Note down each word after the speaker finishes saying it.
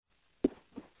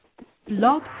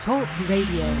Blog Talk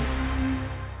Radio.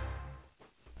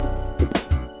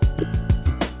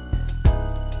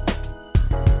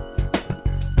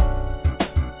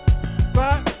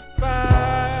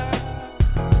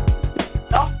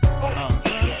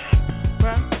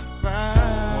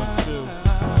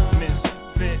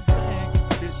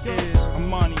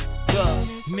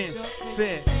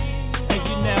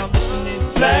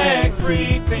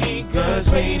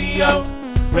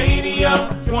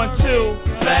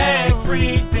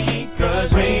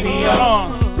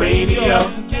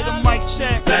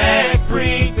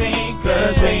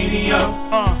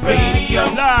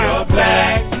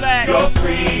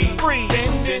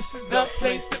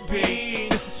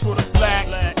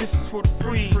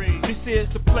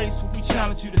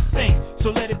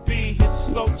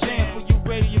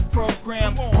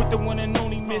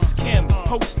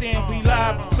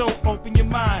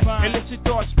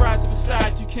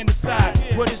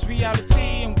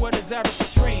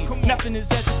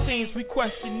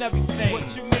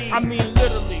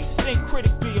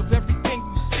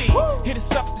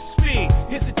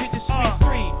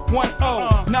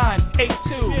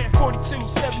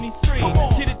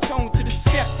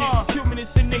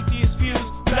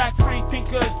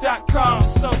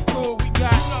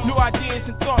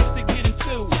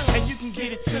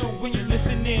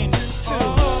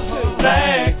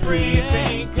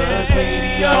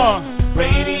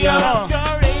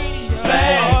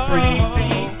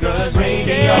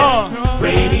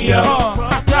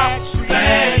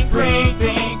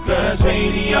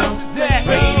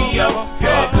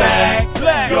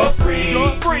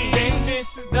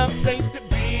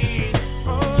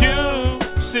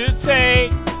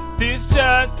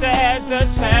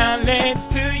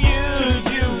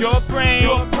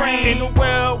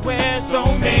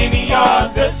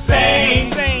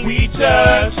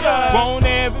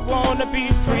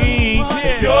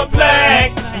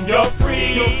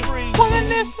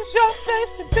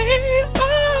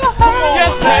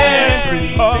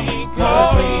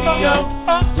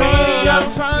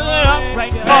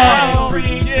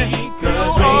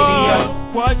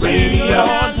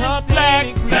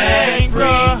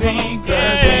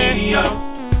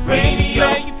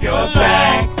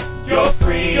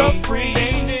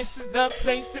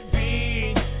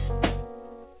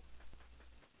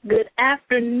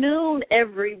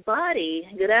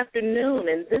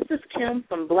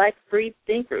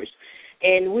 Freethinkers,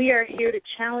 and we are here to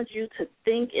challenge you to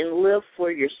think and live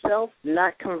for yourself,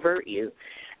 not convert you.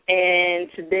 And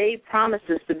today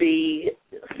promises to be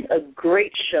a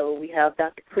great show. We have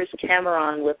Dr. Chris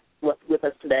Cameron with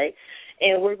us today,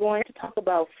 and we're going to talk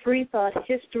about Freethought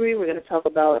history. We're going to talk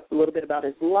about a little bit about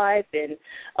his life and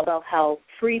about how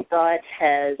Freethought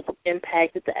has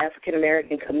impacted the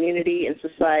African-American community and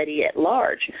society at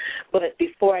large. But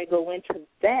before I go into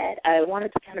that, I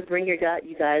wanted to kind of bring you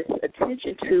guys'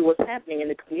 attention to what's happening in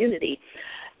the community.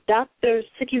 Dr.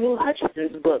 Sikiru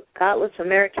Hutchinson's book, Godless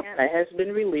Americana, has been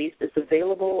released. It's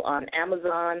available on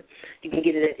Amazon. You can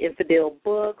get it at Infidel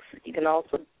Books. You can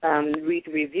also read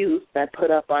the reviews that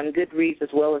put up on Goodreads as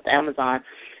well as Amazon.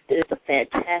 It's a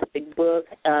fantastic book.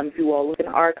 If you all look in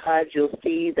the archives, you'll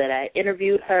see that I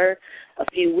interviewed her a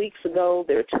few weeks ago.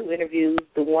 There are two interviews,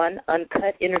 the one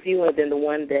uncut interview and then the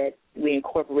one that we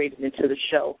incorporated into the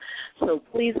show. So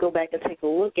please go back and take a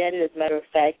look at it. As a matter of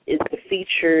fact, it's the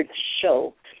featured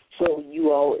show. So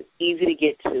you all, it's easy to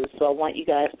get to. So I want you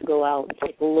guys to go out and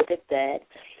take a look at that.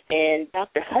 And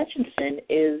Dr. Hutchinson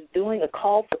is doing a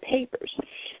call for papers.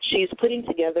 She's putting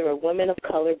together a Women of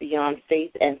Color Beyond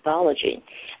Faith anthology.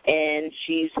 And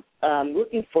she's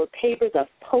looking for papers. I've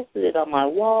posted it on my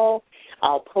wall.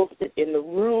 I'll post it in the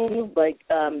room.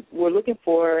 We're looking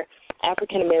for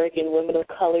African-American women of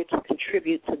color to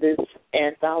contribute to this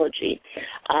anthology.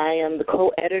 I am the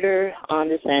co-editor on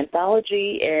this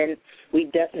anthology, and we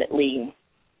definitely,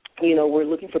 we're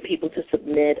looking for people to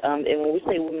submit. And when we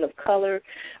say women of color,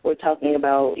 we're talking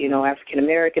about,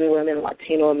 African-American women,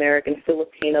 Latino-American,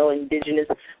 Filipino, indigenous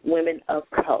women of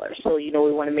color. So, we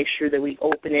want to make sure that we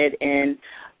open it and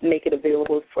make it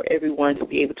available for everyone to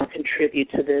be able to contribute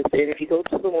to this. And if you go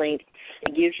to the link,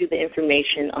 it gives you the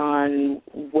information on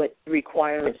what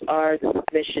requirements are. The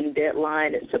submission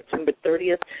deadline is September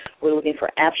 30th. We're looking for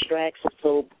abstracts,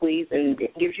 so please, and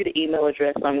it gives you the email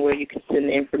address on where you can send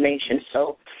the information.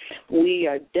 So we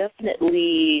are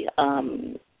definitely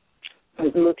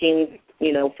looking,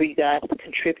 for you guys to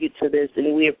contribute to this,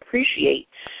 and we appreciate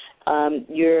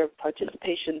your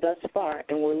participation thus far,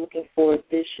 and we're looking for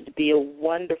this to be a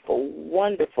wonderful,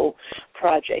 wonderful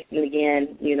project. And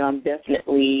again, I'm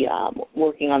definitely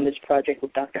working on this project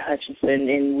with Dr. Hutchinson,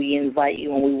 and we invite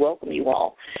you and we welcome you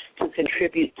all to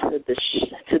contribute to this,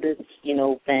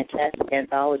 fantastic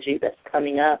anthology that's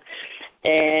coming up.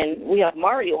 And we have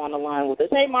Mario on the line with us.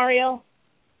 Hey, Mario.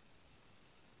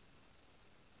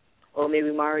 Or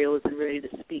maybe Mario isn't ready to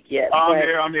speak yet. I'm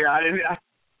here.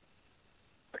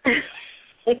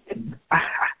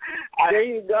 There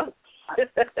you go.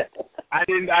 I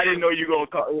didn't know you were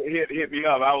gonna hit me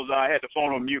up. I had the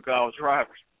phone on mute because I was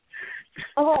driving.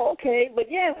 Oh, okay. But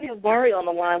yeah, we have Mario on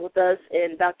the line with us,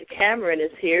 and Dr. Cameron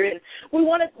is here, and we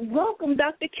want to welcome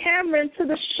Dr. Cameron to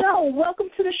the show. Welcome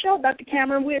to the show, Dr.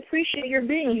 Cameron. We appreciate your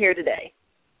being here today.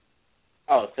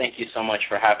 Oh, thank you so much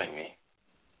for having me.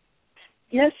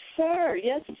 Yes, sir.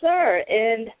 Yes, sir.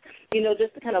 And,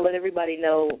 just to kind of let everybody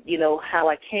know, how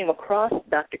I came across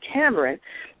Dr. Cameron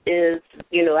is,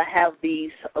 I have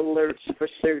these alerts for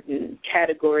certain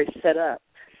categories set up.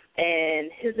 And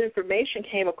his information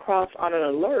came across on an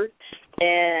alert,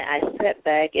 and I sat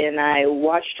back and I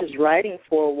watched his writing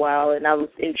for a while, and I was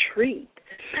intrigued.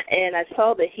 And I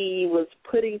saw that he was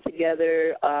putting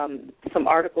together some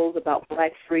articles about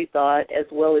Black Freethought, as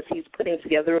well as he's putting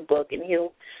together a book, and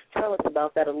he'll tell us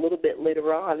about that a little bit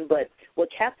later on. But what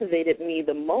captivated me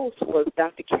the most was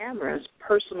Dr. Cameron's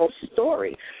personal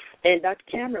story. And Dr.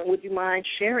 Cameron, would you mind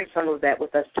sharing some of that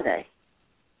with us today?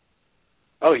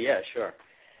 Oh, yeah, sure.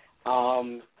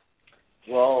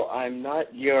 Well, I'm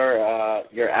not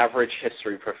your average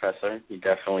history professor, you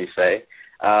definitely say.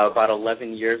 About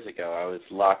 11 years ago, I was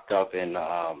locked up in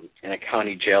a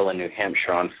county jail in New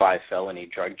Hampshire on 5 felony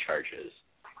drug charges.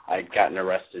 I'd gotten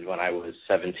arrested when I was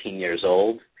 17 years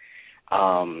old,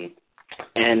 and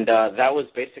that was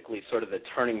basically sort of the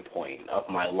turning point of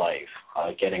my life,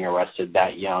 getting arrested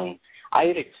that young. I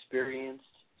had experienced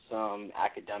some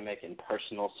academic and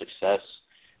personal success.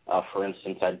 For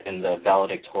instance, I'd been the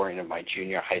valedictorian of my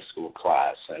junior high school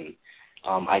class, and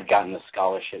I'd gotten a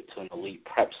scholarship to an elite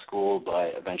prep school,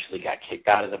 but eventually got kicked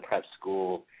out of the prep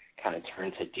school, kind of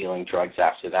turned to dealing drugs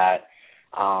after that.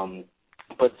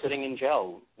 But sitting in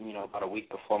jail, about a week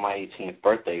before my 18th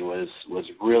birthday was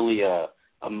really a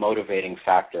motivating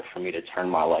factor for me to turn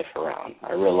my life around.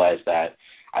 I realized that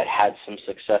I'd had some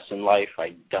success in life.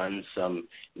 I'd done some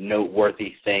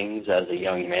noteworthy things as a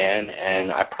young man, and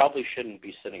I probably shouldn't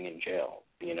be sitting in jail,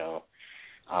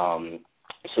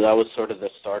 So that was sort of the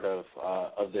start of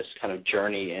this kind of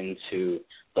journey into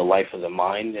the life of the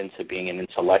mind, into being an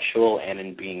intellectual and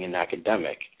in being an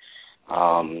academic.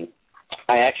 I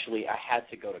had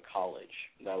to go to college.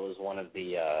 That was one of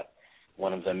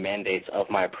the mandates of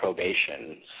my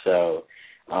probation. So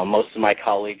most of my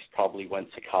colleagues probably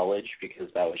went to college because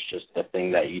that was just the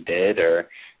thing that you did, or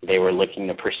they were looking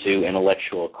to pursue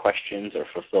intellectual questions or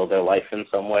fulfill their life in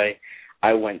some way.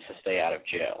 I went to stay out of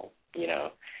jail.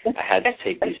 I had to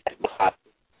take these 2 classes.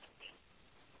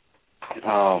 I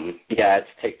had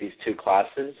to take these 2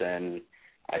 classes, and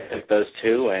I took those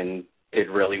 2 and did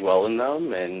really well in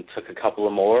them, and took a couple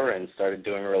of more and started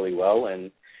doing really well,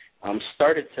 and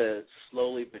started to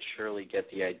slowly but surely get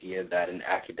the idea that an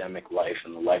academic life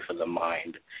and the life of the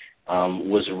mind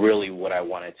was really what I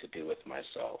wanted to do with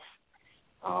myself.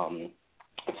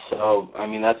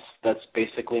 That's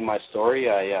basically my story.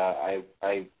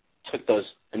 I took those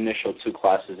initial 2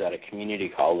 classes at a community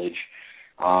college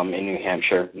in New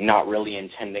Hampshire, not really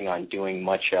intending on doing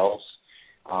much else,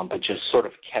 but just sort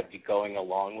of kept going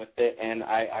along with it. And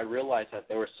I realized that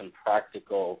there were some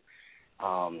practical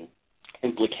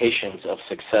implications of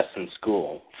success in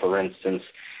school. For instance,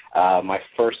 my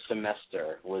first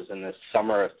semester was in the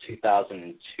summer of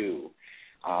 2002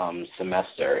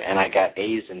 semester, and I got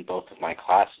A's in both of my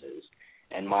classes.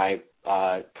 And my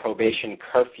probation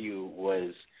curfew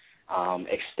was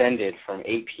extended from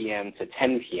 8 p.m. to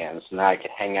 10 p.m., so now I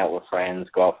could hang out with friends,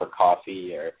 go out for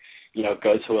coffee, or,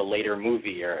 go to a later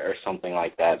movie or something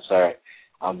like that. So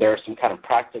there are some kind of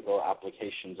practical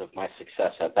applications of my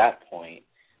success at that point,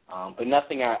 but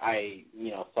nothing I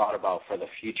thought about for the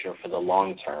future, for the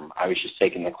long term. I was just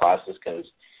taking the classes because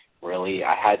really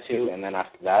I had to, and then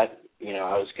after that,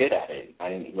 I was good at it. I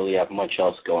didn't really have much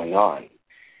else going on.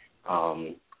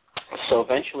 So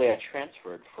eventually I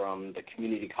transferred from the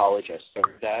community college I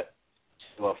started at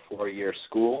to a 4-year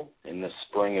school in the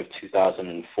spring of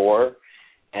 2004.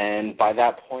 And by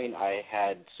that point, I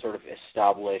had sort of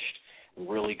established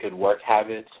really good work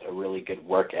habits, a really good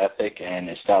work ethic, and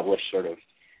established sort of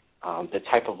the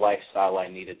type of lifestyle I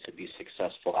needed to be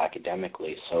successful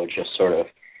academically. So just sort of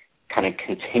kind of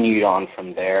continued on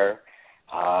from there.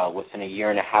 Within a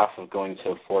year and a half of going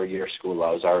to a 4-year school,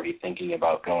 I was already thinking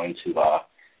about going to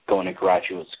going to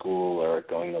graduate school or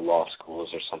going to law schools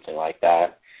or something like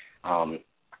that.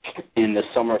 In the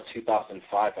summer of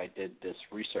 2005, I did this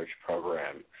research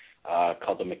program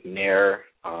called the McNair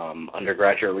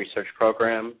Undergraduate Research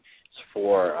Program. It's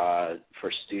for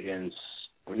students,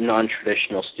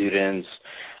 non-traditional students,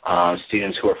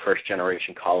 students who are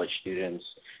first-generation college students,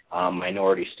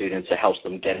 minority students. It helps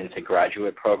them get into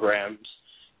graduate programs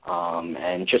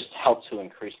and just help to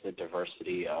increase the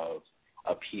diversity of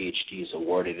PhDs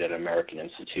awarded at American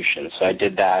institutions. So I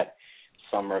did that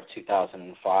summer of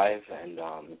 2005, and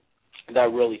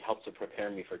that really helped to prepare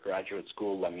me for graduate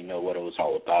school, let me know what it was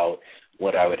all about,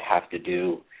 what I would have to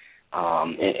do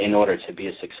in order to be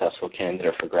a successful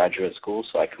candidate for graduate school.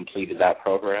 So I completed that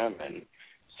program and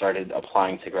started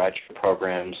applying to graduate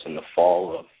programs in the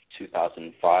fall of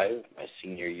 2005, my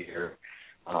senior year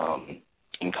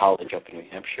in college up in New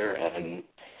Hampshire, and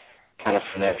kind of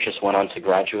from there just went on to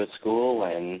graduate school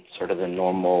and sort of the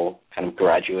normal kind of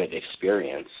graduate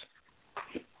experience.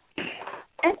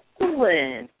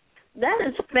 Excellent. That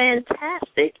is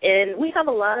fantastic. And we have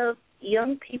a lot of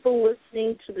young people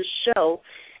listening to the show,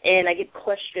 and I get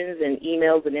questions and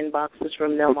emails and inboxes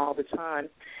from them all the time.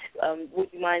 Would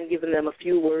you mind giving them a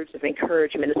few words of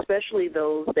encouragement, especially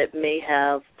those that may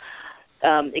have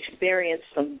experienced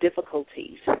some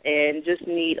difficulties and just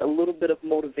need a little bit of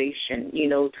motivation,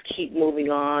 to keep moving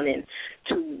on and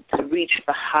to reach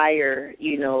the higher,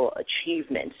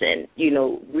 achievements and,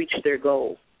 reach their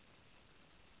goal?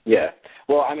 Yeah.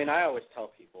 Well, I mean, I always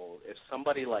tell people, if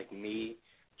somebody like me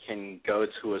can go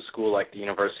to a school like the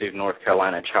University of North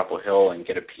Carolina at Chapel Hill and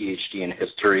get a PhD in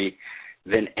history,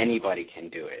 then anybody can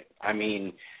do it. I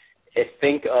mean,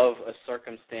 think of a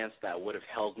circumstance that would have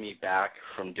held me back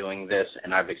from doing this,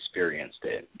 and I've experienced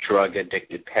it.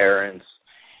 Drug-addicted parents,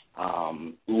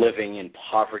 living in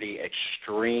poverty,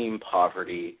 extreme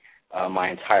poverty,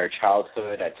 my entire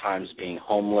childhood, at times being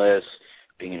homeless,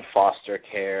 being in foster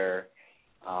care,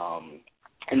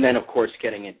 and then, of course,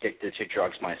 getting addicted to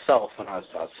drugs myself when I was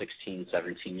about 16,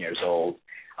 17 years old,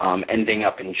 ending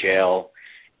up in jail.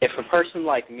 If a person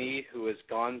like me who has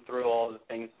gone through all the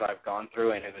things that I've gone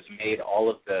through and who has made all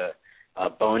of the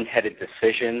boneheaded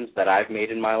decisions that I've made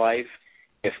in my life,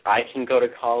 if I can go to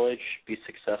college, be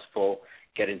successful,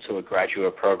 get into a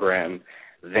graduate program,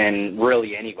 then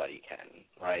really anybody can,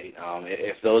 right?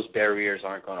 If those barriers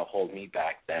aren't going to hold me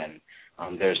back, then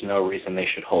there's no reason they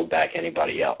should hold back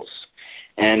anybody else.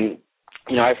 And,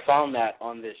 I found that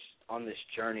on this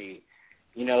journey,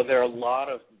 there are a lot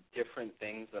of different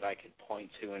things that I could point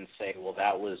to and say, well,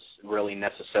 that was really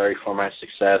necessary for my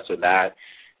success or that.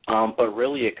 But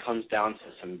really it comes down to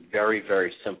some very,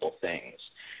 very simple things.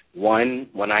 One,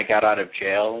 when I got out of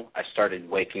jail, I started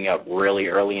waking up really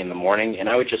early in the morning, and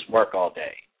I would just work all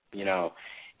day.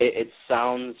 It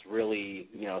sounds really,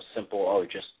 simple,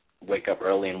 just wake up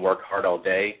early and work hard all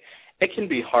day. It can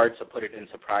be hard to put it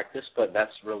into practice, but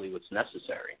that's really what's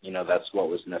necessary. That's what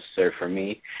was necessary for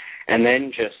me. And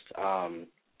then just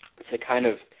to kind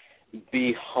of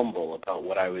be humble about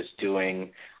what I was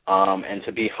doing, and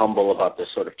to be humble about the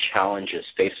sort of challenges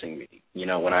facing me.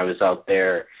 When I was out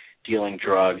there dealing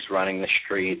drugs, running the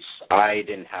streets, I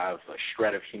didn't have a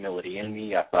shred of humility in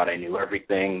me. I thought I knew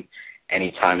everything.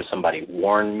 Anytime somebody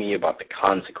warned me about the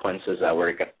consequences that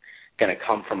were going to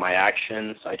come from my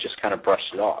actions, I just kind of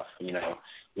brushed it off.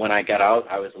 When I got out,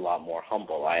 I was a lot more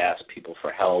humble. I asked people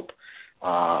for help.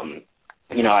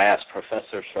 I asked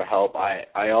professors for help.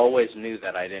 I always knew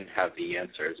that I didn't have the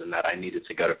answers and that I needed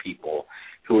to go to people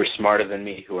who were smarter than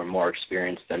me, who were more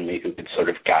experienced than me, who could sort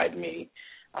of guide me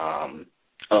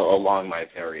along my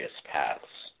various paths.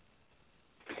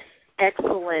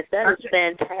 Excellent. That is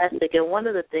fantastic. And one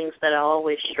of the things that I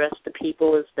always stress to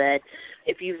people is that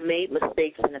if you've made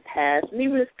mistakes in the past, and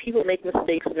even if people make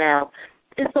mistakes now,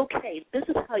 it's okay. This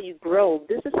is how you grow.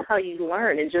 This is how you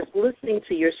learn. And just listening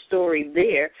to your story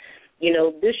there,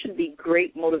 this should be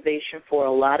great motivation for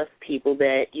a lot of people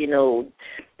that,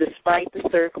 despite the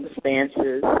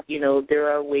circumstances, there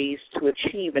are ways to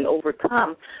achieve and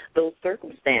overcome those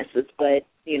circumstances. But,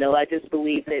 I just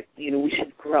believe that, we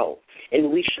should grow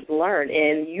and we should learn.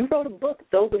 And you wrote a book.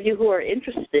 Those of you who are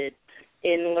interested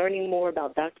in learning more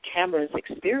about Dr. Cameron's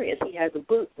experience, he has a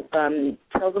book.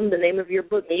 Tell them the name of your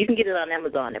book. And you can get it on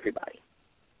Amazon, everybody.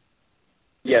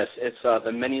 Yes, it's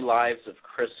The Many Lives of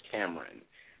Chris Cameron.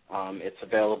 It's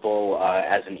available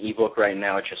as an ebook right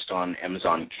now, just on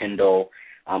Amazon Kindle.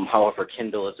 However,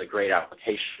 Kindle is a great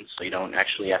application, so you don't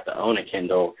actually have to own a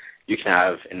Kindle. You can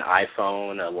have an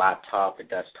iPhone, a laptop, a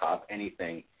desktop,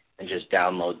 anything, and just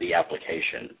download the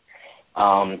application.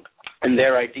 And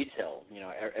there I detail,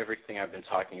 everything I've been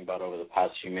talking about over the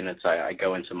past few minutes. I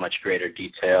go into much greater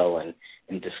detail and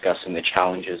in discussing the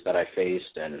challenges that I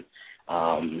faced and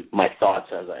my thoughts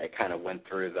as I kind of went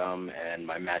through them and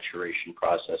my maturation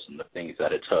process and the things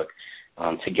that it took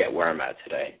to get where I'm at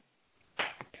today.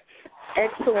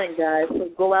 Excellent, guys. So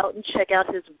go out and check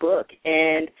out his book.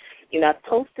 And, I've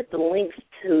posted the links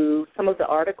to some of the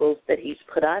articles that he's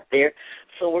put out there.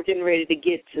 So we're getting ready to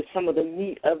get to some of the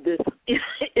meat of this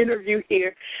interview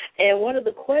here. And one of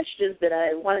the questions that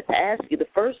I wanted to ask you, the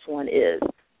first one is,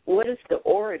 what is the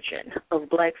origin of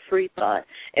Black free thought,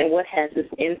 and what has its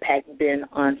impact been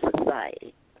on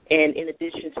society? And in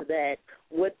addition to that,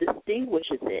 what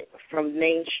distinguishes it from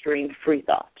mainstream free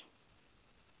thought?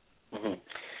 Mm-hmm.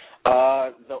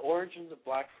 The origins of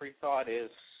Black free thought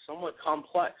is somewhat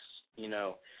complex.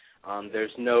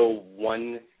 There's no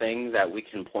one thing that we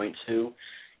can point to.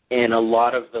 In a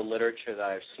lot of the literature that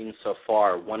I've seen so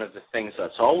far, one of the things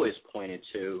that's always pointed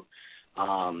to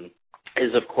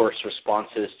is, of course,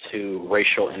 responses to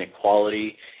racial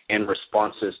inequality and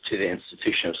responses to the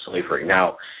institution of slavery.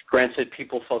 Now, granted,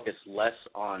 people focus less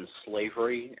on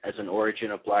slavery as an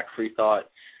origin of Black free thought,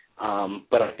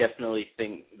 but I definitely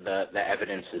think that the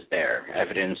evidence is there.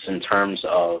 Evidence in terms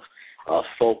of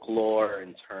folklore,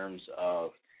 in terms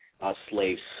of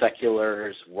slave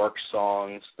seculars, work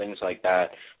songs, things like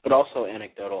that, but also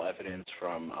anecdotal evidence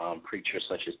from preachers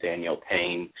such as Daniel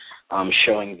Payne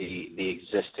showing the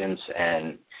existence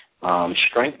and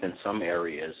strength in some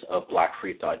areas of Black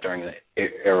free thought during the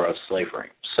era of slavery.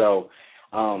 So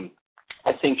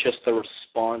I think just the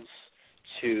response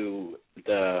to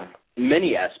the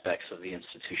many aspects of the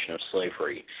institution of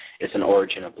slavery is an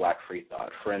origin of Black free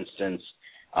thought. For instance,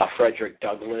 Frederick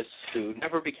Douglass, who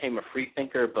never became a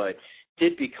freethinker but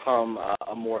did become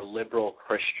a more liberal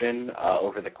Christian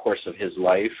over the course of his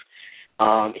life,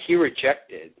 he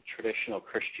rejected traditional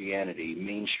Christianity,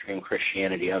 mainstream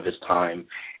Christianity of his time,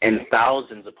 and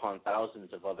thousands upon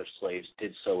thousands of other slaves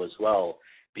did so as well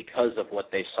because of what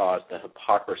they saw as the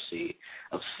hypocrisy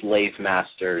of slave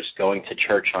masters going to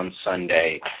church on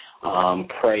Sunday,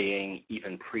 praying,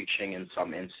 even preaching in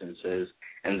some instances,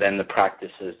 and then the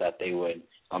practices that they would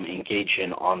engage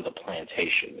in on the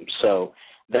plantation. So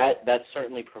that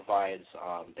certainly provides,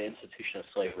 the institution of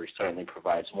slavery certainly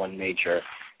provides one major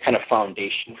kind of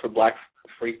foundation for Black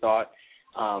free thought,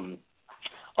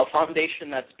 a foundation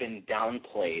that's been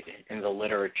downplayed in the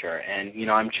literature. And,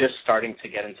 I'm just starting to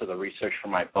get into the research for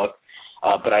my book,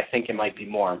 but I think it might be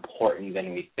more important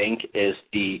than we think, is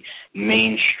the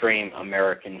mainstream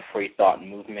American free thought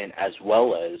movement as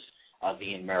well as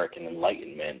the American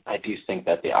Enlightenment. I do think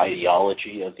that the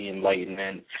ideology of the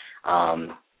Enlightenment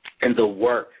and the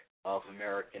work of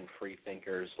American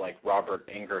freethinkers like Robert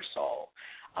Ingersoll,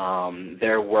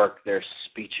 their work, their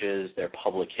speeches, their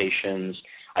publications,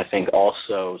 I think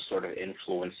also sort of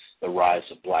influenced the rise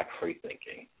of Black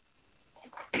freethinking.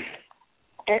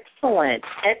 Excellent.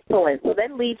 So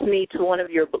that leads me to one of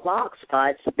your blog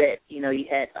spots that, you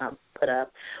had put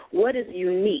up. What is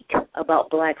unique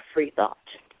about Black free thought?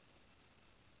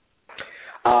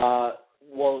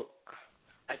 Well,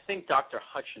 I think Dr.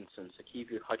 Hutchinson,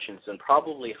 Sakibu Hutchinson,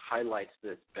 probably highlights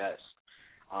this best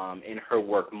in her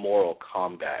work Moral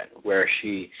Combat, where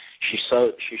she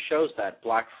shows that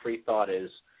Black free thought is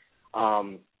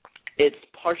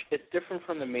it's different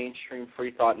from the mainstream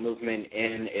free thought movement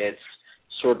in its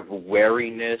sort of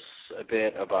wariness a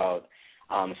bit about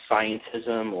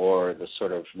scientism or the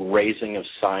sort of raising of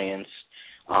science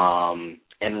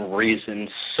and reason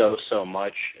so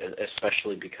much,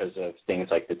 especially because of things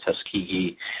like the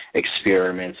Tuskegee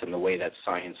experiments and the way that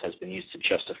science has been used to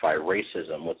justify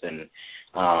racism within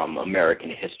American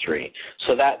history.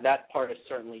 So that part is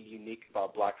certainly unique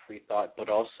about Black free thought, but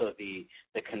also the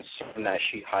concern that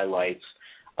she highlights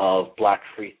of Black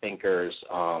free thinkers'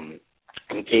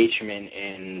 engagement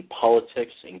in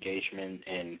politics, engagement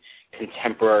in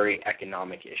contemporary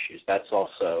economic issues. That's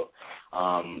also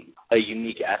a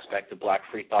unique aspect of Black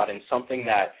free thought and something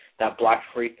that Black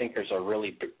free thinkers are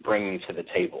really bringing to the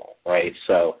table, right?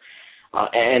 So,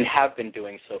 and have been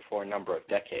doing so for a number of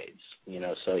decades,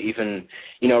 So even,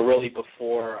 really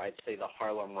before, I'd say, the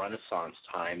Harlem Renaissance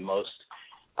time, most,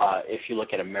 if you look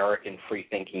at American free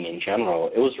thinking in general,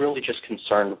 it was really just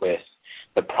concerned with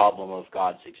the problem of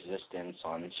God's existence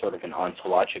on sort of an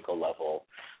ontological level,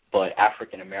 but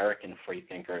African American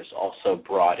freethinkers also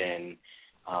brought in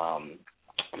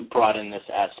this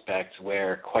aspect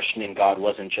where questioning God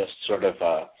wasn't just sort of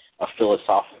a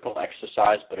philosophical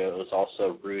exercise, but it was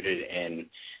also rooted in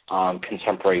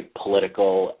contemporary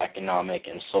political, economic,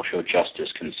 and social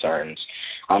justice concerns.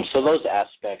 So those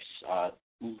aspects,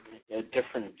 a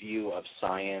different view of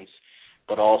science,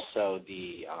 but also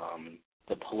the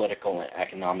political and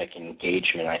economic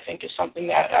engagement, I think, is something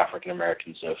that African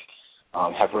Americans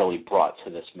have really brought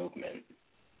to this movement.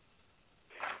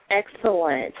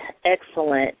 Excellent,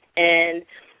 excellent. And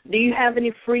do you have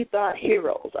any free thought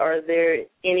heroes? Are there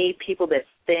any people that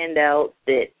stand out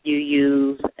that you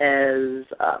use as,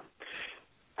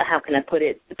 how can I put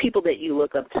it, the people that you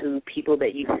look up to, people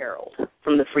that you herald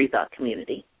from the free thought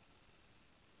community?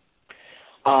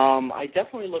 I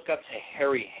definitely look up to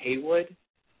Harry Haywood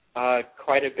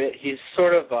quite a bit. He's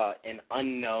sort of an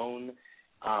unknown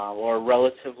or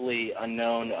relatively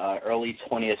unknown early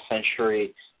 20th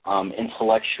century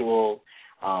intellectual.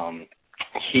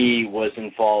 He was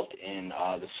involved in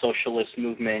the socialist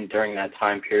movement during that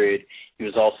time period. He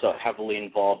was also heavily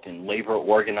involved in labor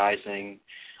organizing.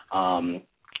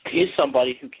 He's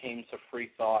somebody who came to free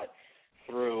thought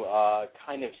through a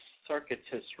kind of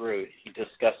circuitous route. He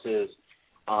discusses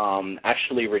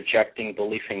actually rejecting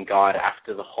belief in God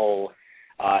after the whole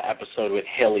episode with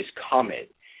Halley's Comet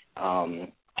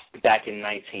back in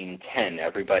 1910.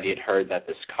 Everybody had heard that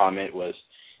this comet was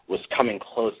coming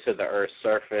close to the Earth's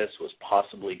surface, was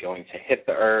possibly going to hit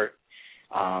the Earth.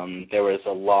 There was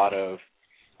a lot of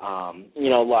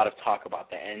talk about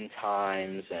the end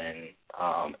times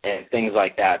and things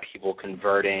like that, people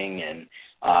converting and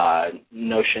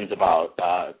notions about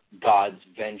God's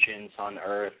vengeance on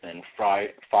Earth and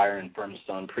fire and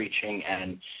brimstone preaching.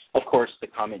 And, of course, the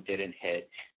comet didn't hit.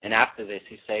 And after this,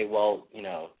 you say, well,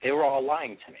 they were all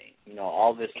lying to me.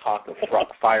 All this talk of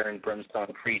fire and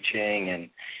brimstone preaching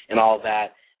and all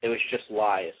that, it was just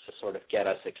lies to sort of get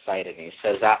us excited. And he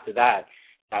says after that,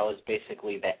 that was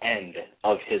basically the end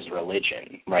of his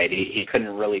religion, right? He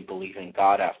couldn't really believe in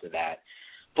God after that.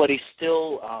 But he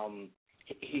still,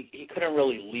 he couldn't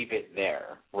really leave it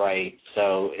there, right?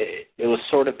 So it was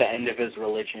sort of the end of his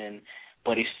religion,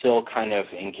 but he still kind of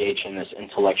engaged in this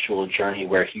intellectual journey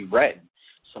where he read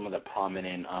some of the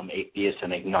prominent atheist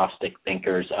and agnostic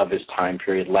thinkers of his time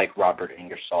period, like Robert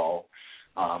Ingersoll,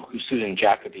 who Susan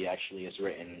Jacoby actually has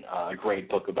written a great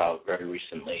book about very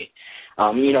recently.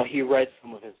 He read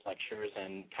some of his lectures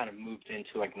and kind of moved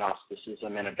into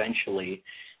agnosticism and eventually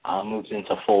moved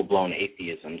into full-blown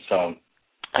atheism. So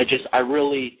I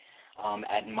really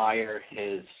admire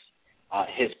his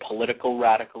political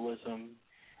radicalism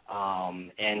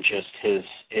and just his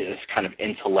kind of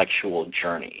intellectual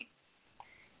journey.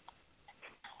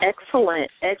 Excellent,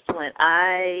 excellent.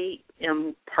 I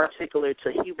am particular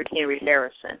to Hubert Henry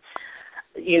Harrison.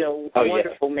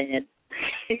 Wonderful man.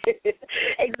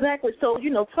 Exactly. So,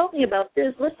 talking about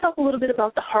this, let's talk a little bit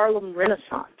about the Harlem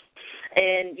Renaissance.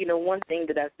 And, one thing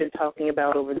that I've been talking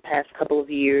about over the past couple of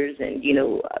years and,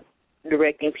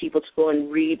 directing people to go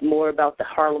and read more about the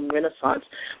Harlem Renaissance.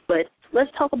 But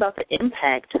let's talk about the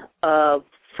impact of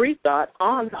free thought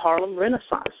on the Harlem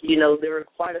Renaissance. There are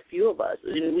quite a few of us,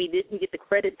 and we didn't get the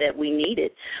credit that we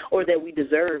needed or that we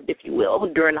deserved, if you will,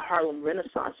 during the Harlem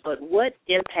Renaissance. But what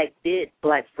impact did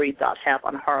Black free thought have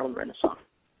on the Harlem Renaissance?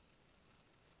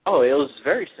 Oh, it was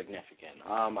very significant.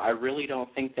 I really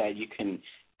don't think that you can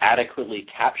adequately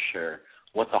capture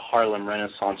what the Harlem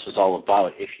Renaissance was all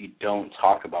about if you don't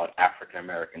talk about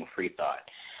African-American free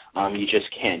thought. You just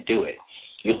can't do it.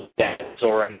 You look at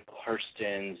Zora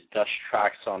Hurston's Dust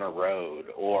Tracks on a Road,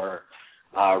 or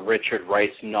Richard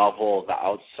Wright's novel The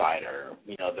Outsider,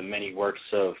 the many works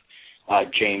of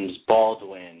James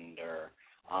Baldwin, or,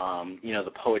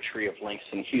 the poetry of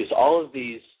Langston Hughes. All of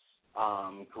these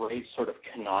great sort of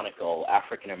canonical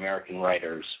African-American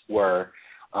writers were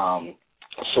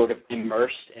sort of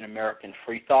immersed in American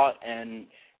free thought and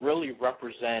really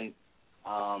represent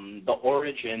the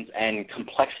origins and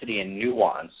complexity and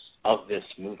nuance of this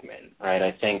movement, right?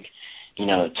 I think,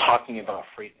 talking about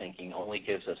free thinking only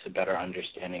gives us a better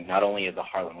understanding not only of the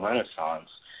Harlem Renaissance,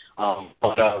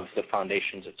 but of the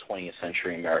foundations of 20th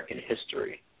century American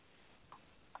history.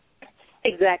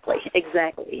 Exactly.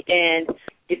 And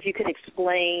if you could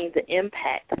explain the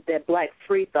impact that Black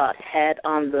free thought had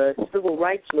on the civil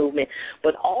rights movement,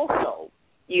 but also,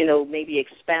 maybe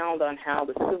expound on how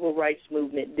the civil rights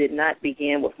movement did not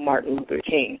begin with Martin Luther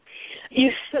King.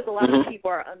 Because a lot of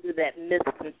people are under that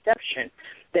misconception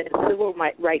that the civil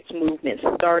rights movement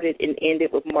started and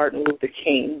ended with Martin Luther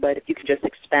King. But if you could just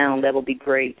expound, that would be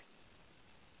great.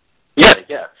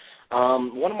 Yeah.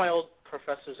 One of my old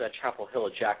professors at Chapel Hill,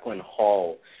 Jacqueline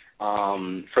Hall,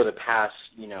 for the past,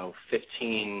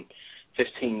 15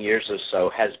 years or so,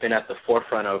 has been at the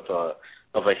forefront of a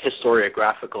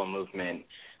historiographical movement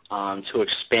to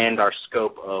expand our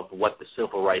scope of what the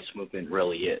civil rights movement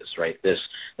really is, right? This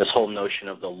whole notion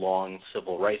of the long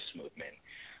civil rights movement.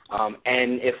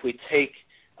 And if we take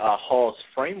Hall's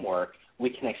framework, we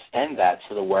can extend that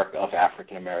to the work of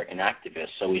African American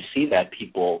activists. So we see that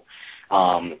people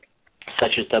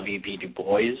such as W.B. Du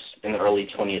Bois in the early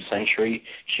 20th century,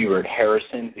 Hubert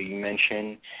Harrison, who you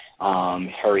mentioned,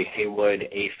 Harry Haywood,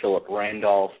 A. Philip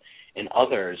Randolph, and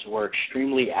others were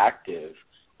extremely active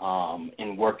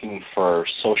in working for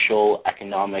social,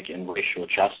 economic, and racial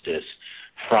justice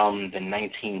from the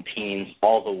 19-teens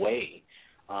all the way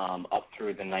up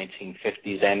through the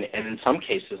 1950s. And in some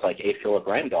cases, like A. Philip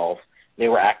Randolph, they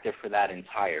were active for that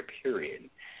entire period.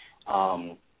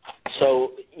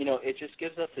 So, it just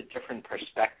gives us a different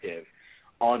perspective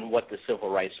on what the civil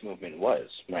rights movement was,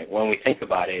 right? When we think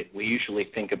about it, we usually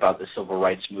think about the civil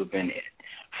rights movement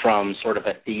from sort of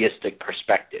a theistic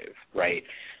perspective, right?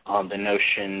 The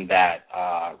notion that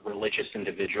religious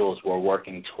individuals were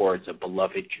working towards a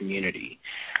beloved community.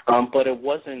 But it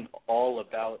wasn't all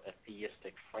about a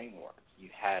theistic framework. You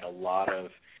had a lot of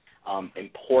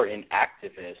important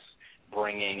activists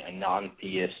bringing a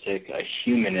non-theistic, a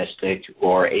humanistic,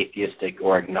 or atheistic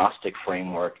or agnostic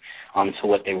framework to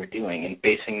what they were doing, and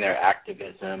basing their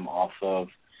activism off of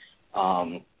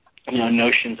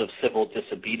notions of civil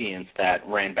disobedience that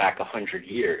ran back 100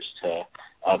 years to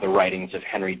the writings of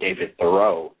Henry David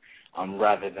Thoreau,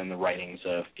 rather than the writings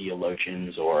of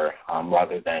theologians or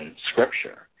rather than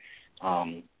scripture.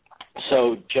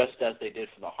 So just as they did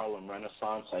for the Harlem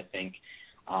Renaissance, I think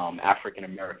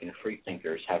African-American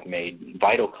freethinkers have made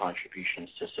vital contributions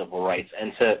to civil rights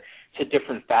and to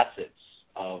different facets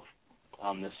of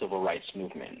the civil rights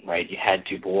movement, right? You had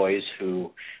Du Bois,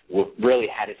 who really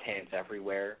had his hands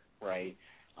everywhere, right,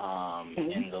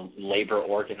 in the labor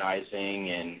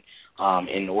organizing and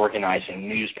in organizing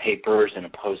newspapers and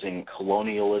opposing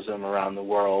colonialism around the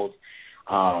world.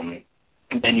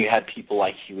 Then you had people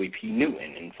like Huey P.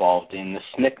 Newton involved in the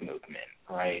SNCC movement,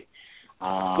 right?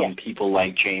 People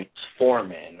like James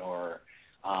Foreman or,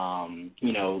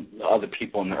 other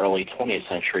people in the early 20th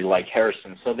century like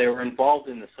Harrison. So they were involved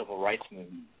in the civil rights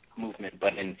movement,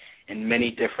 but in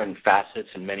many different facets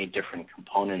and many different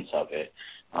components of it,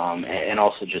 and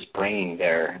also just bringing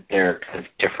their kind of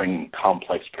different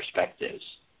complex perspectives.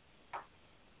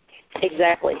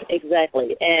 Exactly.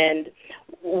 And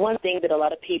one thing that a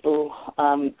lot of people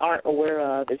aren't aware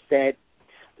of is that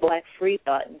Black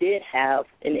Freethought did have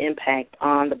an impact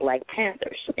on the Black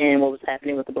Panthers and what was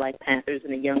happening with the Black Panthers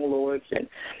and the Young Lords and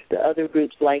the other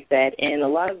groups like that. And a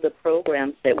lot of the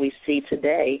programs that we see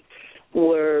today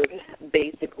were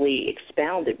basically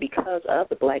expounded because of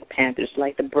the Black Panthers,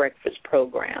 like the breakfast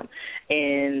program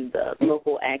and the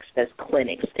local access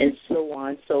clinics and so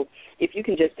on. So if you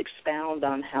can just expound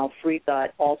on how Freethought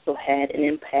also had an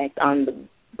impact on the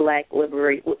Black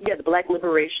liberation,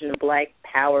 the Black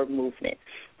Power movement,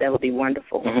 that would be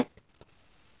wonderful. Mm-hmm.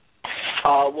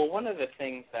 Well, one of the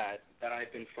things that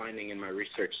I've been finding in my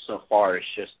research so far is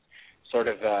just sort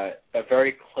of a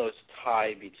very close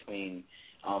tie between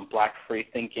Black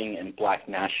freethinking and Black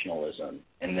nationalism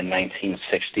in the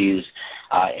 1960s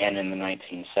and in the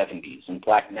 1970s. And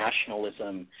Black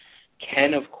nationalism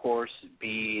can, of course,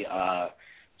 be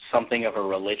something of a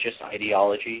religious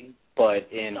ideology, but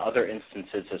in other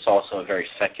instances it's also a very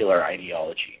secular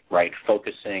ideology, right,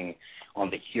 focusing on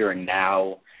the here and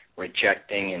now,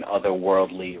 rejecting an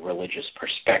otherworldly religious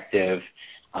perspective,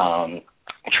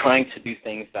 trying to do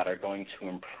things that are going to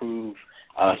improve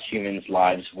humans'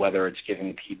 lives, whether it's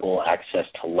giving people access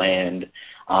to land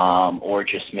or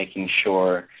just making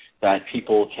sure that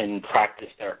people can practice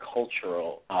their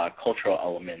cultural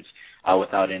elements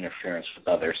without interference with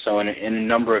others. So in a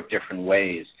number of different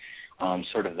ways,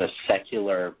 sort of the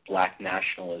secular Black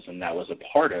nationalism that was a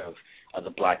part of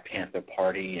the Black Panther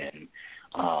Party and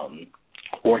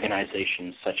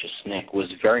organizations such as SNCC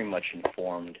was very much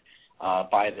informed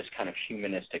by this kind of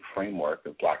humanistic framework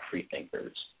of Black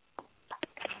freethinkers.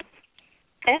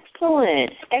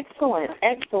 Excellent.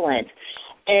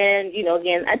 And,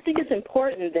 again, I think it's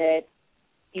important that,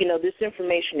 this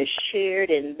information is shared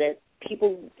and that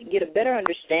people get a better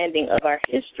understanding of our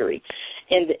history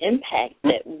and the impact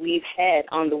that we've had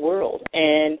on the world,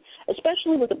 and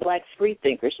especially with the Black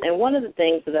freethinkers. And one of the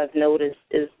things that I've noticed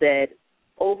is that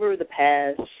over the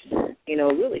past,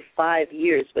 really 5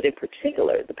 years, but in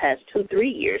particular the past 2-3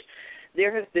 years,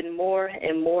 there have been more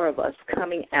and more of us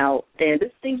coming out, and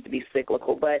this seems to be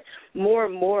cyclical, but more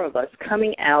and more of us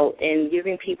coming out and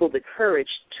giving people the courage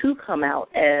to come out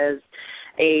as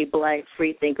a Black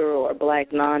freethinker or a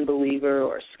Black non-believer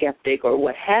or skeptic or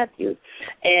what have you.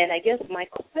 And I guess my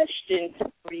question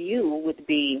for you would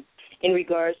be, in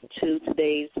regards to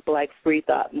today's Black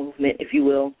Freethought movement, if you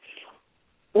will,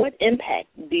 what impact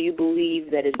do you believe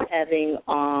that it's having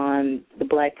on the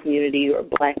Black community or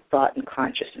Black thought and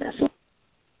consciousness?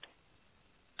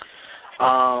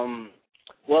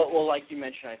 Well, like you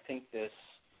mentioned, I think this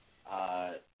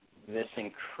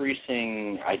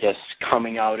increasing, I guess,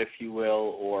 coming out, if you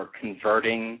will, or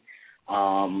converting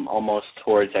almost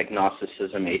towards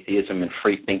agnosticism, atheism, and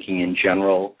free thinking in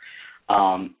general,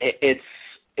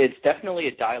 it's definitely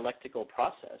a dialectical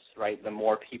process, right? The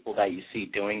more people that you see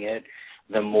doing it,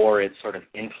 the more it sort of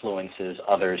influences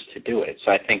others to do it.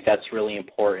 So I think that's really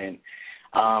important.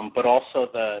 But also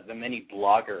the many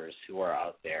bloggers who are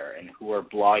out there and who are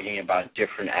blogging about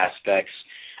different aspects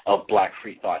of Black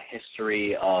Freethought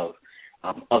history, of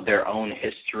their own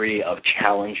history, of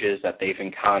challenges that they've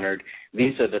encountered.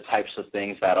 These are the types of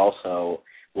things that also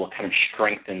will kind of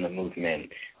strengthen the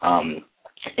movement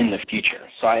in the future.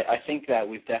 So I think that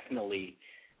we've definitely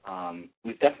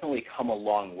come a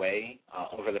long way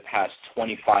over the past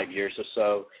 25 years or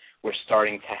so. We're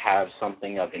starting to have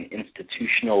something of an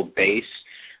institutional base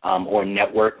or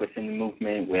network within the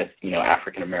movement with,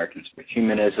 African Americans for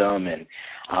Humanism and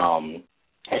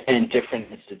different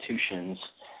institutions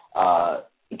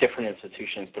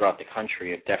throughout the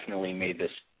country have definitely made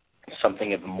this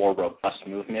something of a more robust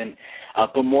movement.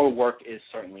 But more work is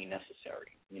certainly necessary.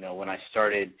 When I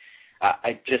started,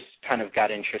 I just kind of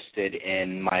got interested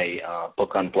in my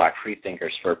book on Black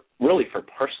freethinkers for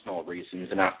personal reasons,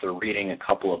 and after reading a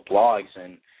couple of blogs,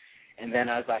 and then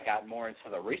as I got more into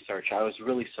the research, I was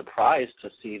really surprised to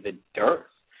see the dearth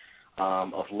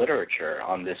of literature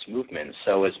on this movement.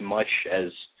 So as much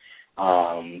as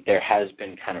there has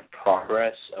been kind of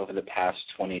progress over the past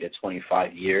 20 to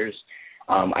 25 years,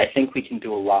 I think we can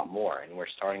do a lot more, and we're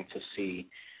starting to see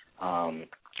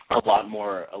a lot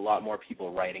more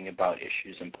people writing about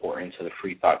issues important to the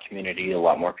free thought community, a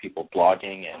lot more people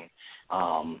blogging, and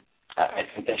I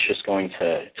think that's just going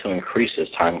to increase as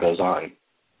time goes on.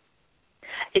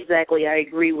 Exactly, I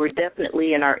agree. We're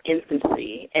definitely in our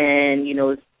infancy, and,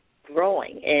 it's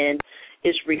growing, and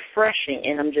it's refreshing,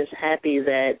 and I'm just happy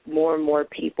that more and more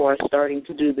people are starting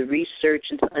to do the research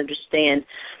and to understand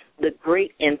the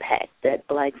great impact that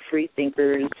Black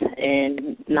freethinkers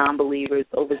and non-believers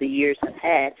over the years have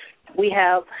had. We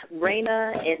have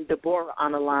Raina and Deborah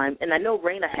on the line, and I know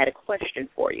Raina had a question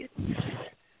for you.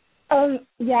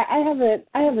 Yeah, I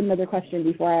have another question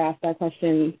before I ask that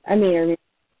question. I may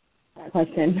that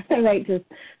question. I might just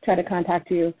try to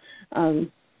contact you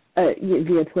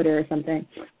via Twitter or something.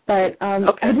 But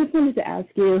okay. I just wanted to ask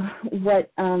you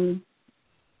what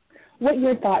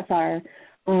your thoughts are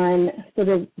on sort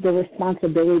of the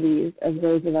responsibilities of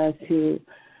those of us who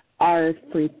are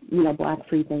Black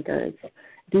freethinkers.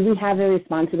 Do we have a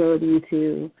responsibility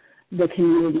to the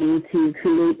community to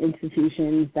create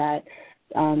institutions that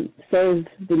serve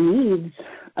the needs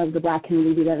of the Black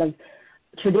community that have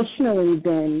traditionally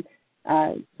been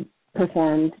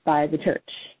performed by the church?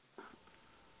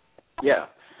 Yeah.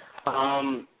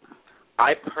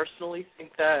 I personally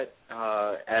think that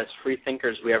as free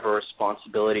thinkers, we have a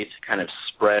responsibility to kind of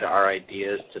spread our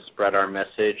ideas, to spread our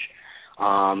message,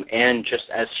 and just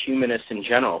as humanists in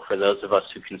general, for those of us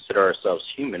who consider ourselves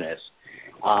humanists,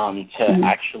 to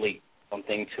actually do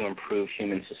something to improve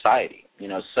human society.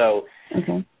 So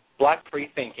Black free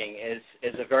thinking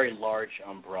is a very large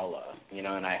umbrella,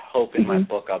 and I hope in my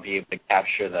book I'll be able to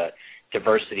capture the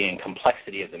diversity and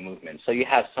complexity of the movement. So you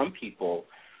have some people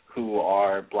who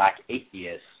are Black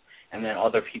atheists, and then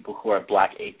other people who are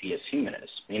Black atheist humanists.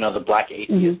 The Black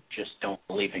atheists just don't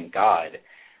believe in God,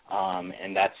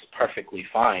 and that's perfectly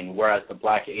fine, whereas the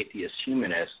Black atheist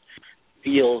humanist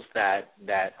feels that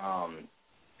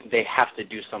they have to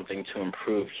do something to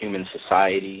improve human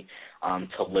society,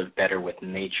 to live better with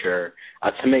nature,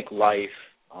 to make life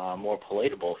more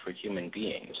palatable for human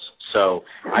beings. So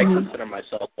I consider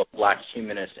myself a Black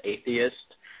humanist atheist,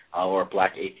 or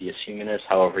Black atheist humanist,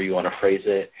 however you want to phrase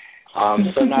it.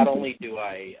 So not only do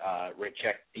I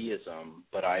reject theism,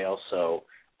 but I also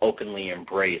openly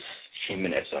embrace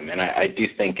humanism, and I do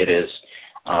think it is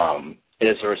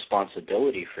a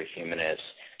responsibility for humanists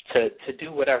to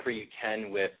do whatever you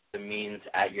can with the means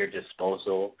at your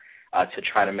disposal to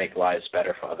try to make lives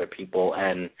better for other people,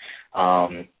 and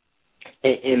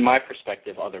in my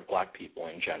perspective, other Black people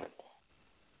in general.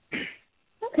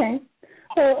 Okay.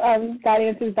 So that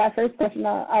answers that first question.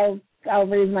 I'll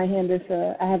raise my hand if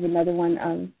I have another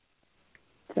one.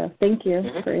 So thank you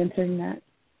for answering that.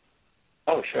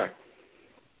 Oh, sure.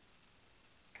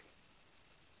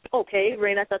 Okay,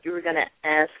 Rain, I thought you were going to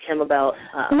ask him about.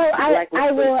 No, I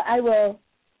will.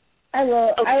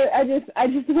 Okay. I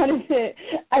just wanted to.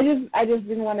 I just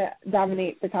didn't want to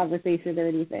dominate the conversation or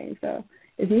anything. So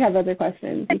if you have other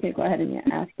questions, you can go ahead and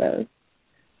ask those.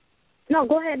 No,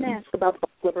 go ahead and ask about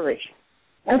liberation.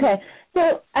 Okay,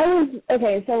 so I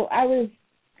was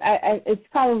it's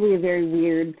probably a very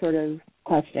weird sort of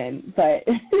question, but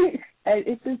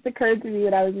it just occurred to me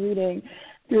when I was reading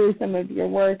through some of your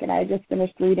work, and I just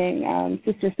finished reading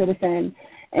Sister Citizen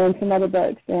and some other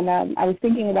books, and I was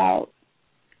thinking about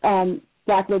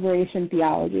Black liberation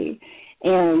theology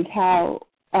and how,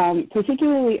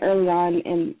 particularly early on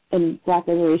in Black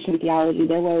liberation theology,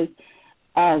 there was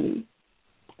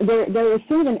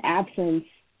sort of an absence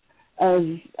of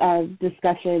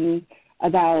discussion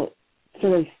about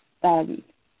sort of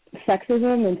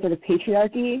sexism and sort of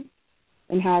patriarchy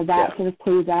and how that sort of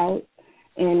plays out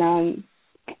in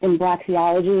Black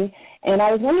theology. And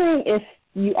I was wondering if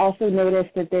you also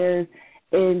noticed that there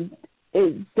is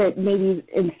that maybe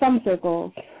in some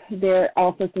circles there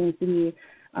also seems to be,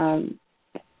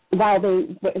 while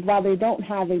they don't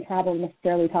have a problem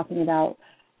necessarily talking about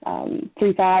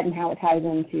Freethought and how it ties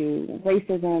into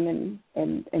racism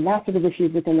and that sort of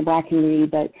issues within the Black community,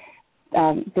 but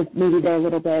maybe they're a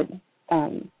little bit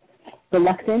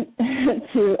reluctant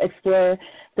to explore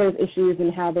those issues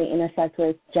and how they intersect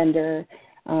with gender,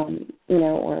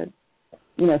 or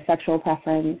sexual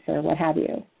preference or what have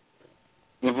you.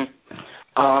 Mm-hmm.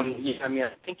 I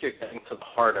think you're getting to the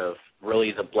heart of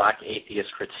really the Black atheist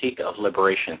critique of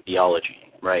liberation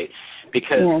theology, right?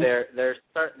 Because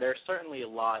there's certainly a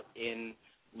lot in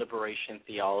liberation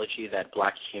theology that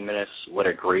Black humanists would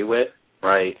agree with,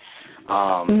 right?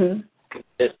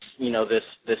 This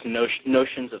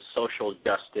notions of social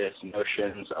justice,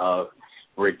 notions of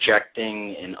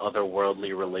rejecting an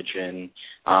otherworldly religion,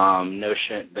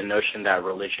 the notion that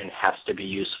religion has to be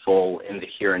useful in the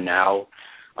here and now.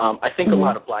 I think a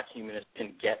lot of Black humanists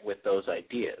can get with those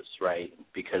ideas, right?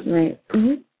 Because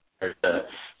there's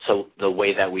the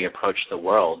way that we approach the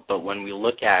world. But when we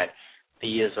look at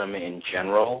theism in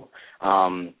general,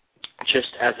 just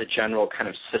as a general kind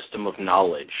of system of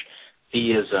knowledge,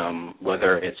 theism,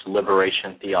 whether it's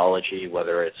liberation theology,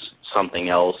 whether it's something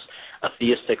else, a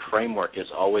theistic framework is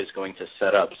always going to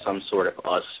set up some sort of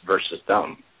us versus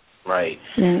them, right?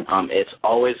 It's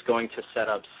always going to set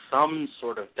up some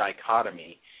sort of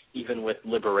dichotomy, even with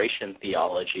liberation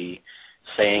theology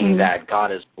saying that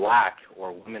God is Black,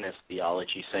 or womanist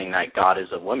theology saying that God is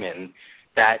a woman.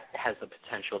 That has the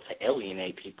potential to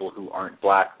alienate people who aren't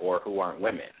Black or who aren't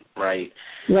women, right?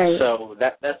 So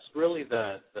that's really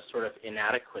the sort of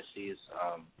inadequacies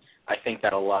I think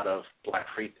that a lot of Black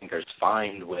freethinkers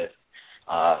find with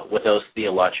those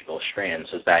theological strands,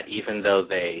 is that even though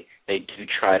they do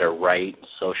try to right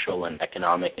social and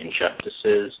economic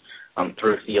injustices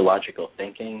through theological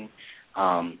thinking,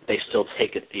 they still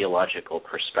take a theological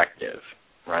perspective,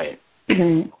 right?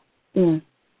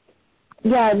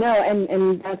 Yeah, no,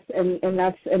 and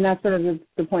that's sort of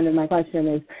the point of my question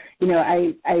is,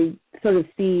 I sort of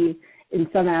see in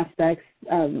some aspects,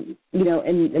 in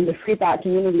the Freethought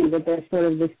community that there's sort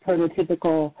of this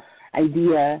prototypical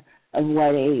idea of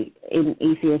what an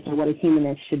atheist or what a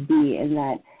humanist should be, and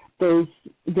that those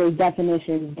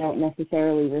definitions don't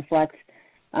necessarily reflect,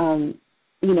 a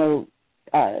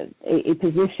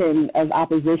position of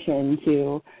opposition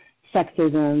to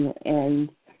sexism and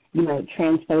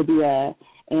transphobia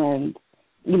and,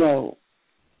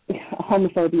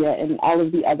 homophobia and all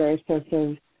of the other sorts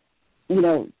of,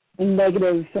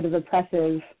 negative sort of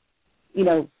oppressive,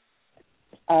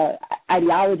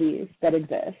 ideologies that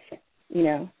exist,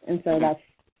 and so that's,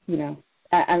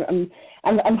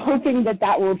 I'm hoping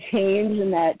that will change,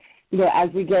 and that, as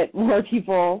we get more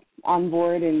people on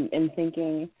board and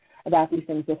thinking about these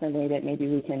things differently, that maybe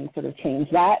we can sort of change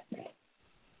that.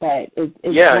 But it's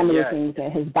one of the things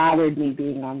that has bothered me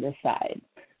being on this side,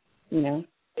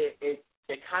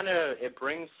 It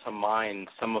brings to mind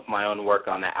some of my own work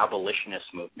on the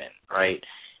abolitionist movement, right?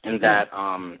 In that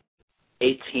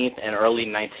 18th and early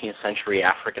 19th century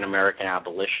African American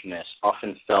abolitionists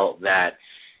often felt that,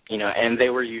 and they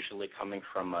were usually coming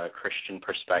from a Christian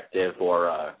perspective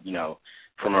or,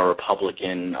 from a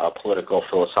Republican political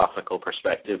philosophical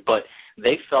perspective, but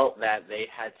they felt that they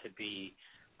had to be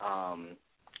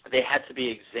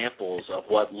examples of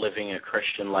what living a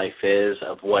Christian life is,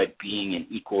 of what being an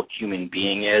equal human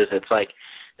being is. It's like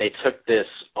they took this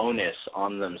onus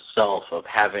on themselves of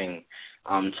having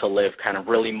to live kind of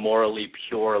really morally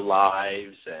pure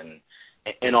lives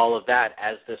and all of that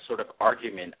as this sort of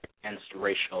argument against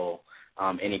racial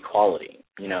inequality.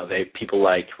 People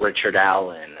like Richard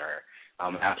Allen or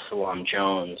Absalom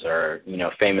Jones or,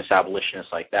 famous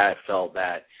abolitionists like that felt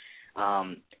that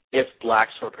if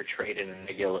Blacks were portrayed in a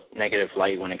negative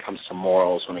light when it comes to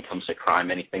morals, when it comes to crime,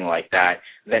 anything like that,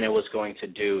 then it was going to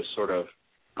do sort of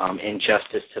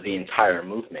injustice to the entire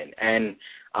movement. And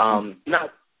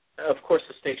of course,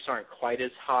 the stakes aren't quite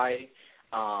as high,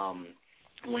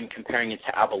 when comparing it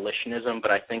to abolitionism,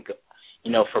 but I think,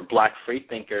 for Black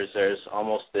freethinkers, there's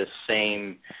almost this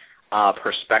same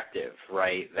perspective,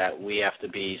 right, that we have to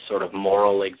be sort of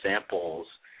moral examples,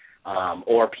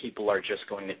 or people are just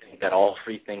going to think that all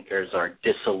freethinkers are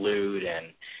dissolute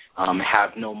and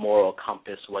have no moral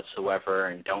compass whatsoever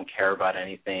and don't care about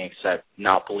anything except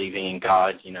not believing in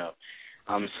God,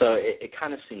 So it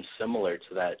kind of seems similar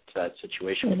to that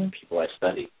situation with the people I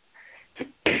study.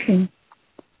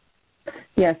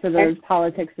 Yeah, so those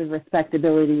politics of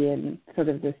respectability and sort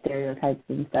of the stereotypes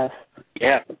and stuff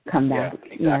come back.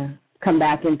 Yeah, exactly. Come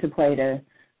back into play to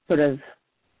sort of,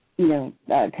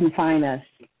 confine us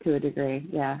to a degree.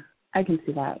 Yeah, I can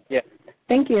see that. Yeah.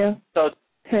 Thank you. So,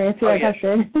 to answer your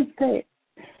question. Great.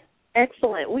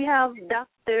 Excellent. We have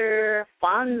Dr.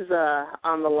 Fonza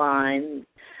on the line.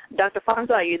 Dr.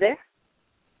 Fonza, are you there?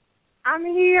 I'm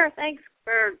here. Thanks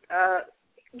for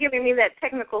giving me that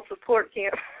technical support,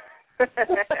 Kim.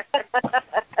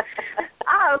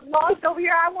 I was lost over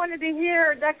here. I wanted to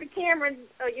hear Dr. Cameron's,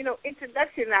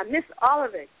 introduction. I missed all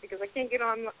of it because I can't get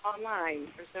online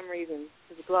for some reason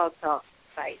to the Blog Talk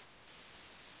site.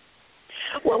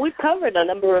 Well, we've covered a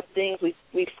number of things.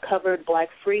 We've covered Black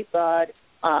Freethought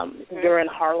during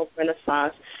Harlem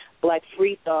Renaissance, Black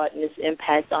Freethought and its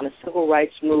impact on the civil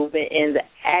rights movement and the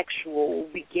actual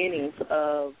beginnings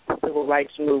of the civil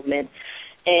rights movement.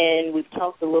 And we've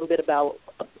talked a little bit about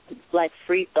Black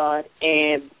Freethought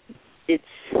and its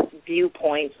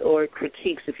viewpoints or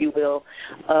critiques, if you will,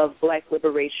 of Black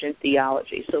liberation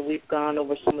theology. So we've gone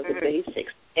over some of the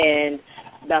basics. And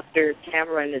Dr.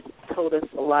 Cameron has told us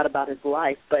a lot about his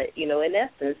life. But, in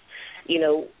essence,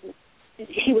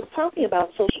 he was talking about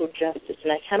social justice,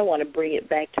 and I kind of want to bring it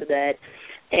back to that.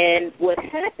 And what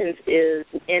happens is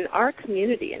in our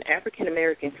community, in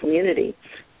African-American community,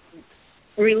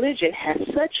 religion has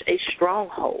such a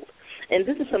stronghold. And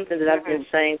this is something that I've been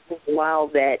saying for a while,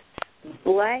 that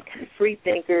Black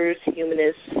freethinkers,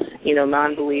 humanists,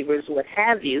 non-believers, what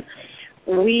have you,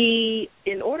 we,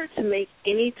 in order to make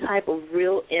any type of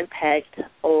real impact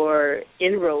or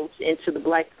inroads into the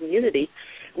Black community,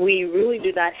 we really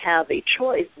do not have a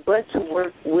choice but to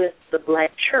work with the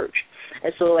Black church.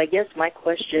 And so I guess my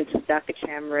question to Dr.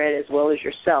 Cameron as well as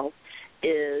yourself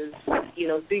is,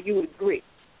 do you agree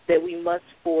that we must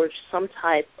forge some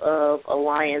type of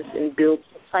alliance and build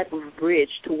some type of bridge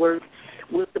to work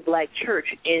with the Black church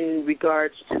in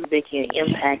regards to making an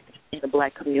impact in the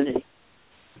Black community?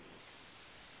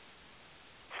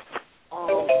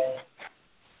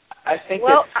 I think.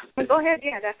 Well, go ahead,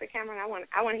 Dr. Cameron. I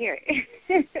want to hear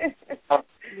it.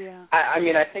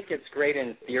 I think it's great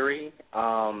in theory,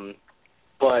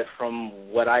 but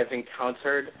from what I've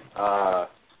encountered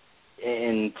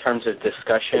in terms of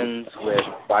discussions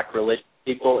with Black religious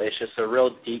people, it's just a real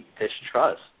deep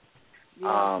distrust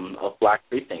of Black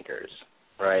freethinkers,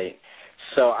 right?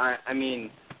 So I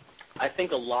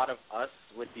think a lot of us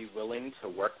would be willing to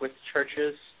work with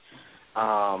churches.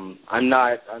 I'm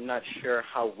not sure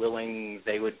how willing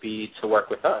they would be to work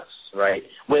with us, right?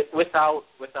 Without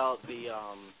the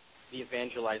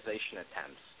evangelization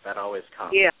attempts that always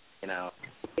come. Yeah.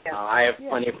 I have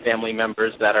plenty of family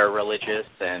members that are religious,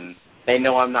 and they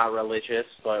know I'm not religious,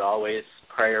 but always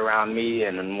pray around me,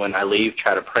 and when I leave,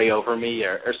 try to pray over me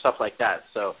or stuff like that.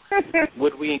 So,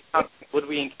 would we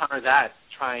encounter that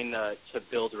trying to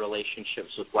build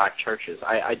relationships with Black churches?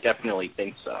 I definitely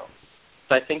think so.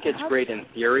 So I think it's great in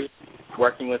theory,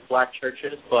 working with Black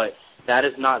churches, but that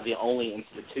is not the only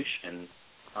institution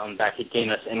that could gain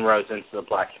us inroads into the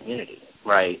Black community,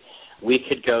 right? We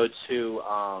could go to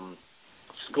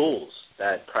schools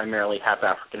that primarily have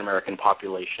African-American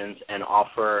populations and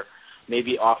offer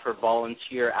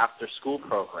volunteer after-school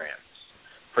programs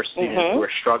for students who are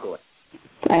struggling.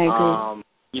 I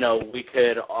agree. We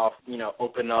could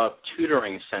open up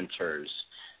tutoring centers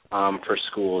for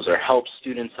schools, or help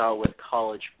students out with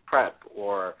college prep,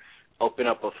 or open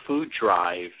up a food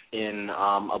drive in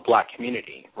a Black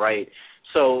community, right?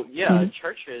 So,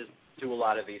 churches do a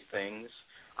lot of these things.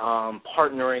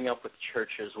 Partnering up with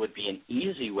churches would be an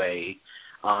easy way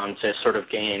to sort of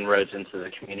gain inroads into the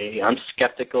community. I'm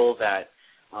skeptical that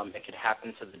it could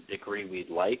happen to the degree we'd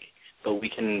like, but we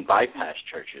can bypass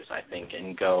churches, I think,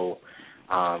 and go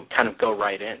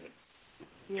right in.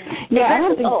 Yeah, I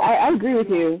don't think I agree with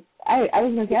you. I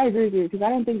was going to say I agree with you, because I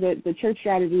don't think that the church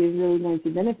strategy is really going to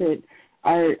benefit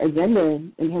our agenda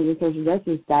in terms of social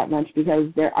justice that much,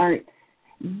 because there aren't,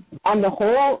 on the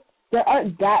whole, there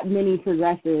aren't that many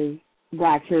progressive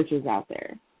Black churches out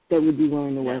there that would be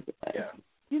willing to work with us.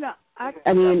 Yeah.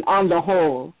 On the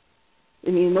whole,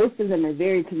 most of them are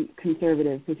very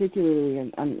conservative, particularly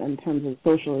in terms of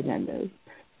social agendas.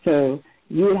 So,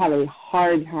 you would have a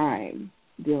hard time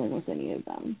dealing with any of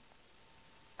them.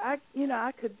 I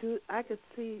could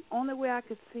see, only way I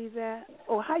could see that.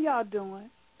 Oh, how y'all doing?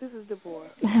 This is Deborah.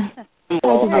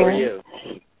 Well, how are you?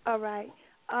 All right.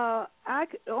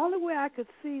 The only way I could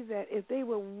see that if they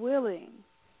were willing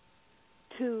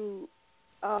to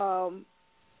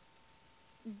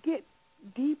get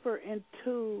deeper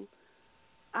into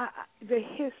the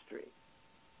history.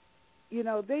 You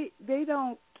know, they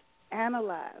don't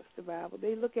analyze the Bible.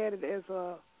 They look at it as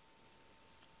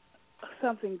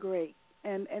something great,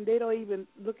 and they don't even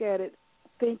look at it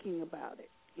thinking about it.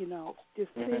 You know,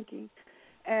 just thinking.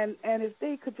 And if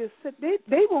they could just sit, they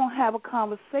won't have a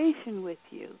conversation with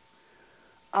you,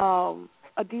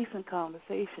 a decent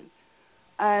conversation,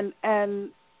 and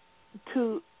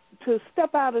to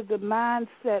step out of the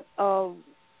mindset of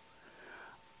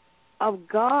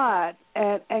God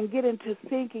and get into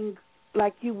thinking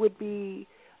like you would be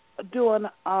doing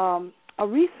a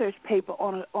research paper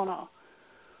on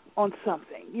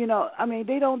something. You know, I mean,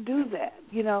 they don't do that.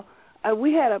 You know. I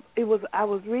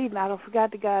was reading, I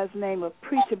forgot the guy's name, a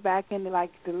preacher back in the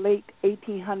late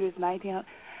 1800s, 1900s,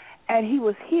 and he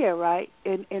was here, right,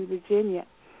 in Virginia,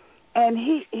 and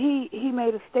he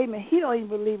made a statement. He don't even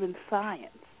believe in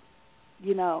science,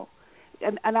 you know,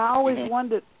 and I always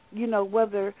wondered, you know,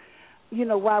 whether, you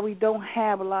know, why we don't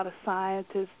have a lot of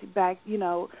scientists back, you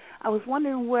know. I was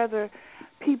wondering whether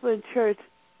people in church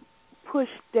push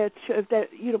their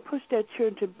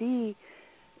children to be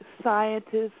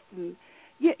scientists, and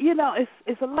you know,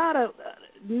 it's a lot of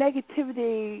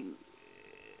negativity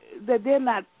that they're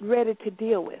not ready to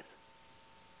deal with.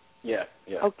 Yeah.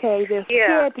 Okay, they're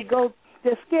scared to go.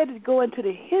 They're scared to go into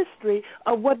the history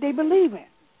of what they believe in.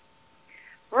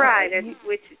 Right,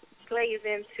 which plays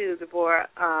into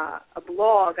a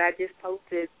blog I just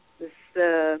posted this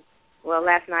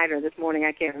last night or this morning,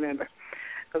 I can't remember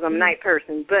because I'm a night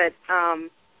person, but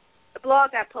the blog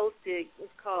I posted was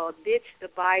called "Ditch the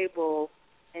Bible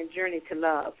and Journey to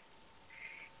Love,"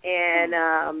 and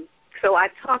so I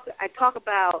talk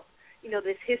about, you know,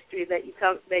 this history that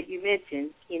you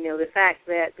mentioned. You know, the fact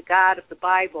that the God of the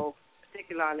Bible,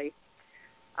 particularly,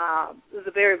 was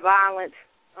a very violent,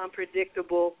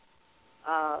 unpredictable,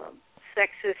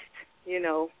 sexist, you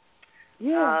know,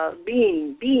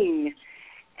 being.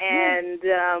 And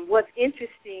what's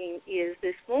interesting is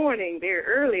this morning, very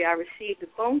early, I received a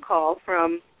phone call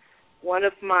from one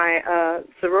of my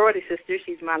sorority sisters.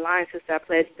 She's my line sister. I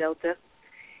pledge Delta.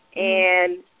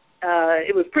 And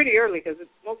it was pretty early because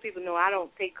most people know I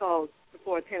don't take calls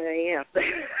before 10 a.m. But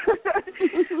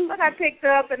I picked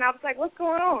up, and I was like, what's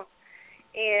going on?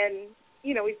 And,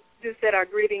 you know, we just said our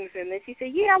greetings, and then she said,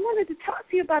 I wanted to talk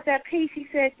to you about that piece. She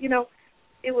said, you know,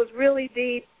 it was really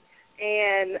deep,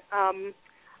 and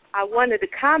I wanted to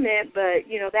comment, but,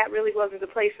 you know, that really wasn't the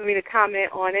place for me to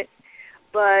comment on it.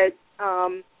 But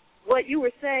what you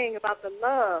were saying about the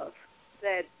love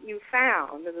that you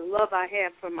found, the love I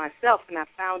have for myself, and I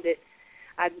found it,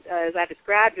 as I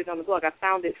described it on the blog, I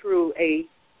found it through a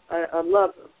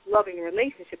loving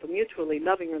relationship, a mutually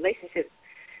loving relationship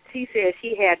she said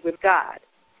she had with God.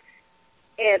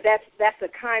 And that's the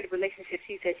kind of relationship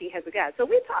she said she has with God. So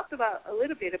we talked about a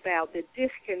little bit about the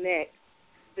disconnect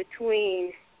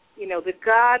between, you know, the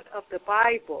God of the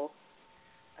Bible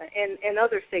and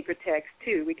other sacred texts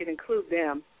too. We can include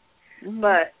them,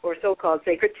 or so-called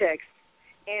sacred texts,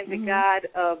 and the God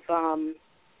of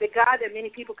the God that many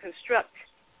people construct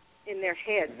in their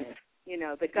heads. You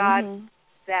know, the God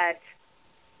that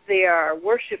they are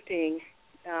worshiping,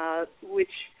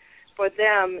 which for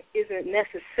them isn't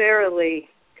necessarily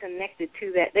connected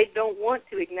to that. They don't want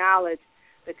to acknowledge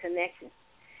the connection.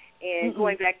 And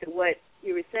going back to what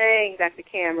you were saying, Dr.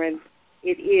 Cameron,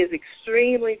 it is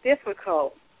extremely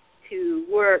difficult to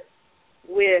work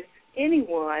with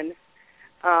anyone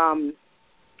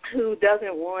who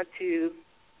doesn't want to,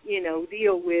 you know,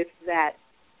 deal with that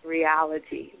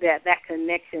reality, that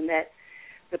connection, that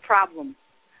the problem,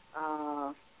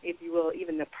 if you will,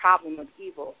 even the problem of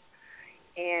evil.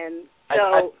 And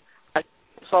so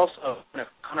it's also kind of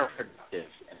counterproductive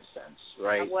in a sense,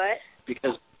 right? What?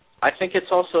 Because I think it's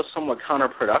also somewhat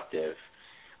counterproductive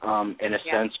in a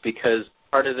sense, because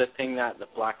part of the thing that the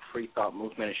Black Freethought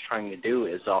movement is trying to do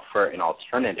is offer an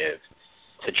alternative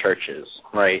to churches,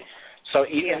 right? So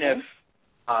even if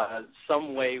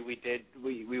some way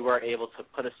we were able to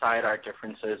put aside our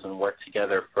differences and work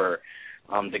together for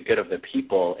the good of the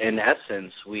people, in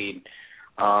essence, we'd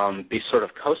be sort of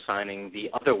co-signing the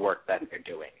other work that they're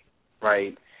doing,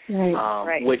 right?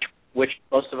 Which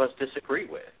most of us disagree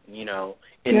with, you know,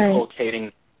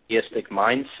 inculcating theistic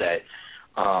mindset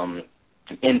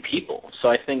in people. So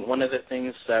I think one of the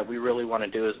things that we really want to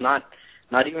do is not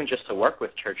not even just to work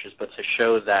with churches, but to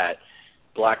show that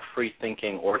Black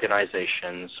free-thinking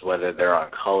organizations, whether they're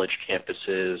on college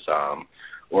campuses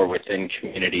or within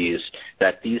communities,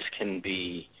 that these can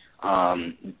be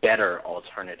better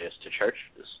alternatives to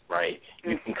churches, right?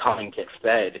 You can come and get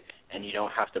fed, and you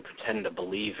don't have to pretend to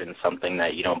believe in something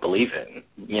that you don't believe in,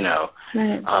 you know.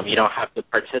 Right. You don't have to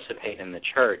participate in the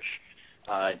church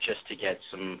just to get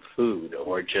some food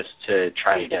or just to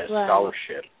try to get a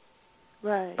scholarship.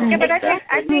 Right. Yeah, but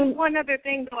I think one other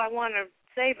thing, though, I want to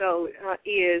say, though,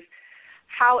 is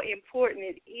how important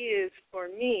it is for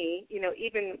me, you know,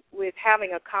 even with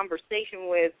having a conversation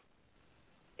with,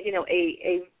 you know,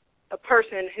 a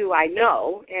person who I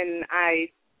know and I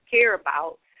care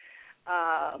about,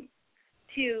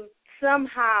 to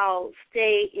somehow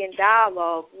stay in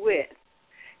dialogue with.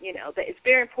 You know, that it's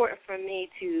very important for me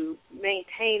to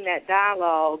maintain that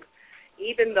dialogue,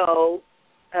 even though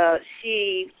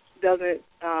she doesn't,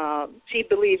 she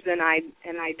believes and I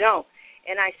don't.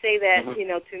 And I say that, you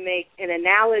know, to make an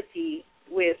analogy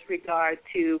with regard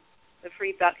to the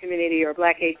Freethought community or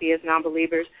Black atheists,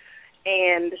 non-believers,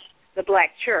 and the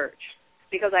Black church,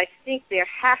 because I think there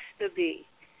has to be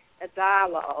a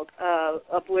dialogue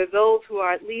of where those who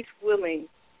are at least willing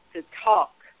to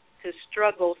talk, to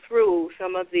struggle through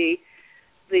some of the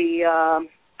you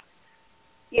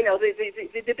know,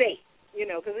 the debate, you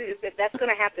know, because that's going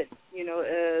to happen, you know,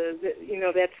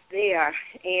 that's there,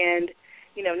 and,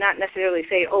 you know, not necessarily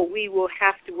say, oh, we will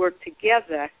have to work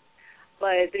together,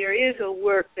 but there is a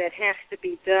work that has to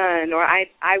be done, or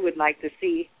I would like to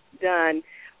see done,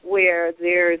 where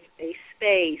there's a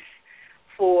space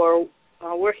for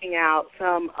working out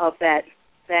some of that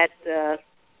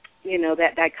you know,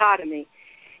 that dichotomy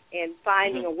and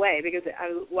finding a way, because I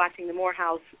was watching the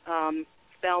Morehouse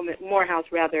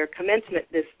commencement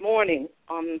this morning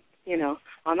on, you know,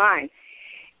 online.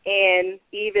 And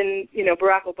even, you know,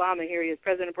 Barack Obama, here he is,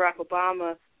 President Barack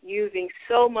Obama, using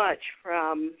so much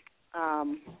from,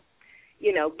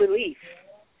 you know, belief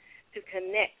to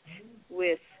connect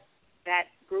with that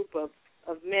group of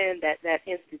men, that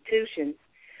institution.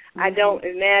 I don't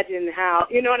imagine how,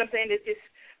 you know what I'm saying, it's just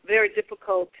very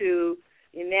difficult to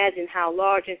imagine how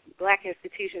large Black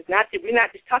institutions, we're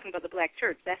not just talking about the Black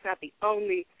church, that's not the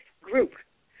only group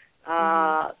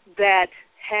that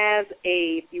has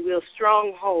a, if you will,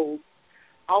 stronghold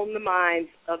on the minds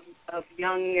of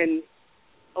young and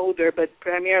older, but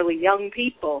primarily young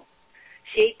people,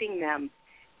 shaping them.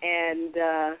 And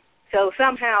so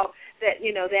somehow that,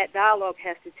 you know, that dialogue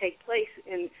has to take place.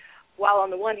 And while on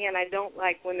the one hand I don't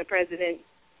like when the president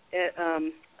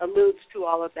alludes to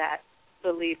all of that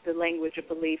belief, the language of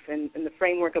belief and the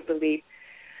framework of belief,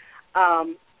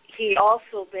 he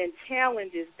also then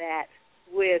challenges that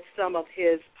with some of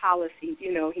his policies.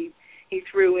 You know, he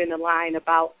threw in a line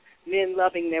about men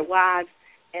loving their wives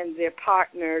and their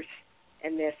partners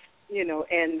and their, you know,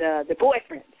 and their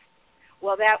boyfriends.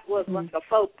 Well, that was like a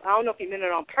faux, I don't know if he meant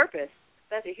it on purpose.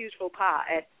 That's a huge faux pas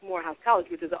at Morehouse College,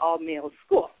 which is an all-male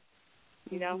school,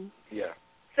 you know? Yeah.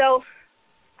 So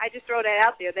I just throw that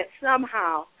out there, that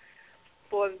somehow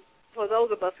for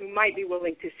those of us who might be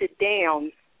willing to sit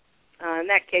down, in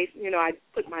that case, you know, I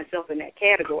put myself in that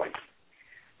category,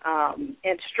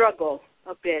 and struggle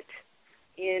a bit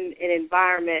in an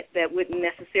environment that wouldn't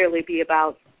necessarily be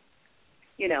about,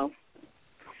 you know,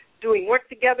 doing work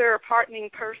together or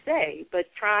partnering per se, but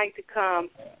trying to come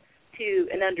to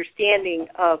an understanding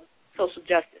of social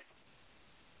justice.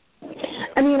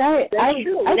 I mean, I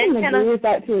can agree with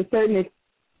that to a certain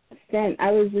extent.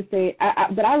 I was just saying,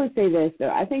 but I would say this though.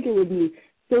 I think it would be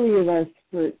silly of us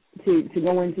to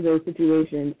go into those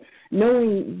situations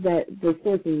knowing that the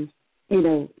sorts of, you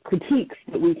know, critiques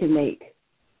that we can make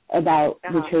about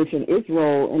the church and its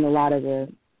role in a lot of the,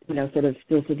 you know, sort of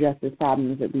social justice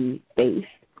problems that we face,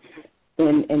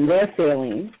 and their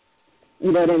failings,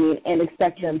 you know what I mean, and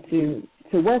expect them to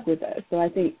work with us. So I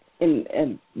think,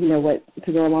 and you know what,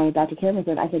 to go along with Dr. Cameron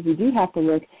said, I think we do have to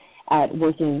look at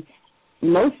working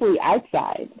mostly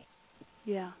outside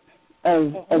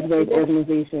of those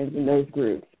organizations and those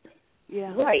groups.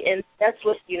 Yeah. Right, and that's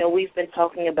what, you know, we've been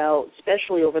talking about,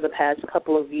 especially over the past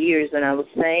couple of years, and I was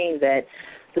saying that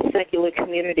the secular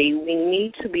community, we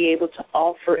need to be able to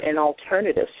offer an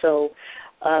alternative. So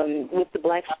with the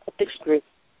Black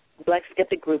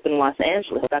Skeptic group in Los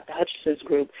Angeles, Dr. Hutchinson's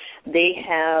group, they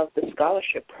have the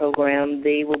scholarship program.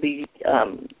 They will be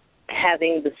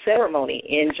having the ceremony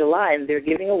in July, and they're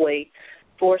giving away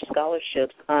 4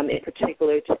 scholarships, in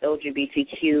particular to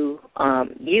LGBTQ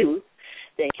youth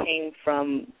that came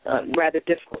from rather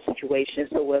difficult situations,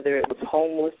 so whether it was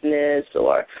homelessness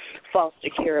or foster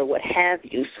care or what have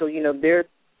you. So, you know, they're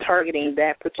targeting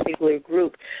that particular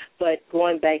group. But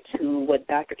going back to what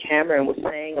Dr. Cameron was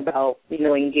saying about,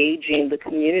 engaging the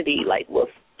community, like with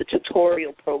the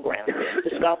tutorial programs,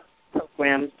 the scholarship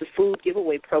programs, the food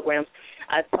giveaway programs,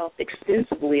 I've talked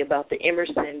extensively about the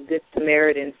Emerson Good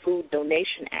Samaritan Food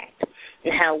Donation Act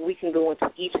and how we can go into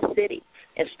each city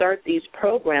and start these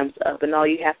programs up, and all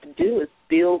you have to do is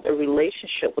build a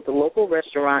relationship with the local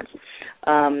restaurants,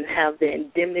 have the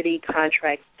indemnity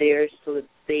contracts there so that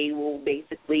they will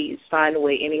basically sign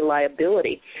away any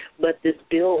liability. But this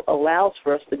bill allows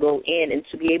for us to go in and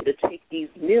to be able to take these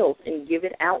meals and give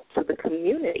it out to the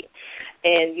community.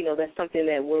 And, that's something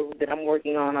that I'm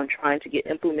working on. I'm trying to get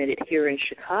implemented here in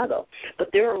Chicago.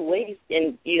 But there are ways,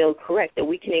 and, correct, that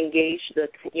we can engage the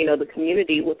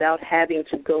community without having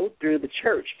to go through the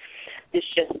church. It's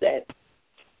just that,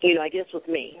 I guess with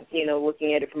me,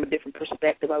 looking at it from a different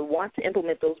perspective, I want to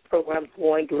implement those programs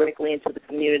going directly into the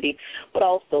community, but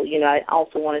also, I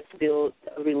also wanted to build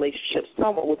a relationship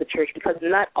somewhat with the church, because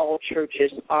not all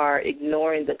churches are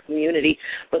ignoring the community,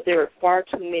 but there are far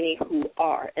too many who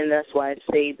are, and that's why I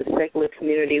say the secular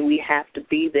community, we have to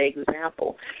be the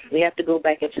example. We have to go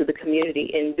back into the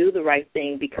community and do the right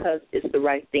thing because it's the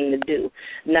right thing to do,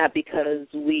 not because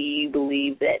we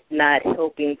believe that not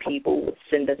helping people would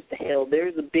send us to hell.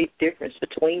 There's a big difference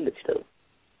between the two.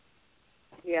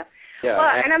 Yeah.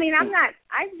 Well, and I mean, I'm not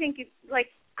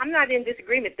in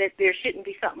disagreement that there shouldn't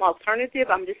be something alternative.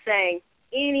 I'm just saying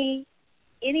any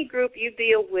group you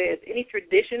deal with, any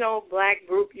traditional black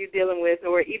group you're dealing with,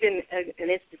 or even an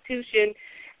institution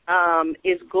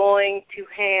is going to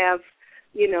have,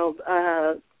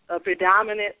 a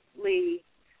predominantly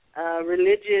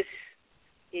religious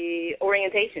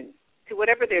orientation to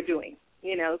whatever they're doing.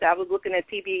 I was looking at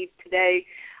TV today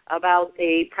about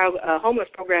a homeless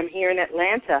program here in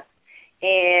Atlanta,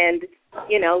 and,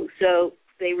 so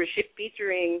they were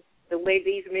featuring the way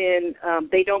these men,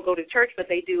 they don't go to church, but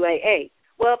they do AA.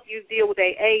 Well, if you deal with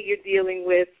AA, you're dealing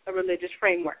with a religious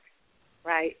framework,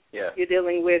 right? Yeah. You're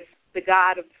dealing with the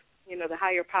God of, the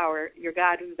higher power, your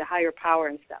God who's the higher power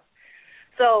and stuff.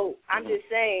 So I'm just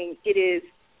saying it is,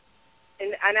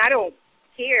 and I don't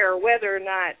care whether or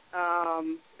not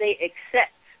they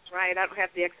accept, right? I don't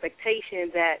have the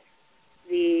expectation that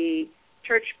the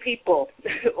church people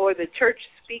or the church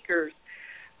speakers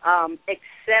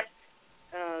accept,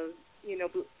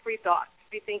 freethought,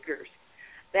 freethinkers.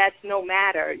 That's no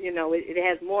matter. It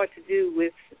has more to do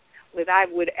with I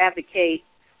would advocate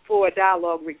for a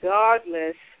dialogue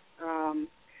regardless,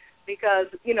 because,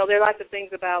 there are lots of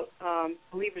things about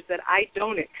believers that I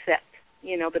don't accept,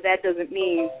 but that doesn't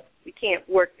mean we can't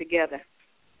work together.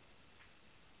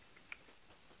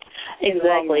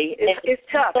 Exactly. It's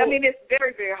tough. I mean, it's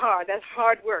very, very hard. That's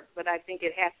hard work, but I think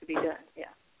it has to be done,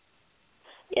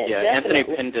 Yeah, Anthony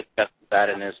Pinn discussed that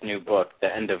in his new book,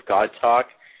 The End of God Talk,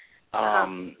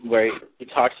 where he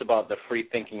talks about the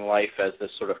free-thinking life as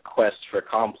this sort of quest for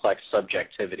complex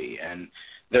subjectivity, and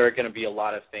there are going to be a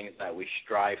lot of things that we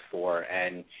strive for,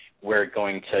 and we're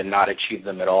going to not achieve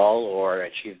them at all or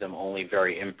achieve them only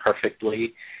very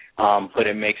imperfectly, but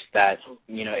it makes that,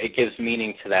 it gives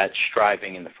meaning to that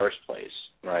striving in the first place,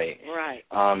 right? Right.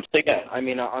 So, yeah, I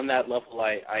mean, on that level,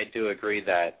 I do agree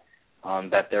that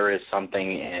there is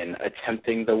something in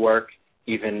attempting the work,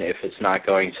 even if it's not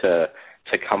going to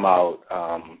come out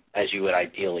as you would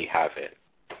ideally have it.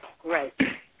 Right.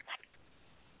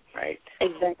 Right.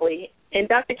 Exactly. And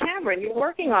Dr. Cameron, you're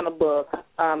working on a book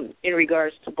in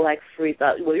regards to Black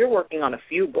Freethought. Well, you're working on a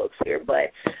few books here,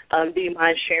 but do you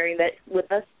mind sharing that with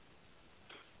us?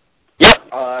 Yep.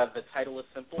 The title is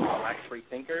simple, Black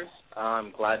Freethinkers.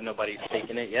 I'm glad nobody's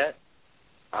taken it yet.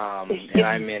 And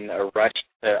I'm in a rush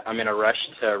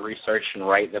to research and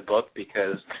write the book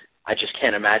because I just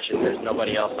can't imagine there's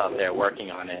nobody else out there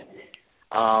working on it.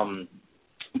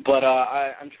 But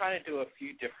I'm trying to do a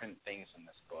few different things in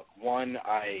this book. One,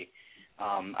 I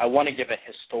want to give a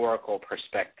historical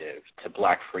perspective to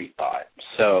Black Freethought.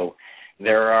 So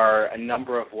there are a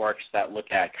number of works that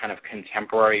look at kind of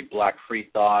contemporary Black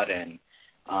Freethought and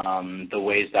the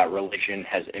ways that religion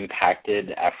has impacted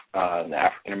the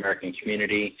African American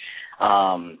community.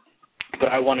 But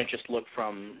I want to just look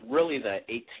from really the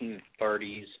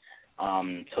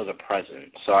 1830s to the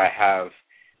present. So I have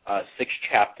 6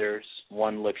 chapters.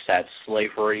 One looks at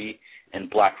slavery and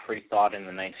Black Freethought in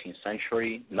the 19th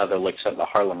century. Another looks at the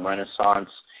Harlem Renaissance.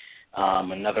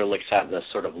 Another looks at the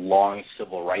sort of long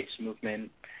civil rights movement.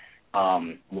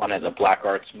 One at the Black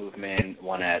Arts movement.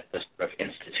 One at the sort of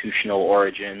institutional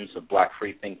origins of Black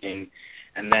freethinking.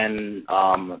 And then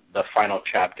the final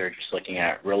chapter just looking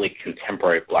at really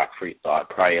contemporary Black Freethought,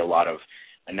 probably a lot of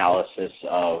analysis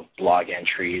of blog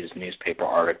entries, newspaper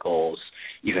articles,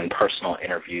 even personal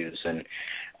interviews. And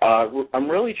I'm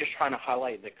really just trying to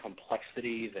highlight the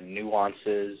complexity, the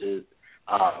nuances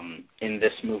in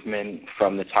this movement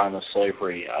from the time of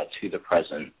slavery to the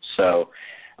present. So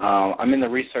I'm in the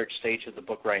research stage of the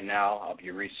book right now. I'll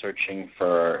be researching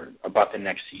for about the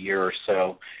next year or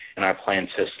so, and I plan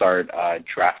to start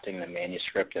drafting the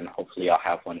manuscript, and hopefully I'll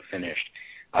have one finished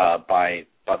by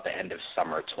about the end of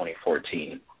summer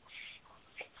 2014.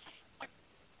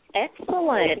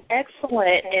 Excellent.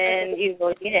 And,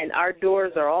 again, our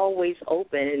doors are always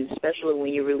open, and especially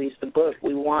when you release the book,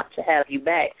 we want to have you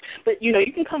back. But, you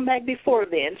can come back before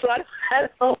then, so I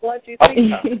don't know what you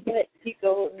think. But,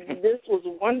 this was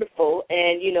wonderful,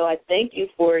 and, I thank you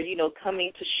for,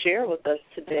 coming to share with us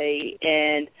today.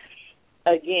 And,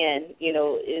 again,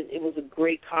 it was a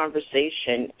great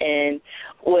conversation. And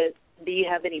do you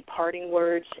have any parting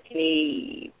words,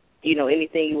 anything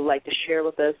you would like to share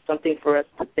with us, something for us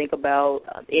to think about,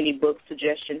 any book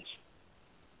suggestions?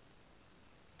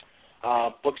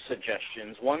 Book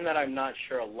suggestions. One that I'm not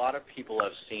sure a lot of people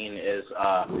have seen is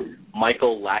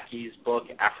Michael Lackey's book,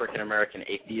 African American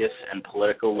Atheists and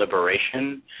Political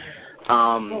Liberation.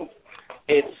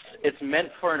 It's meant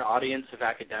for an audience of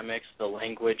academics. The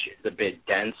language is a bit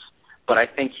dense, but I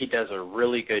think he does a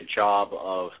really good job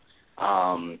of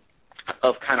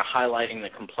kind of highlighting the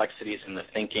complexities in the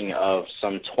thinking of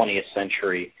some 20th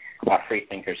century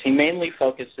freethinkers. He mainly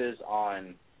focuses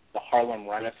on the Harlem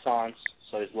Renaissance,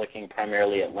 so he's looking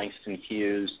primarily at Langston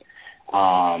Hughes,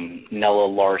 Nella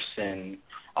Larson,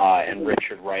 and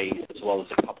Richard Wright, as well as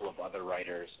a couple of other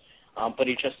writers. But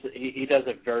he does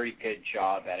a very good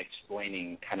job at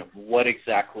explaining kind of what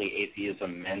exactly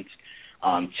atheism meant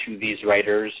to these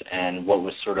writers and what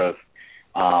was sort of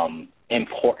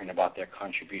important about their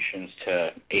contributions to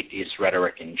atheist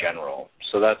rhetoric in general.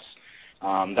 So that's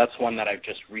one that I've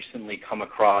just recently come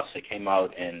across. It came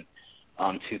out in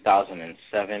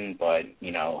 2007, but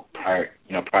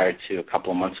prior to a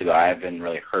couple of months ago, I haven't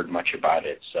really heard much about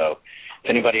it. So if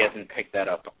anybody hasn't picked that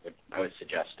up, I would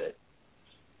suggest it.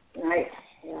 Nice.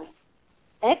 Yeah.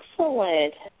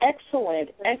 Excellent.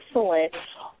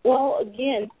 Well,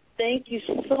 again, thank you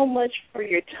so much for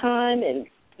your time and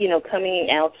coming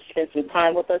out to spend some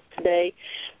time with us today.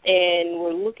 And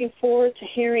we're looking forward to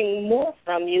hearing more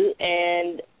from you.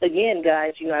 And, again,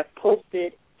 guys, I've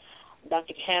posted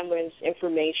Dr. Cameron's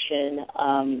information,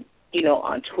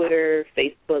 on Twitter,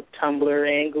 Facebook,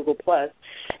 Tumblr, and Google+.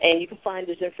 And you can find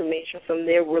this information from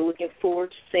there. We're looking forward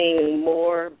to seeing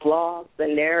more blogs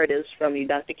and narratives from you,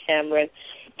 Dr. Cameron.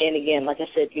 And, again, like I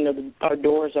said, our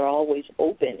doors are always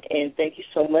open. And thank you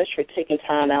so much for taking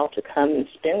time out to come and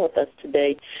spend with us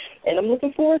today. And I'm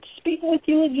looking forward to speaking with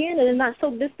you again in a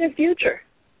not-so-distant future.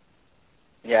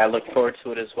 Yeah, I look forward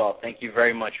to it as well. Thank you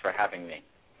very much for having me.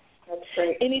 That's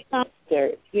great. Anytime,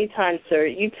 sir.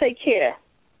 You take care.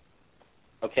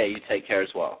 Okay, you take care as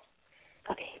well.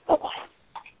 Okay, bye-bye.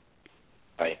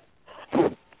 Bye.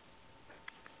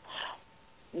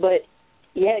 But,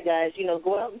 yeah, guys,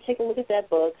 go out and take a look at that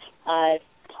book. I've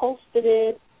posted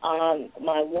it on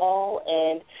my wall,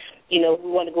 and, we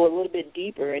want to go a little bit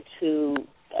deeper into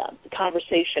the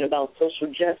conversation about social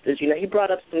justice. He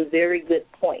brought up some very good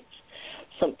points,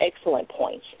 some excellent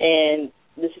points, and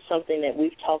this is something that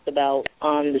we've talked about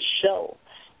on the show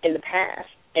in the past,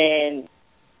 and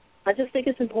I just think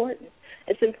it's important.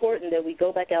 It's important that we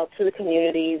go back out to the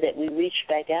community, that we reach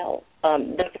back out.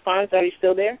 Dr. Fonz, are you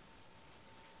still there?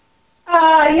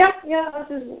 Yeah. I was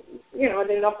just, I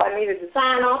didn't know if I needed to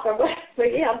sign off or what, but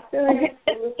yeah, I'm still here.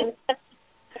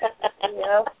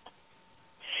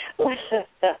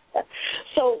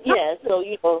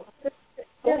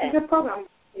 That's a good program.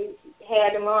 He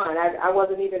had him on. I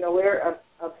wasn't even aware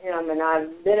of him, and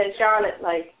I've been in Charlotte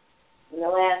in the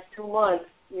last 2 months.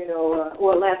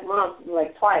 Last month,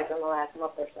 twice in the last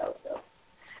month or so. So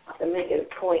I have to make it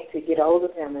a point to get hold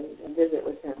of him and visit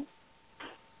with him.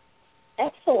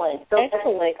 Excellent.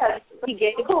 He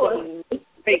gave some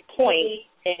great points,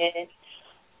 and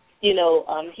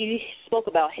he spoke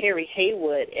about Harry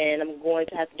Haywood, and I'm going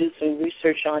to have to do some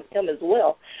research on him as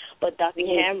well. But Dr.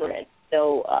 Cameron,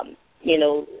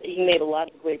 he made a lot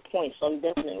of great points, so I'm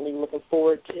definitely looking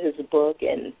forward to his book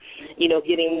and,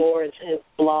 getting more into his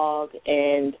blog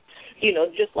and,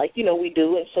 just like, we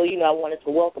do. And so, I wanted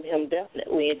to welcome him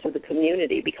definitely into the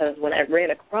community because when I ran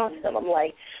across him, I'm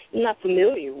like, I'm not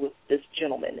familiar with this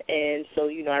gentleman. And so,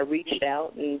 I reached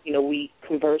out and, we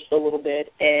conversed a little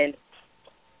bit, and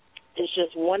it's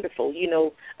just wonderful.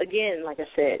 Again, like I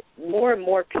said, more and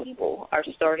more people are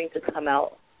starting to come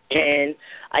out and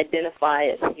identify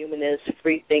as humanists,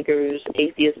 free thinkers,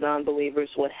 atheists, non-believers,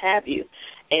 what have you.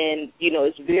 And,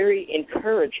 it's very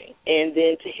encouraging. And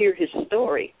then to hear his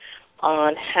story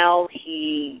on how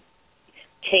he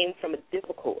came from a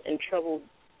difficult and troubled,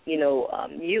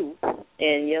 youth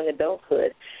and young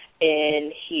adulthood,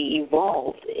 and he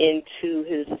evolved into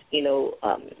his,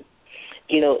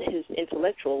 his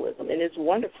intellectualism. And it's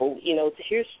wonderful, to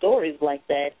hear stories like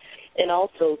that, and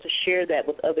also to share that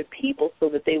with other people so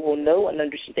that they will know and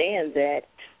understand that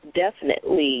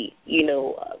definitely,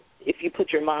 if you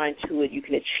put your mind to it, you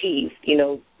can achieve,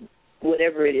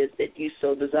 whatever it is that you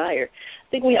so desire. I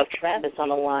think we have Travis on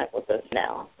the line with us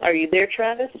now. Are you there,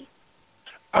 Travis?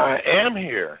 I am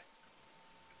here.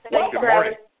 Thank you,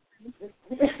 Travis.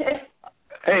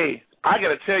 Hey, I got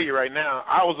to tell you right now,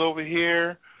 I was over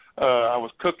here, I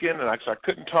was cooking, and I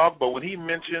couldn't talk, but when he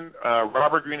mentioned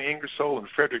Robert Greene Ingersoll and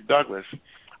Frederick Douglass,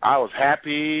 I was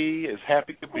happy as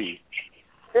happy could be.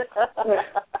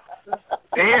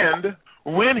 And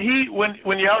when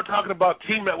y'all were talking about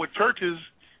teaming up with churches,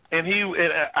 and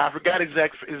I forgot his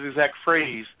exact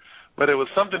phrase, but it was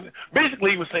something.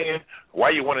 Basically, he was saying, "Why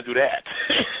you want to do that?"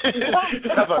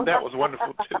 I thought that was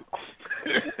wonderful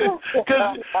too.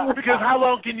 Because how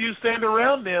long can you stand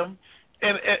around them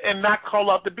and not call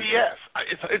out the BS?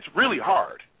 It's really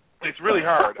hard. It's really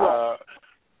hard,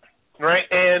 right?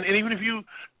 And even if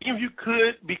you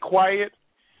could be quiet,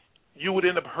 you would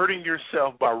end up hurting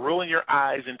yourself by rolling your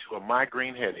eyes into a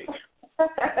migraine headache.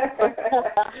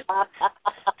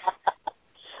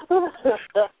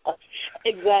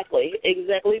 Exactly.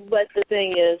 But the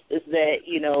thing is that,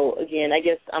 again, I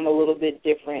guess I'm a little bit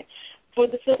different for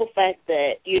the simple fact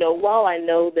that, while I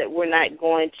know that we're not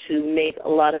going to make a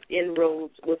lot of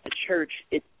inroads with the church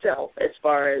itself as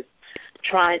far as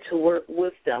trying to work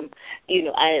with them,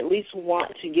 I at least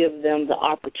want to give them the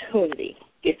opportunity,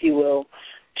 if you will,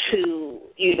 to,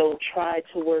 try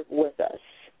to work with us.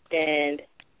 And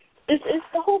it's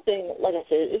the whole thing, like I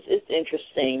said, it's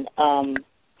interesting.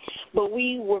 But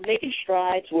we were making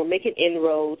strides, we're making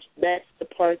inroads. That's the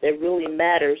part that really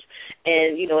matters.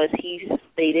 And, as he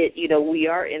stated, we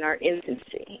are in our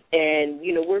infancy. And,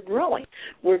 we're growing.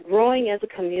 We're growing as a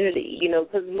community,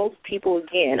 because most people,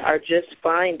 again, are just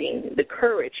finding the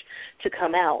courage to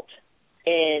come out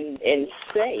and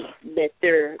say that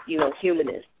they're,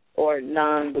 humanists or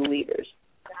non-believers.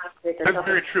 That's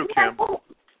very true, Kim.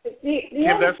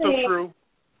 Kim, that's so true.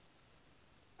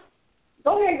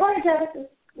 Go ahead, Travis.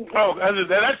 Oh,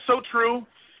 that's so true.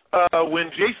 When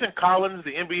Jason Collins,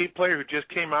 the NBA player who just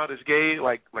came out as gay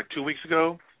like 2 weeks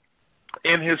ago,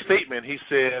 in his statement he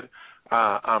said,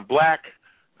 I'm black,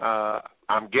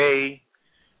 I'm gay,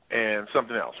 and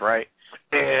something else, right?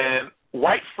 And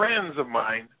white friends of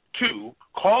mine, too,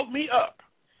 called me up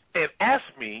and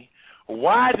asked me,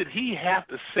 why did he have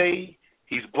to say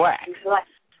he's black? He's black.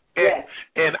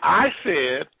 And I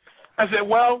said,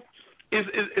 well,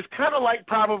 it's kind of like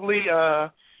probably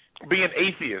being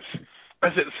atheist. I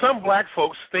said, some black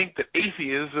folks think that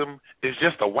atheism is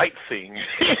just a white thing.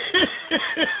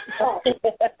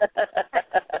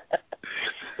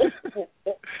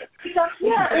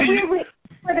 If we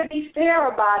were to be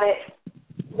fair about it,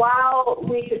 while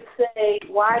we could say,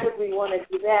 why would we want to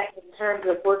do that in terms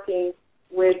of working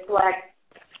with black,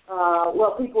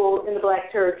 people in the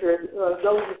black church or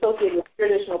those associated with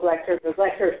traditional black church or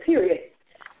black church, period.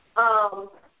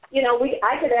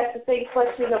 I could ask the same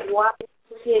question of why we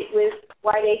associate with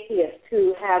white atheists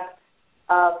who have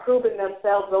proven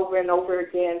themselves over and over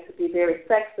again to be very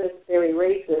sexist, very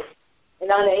racist, and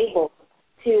unable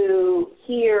to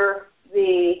hear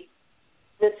the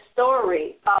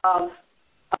story of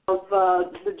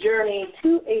the journey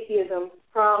to atheism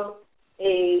from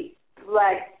a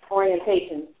black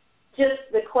orientation. Just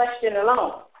the question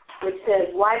alone, which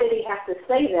says, why did he have to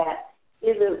say that,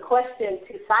 is a question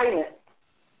to silence,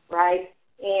 right?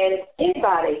 And if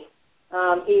anybody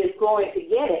is going to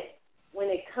get it when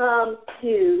it comes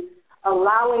to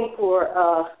allowing for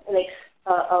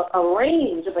a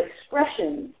range of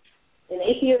expressions in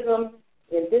atheism,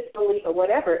 in disbelief, or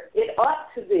whatever, it ought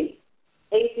to be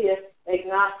atheists,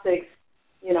 agnostics,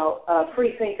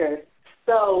 freethinkers.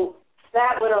 So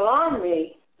that would alarm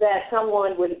me that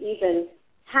someone would even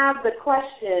have the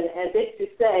question as if to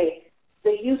say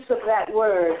the use of that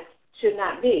word should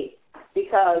not be,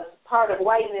 because part of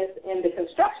whiteness and the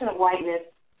construction of whiteness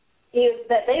is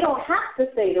that they don't have to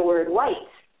say the word white,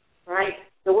 right?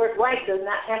 The word white does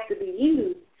not have to be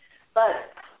used, but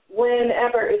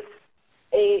whenever it's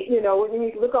when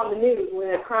you look on the news,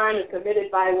 when a crime is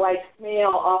committed by a white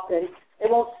male, often they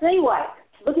won't say white,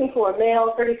 looking for a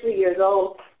male, 33 years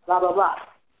old, blah, blah, blah.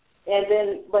 And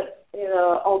then,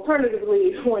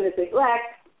 alternatively, when it's a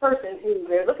black person who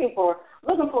they're looking for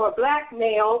a black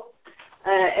male,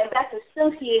 And that's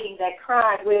associating that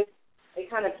crime with a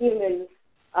kind of human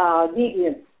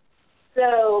deviance.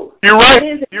 So you're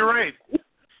right.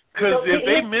 Because if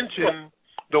they mention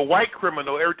the white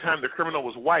criminal every time the criminal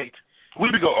was white, we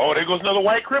would go, oh, there goes another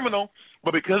white criminal.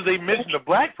 But because they mention a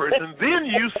black person, then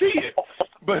you see it.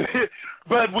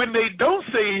 But when they don't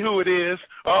say who it is,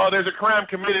 oh, there's a crime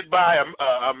committed by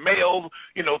a male,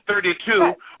 32.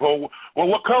 Right. Well,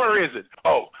 what color is it?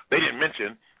 Oh, they didn't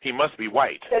mention. He must be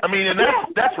white. I mean, and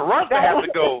that's rough to have to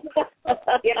go.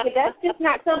 Yeah, but that's just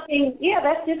not something. Yeah,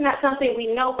 that's just not something we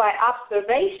know by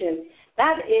observation.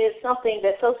 That is something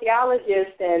that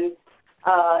sociologists and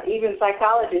even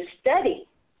psychologists study.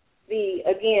 The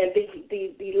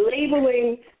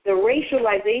labeling, the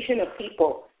racialization of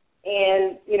people,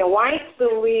 and whites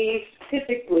believe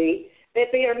typically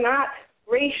that they are not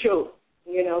racial.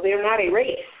 They're not a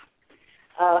race,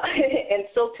 and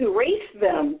so to race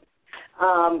them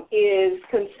is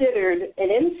considered an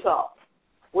insult.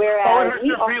 Whereas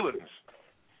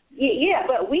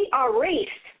but we are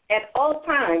raced at all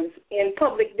times in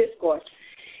public discourse,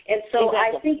 and so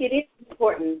exactly. I think it is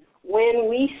important when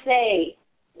we say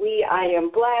I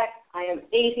am black, I am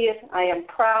atheist, I am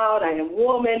proud, I am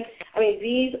woman. I mean,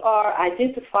 these are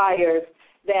identifiers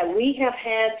that we have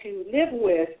had to live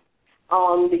with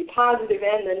on the positive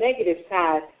and the negative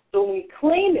side. So when we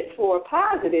claim it for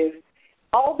positive,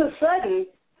 all of a sudden,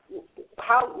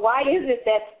 why is it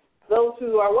that those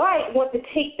who are white want to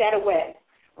take that away,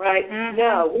 right? Mm-hmm.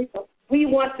 No, we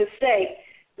want to say,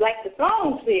 like the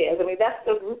song says, I mean, that's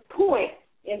the point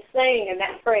in saying in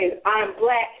that phrase, I'm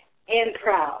black and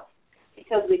proud,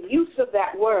 because the use of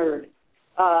that word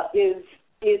is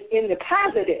in the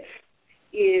positive,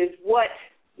 is what,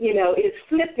 is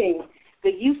flipping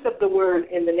the use of the word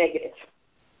in the negative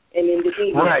and in the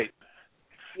deviant. Right.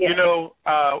 Yeah.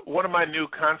 One of my new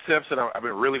concepts that I've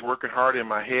been really working hard in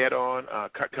my head on,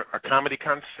 a comedy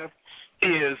concept,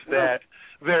 is that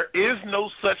there is no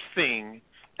such thing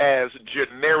as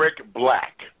generic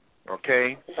black,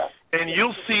 okay? And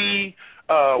you'll see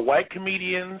white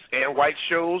comedians and white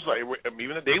shows, like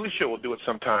even The Daily Show will do it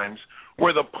sometimes,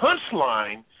 where the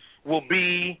punchline will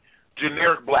be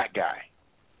generic black guy,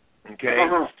 okay?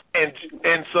 Uh-huh.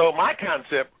 And so my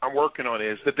concept I'm working on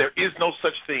is that there is no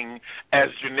such thing as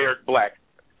generic black,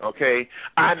 okay?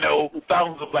 I know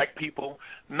thousands of black people,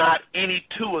 not any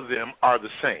two of them are the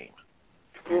same,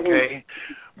 okay?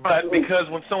 But because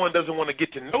when someone doesn't want to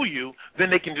get to know you, then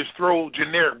they can just throw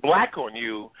generic black on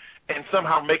you and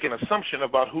somehow make an assumption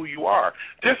about who you are.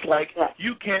 Just like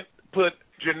you can't put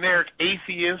generic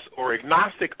atheist or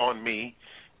agnostic on me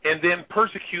and then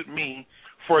persecute me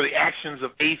for the actions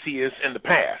of atheists in the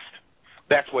past.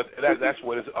 That's what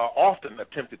is often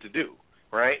attempted to do,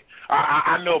 right?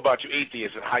 I know about you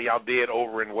atheists and how y'all did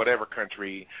over in whatever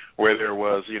country where there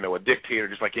was, a dictator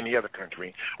just like any other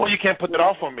country. Well, you can't put that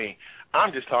off on me.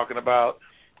 I'm just talking about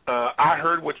I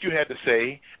heard what you had to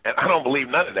say, and I don't believe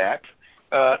none of that.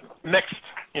 Next,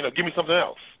 give me something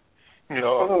else. And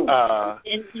a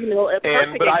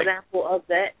perfect example of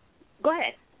that. Go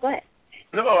ahead.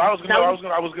 No, I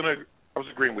was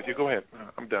agreeing with you. Go ahead.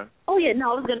 I'm done. Oh yeah,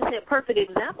 no, I was going to say a perfect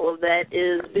example of that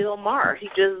is Bill Maher. He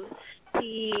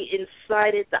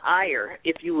incited the ire,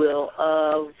 if you will,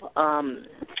 of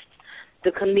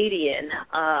the comedian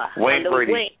Wayne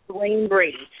Brady. Wayne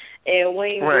Brady, and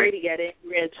Wayne Brady got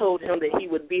angry and told him that he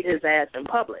would beat his ass in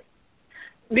public.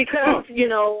 Because, He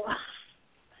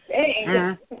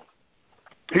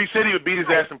said he would beat his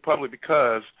ass in public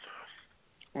because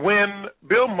when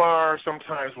Bill Maher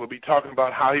sometimes will be talking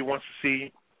about how he wants to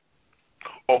see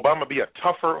Obama be a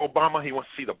tougher Obama, he wants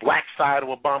to see the black side of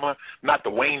Obama, not the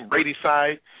Wayne Brady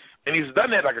side, and he's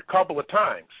done that like a couple of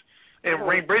times. And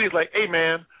Wayne Brady's like, hey,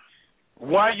 man,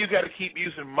 why you got to keep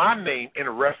using my name in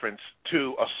reference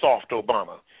to a soft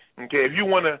Obama? Okay, if you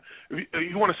want to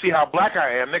see how black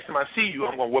I am, next time I see you,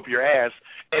 I'm going to whoop your ass.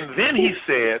 And then he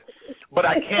said, but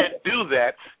I can't do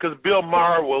that because Bill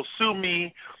Maher will sue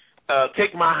me,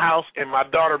 take my house, and my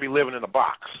daughter be living in a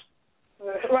box.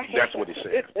 Right. That's what he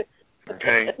said.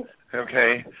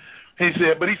 Okay. He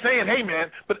said, but he's saying, hey man,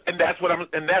 and that's what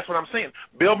I'm saying.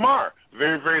 Bill Maher,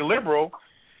 very very liberal,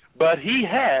 but he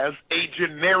has a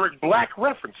generic black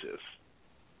references.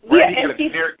 Right?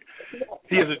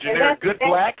 He has a generic good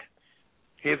black.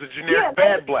 He has a generic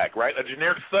bad black, right? A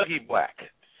generic thuggy black.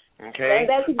 Okay?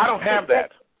 I don't have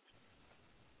that.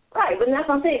 Right, but that's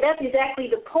what I'm saying. That's exactly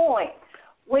the point.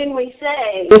 When we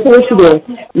say... This is what you do.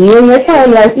 You and your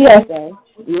son write the essay.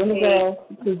 You and the girl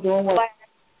who's doing what...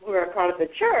 We're a part of the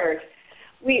church.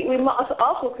 We must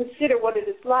also consider what it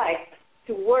is like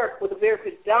to work with a very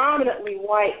predominantly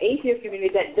white atheist community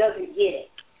that doesn't get it.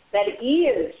 that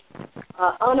is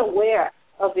unaware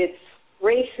of its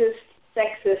racist,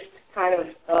 sexist kind of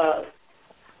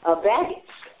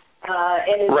baggage.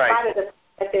 And in spite of the fact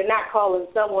that they're not calling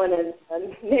someone a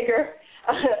nigger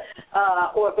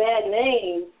or a bad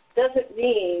name, doesn't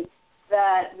mean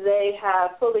that they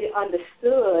have fully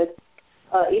understood,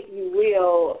 if you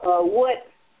will, what,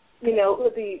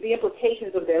 the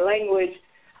implications of their language,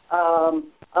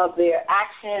 of their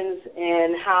actions,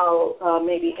 and how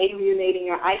maybe alienating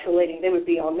or isolating they would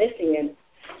be on this end.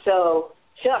 So,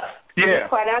 Chuck, to be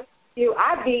quite honest with you,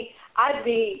 I'd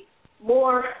be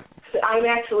more. I'm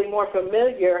actually more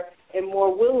familiar and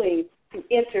more willing to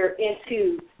enter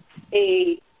into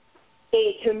a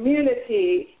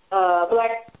community,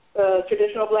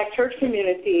 traditional black church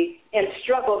community, and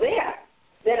struggle there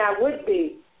than I would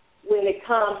be when it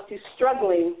comes to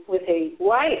struggling with a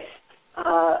white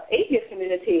atheist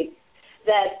community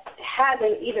that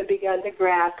hasn't even begun to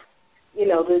grasp,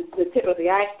 the tip of the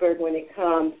iceberg when it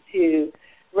comes to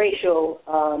racial,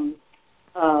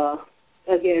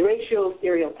 racial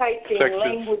stereotyping,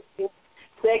 language,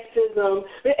 sexism.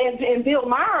 And Bill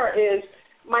Maher is,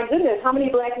 my goodness, how many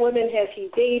black women has he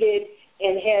dated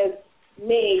and has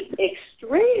made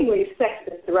extremely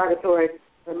sexist, derogatory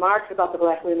remarks about the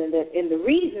black women, and the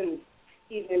reason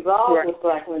he's involved with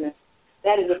black women.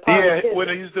 That is a part of his. When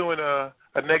he's doing a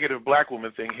negative black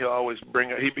woman thing, he'll always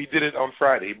bring up, he did it on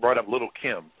Friday. He brought up Little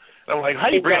Kim. And I'm like, how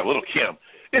do you bring up Little Kim?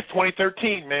 It's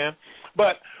 2013, man.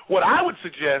 But what I would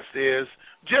suggest is,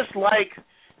 just like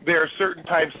there are certain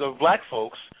types of black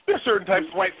folks, there are certain types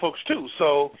of white folks too.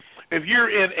 So if you're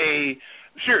in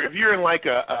if you're in like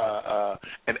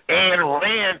an Ayn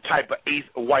Rand type of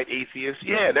white atheist,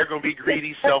 they're going to be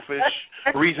greedy, selfish,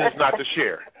 reasons not to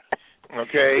share.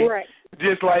 Okay? Right.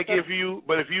 Just like if you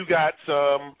got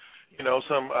some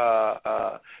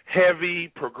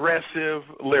heavy progressive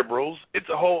liberals, it's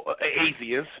a whole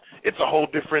atheist. It's a whole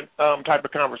different type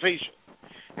of conversation.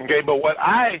 Okay, but what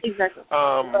I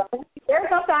there are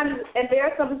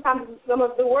sometimes some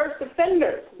of the worst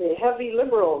offenders, the heavy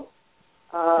liberals.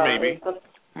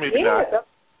 Maybe not.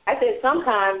 I said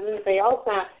sometimes, and say all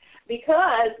the time,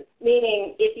 because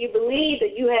meaning if you believe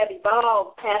that you have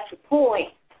evolved past the point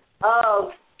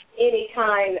of any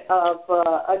kind of,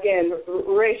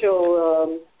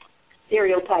 racial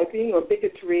stereotyping or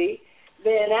bigotry,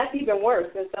 then that's even worse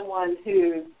than someone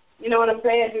who, you know what I'm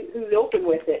saying, who's open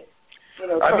with it.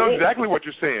 I know exactly what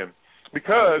you're saying,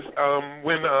 because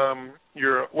when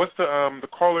what's the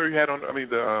caller you had on? I mean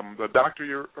the doctor,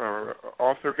 your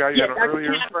author guy you had on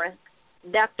earlier.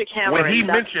 Dr. Cameron. When he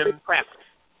mentioned,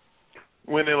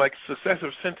 when in like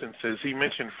successive sentences, he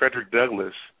mentioned Frederick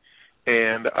Douglass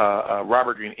and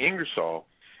Robert Greene Ingersoll,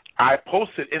 I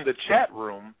posted in the chat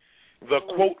room the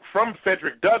quote from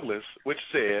Frederick Douglass, which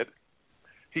said,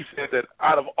 he said that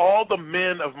out of all the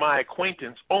men of my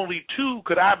acquaintance, only two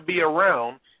could I be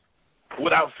around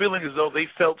without feeling as though they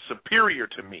felt superior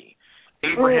to me,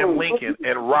 Abraham Lincoln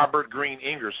and Robert Greene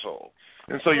Ingersoll.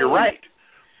 And so you're right.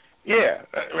 Yeah,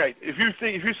 right. If you're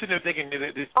sitting there thinking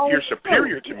that you're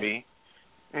superior to me,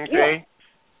 okay,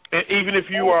 and even if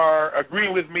you are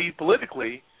agreeing with me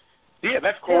politically,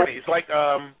 that's corny. It's like,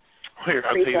 here,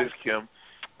 I'll tell you this, Kim.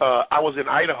 I was in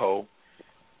Idaho,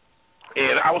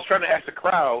 and I was trying to ask the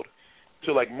crowd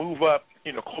to, like, move up,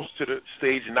 close to the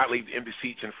stage and not leave the empty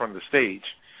seats in front of the stage.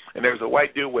 And there was a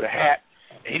white dude with a hat,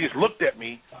 and he just looked at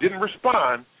me, didn't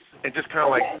respond, and just kind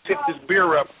of, like, tipped his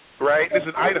beer up, right? This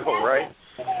is Idaho, right?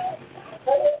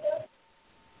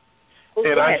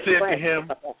 And I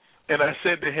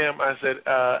said to him,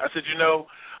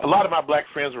 a lot of my black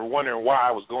friends were wondering why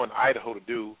I was going to Idaho to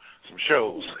do some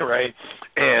shows, right?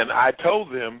 And I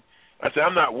told them, I said,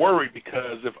 I'm not worried,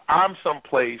 because if I'm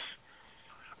someplace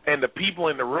and the people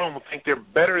in the room think they're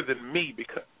better than me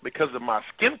because of my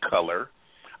skin color,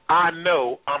 I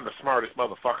know I'm the smartest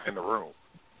motherfucker in the room.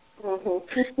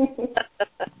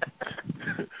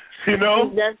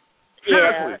 Seriously.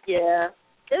 Yeah.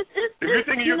 If you're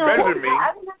thinking you're better than me.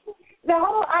 The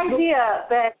whole idea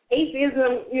that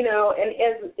atheism, and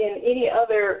as in any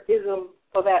other ism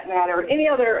for that matter, any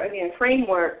other,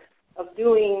 framework of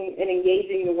doing and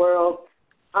engaging the world,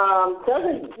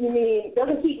 doesn't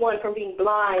keep one from being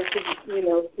blind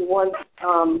to one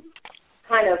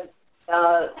kind of,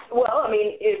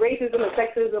 racism and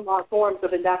sexism are forms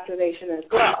of indoctrination as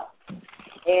well,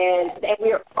 and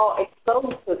we're all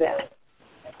exposed to them.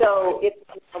 So it's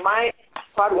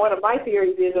one of my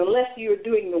theories is, unless you're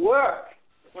doing the work,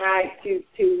 right,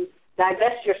 to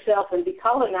divest yourself and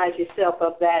decolonize yourself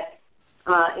of that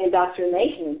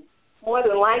indoctrination, more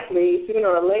than likely, sooner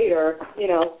or later,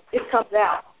 it comes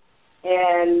out,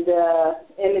 and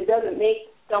it doesn't make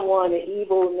someone an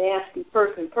evil, nasty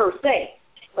person per se,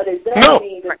 but it does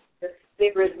mean that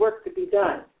there is work to be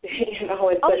done. You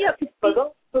know, for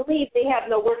those who believe they have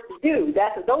no work to do,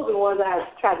 those are the ones I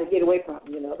try to get away from.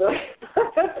 You know.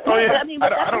 I mean,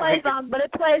 but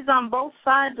it plays on both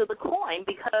sides of the coin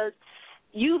because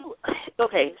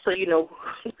so you know,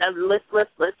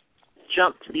 let's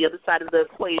jump to the other side of the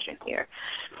equation here.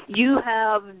 You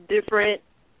have different,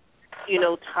 you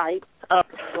know, types of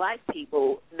black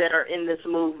people that are in this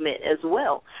movement as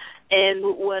well. And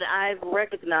what I've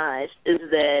recognized is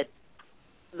that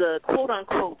the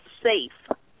quote-unquote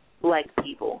safe black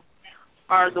people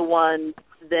are the ones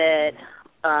that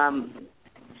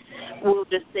we'll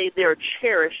just say they're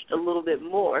cherished a little bit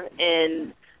more.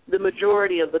 And the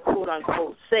majority of the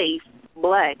quote-unquote safe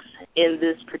blacks in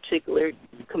this particular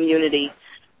community,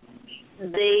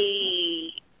 they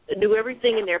do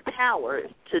everything in their power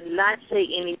to not say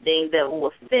anything that will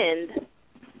offend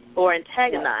or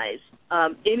antagonize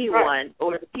anyone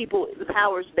or the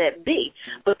powers that be.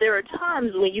 But there are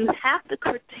times when you have to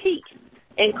critique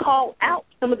and call out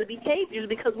some of the behaviors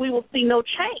because we will see no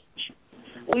change.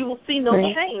 We will see no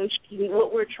change in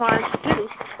what we're trying to do.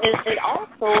 And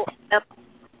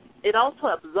it also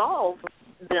absolves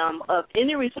them of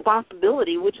any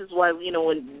responsibility, which is why, you know,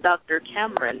 when Dr.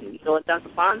 Cameron, you know, and Dr.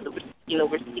 Fonda, you know,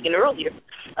 were speaking earlier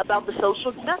about the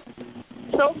social justice.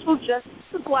 Social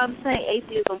justice is why I'm saying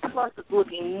Atheism Plus is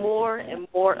looking more and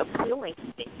more appealing to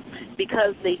me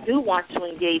because they do want to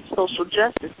engage social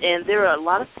justice, and there are a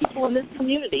lot of people in this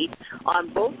community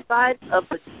on both sides of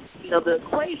the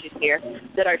equation here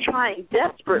that are trying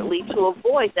desperately to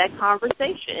avoid that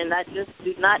conversation, and I just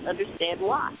do not understand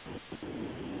why.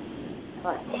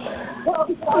 Well,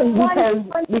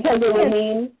 because it would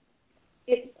mean.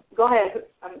 Go ahead.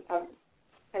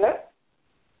 Hello?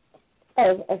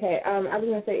 Oh, okay. I was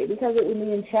going to say because it would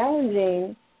mean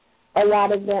challenging a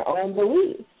lot of their own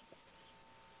beliefs.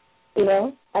 You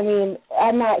know, I mean,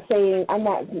 I'm not saying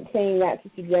that to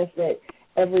suggest that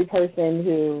every person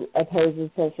who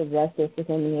opposes social justice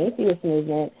within the atheist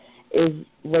movement is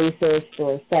racist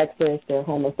or sexist or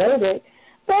homophobic,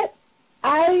 but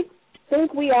I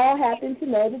think we all happen to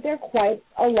know that there are quite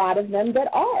a lot of them that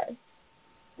are,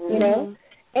 you know,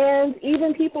 and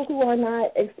even people who are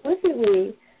not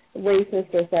explicitly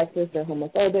racist or sexist or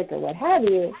homophobic or what have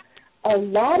you, a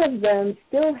lot of them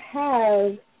still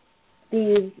have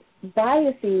these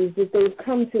biases that they've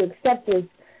come to accept as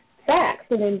facts,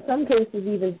 and in some cases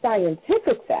even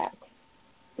scientific facts,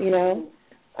 you know,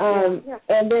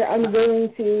 and they're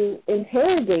unwilling to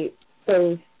interrogate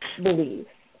those beliefs.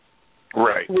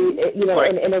 Right. You know,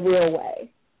 in a real way.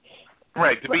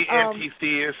 Right. To be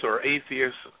anti-theist or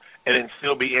atheist and then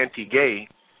still be anti-gay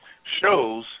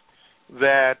shows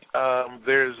that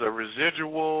there's a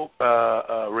residual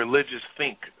religious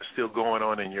think still going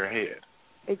on in your head.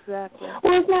 Exactly.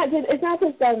 Well, it's not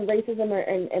just racism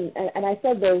and I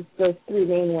said those three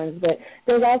main ones, but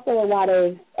there's also a lot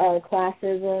of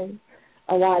classism,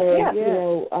 a lot of you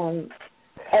know.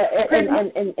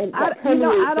 That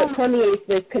permeates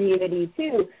this community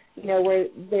too. You know, where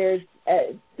there's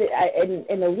an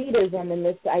elitism and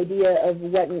this idea of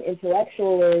what an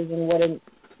intellectual is and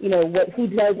who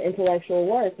does intellectual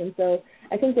work. And so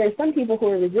I think there are some people who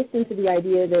are resistant to the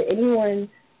idea that anyone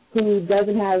who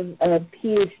doesn't have a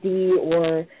PhD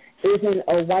or isn't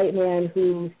a white man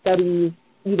who studies,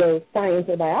 you know, science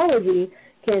or biology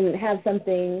can have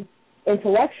something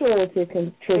intellectual to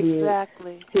contribute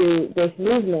to this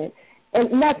movement.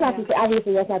 And that's not to say,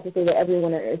 obviously, that's not to say that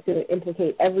everyone is to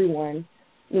implicate everyone,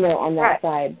 you know, on that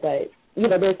side. But, you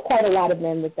know, there's quite a lot of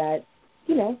men with that,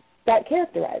 you know, that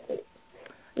characterize it.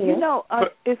 You know,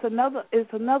 it's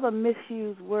another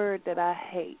misused word that I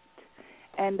hate,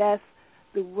 and that's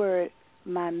the word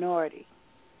minority.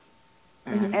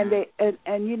 Mm-hmm.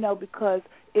 And you know, because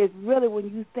it's really, when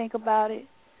you think about it,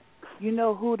 you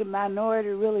know who the minority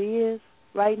really is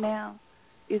right now?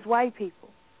 It's white people,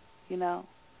 you know.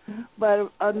 Mm-hmm.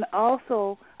 But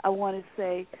also, I want to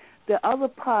say the other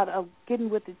part of getting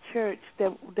with the church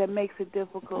that makes it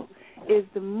difficult is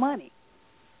the money.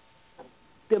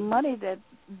 The money that,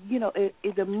 you know,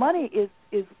 the money is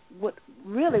what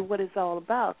it's all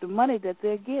about. The money that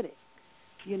they're getting,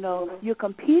 you know, you're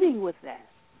competing with that.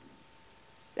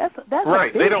 That's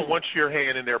right. They don't want your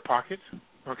hand in their pockets.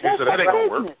 Okay, that's so that ain't gonna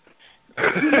work.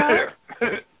 You know,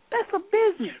 that's a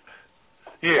business.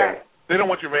 Yeah, right. They don't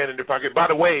want your hand in their pocket. By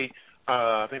the way,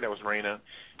 I think that was Raina.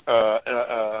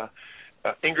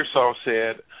 Ingersoll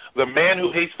said, "The man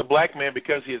who hates the black man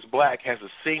because he is black has the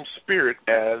same spirit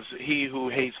as he who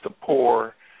hates the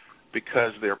poor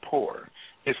because they're poor.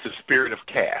 It's the spirit of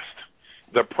caste.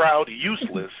 The proud,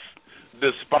 useless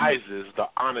despises the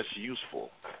honest useful.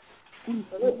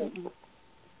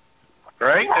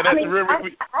 Right? Yeah, And that's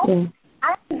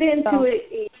I haven't been to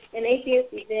an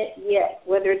atheist event yet,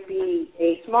 whether it be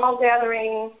a small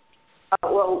gathering,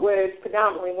 where it's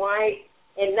predominantly white,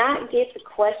 and not get the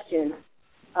question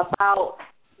about,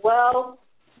 well,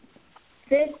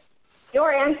 since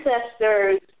your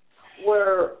ancestors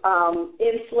were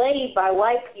enslaved by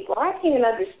white people, I can't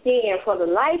understand for the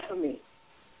life of me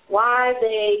why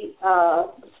they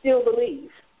still believe.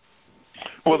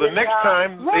 Well, the next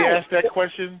time they ask that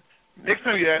question, they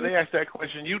ask that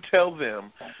question, you tell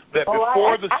them that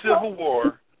before the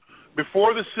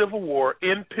Civil War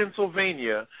in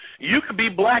Pennsylvania, you could be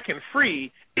black and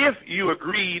free if you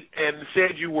agreed and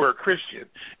said you were a Christian.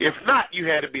 If not, you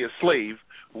had to be a slave.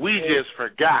 We just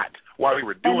forgot why we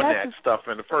were doing that stuff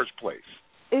in the first place.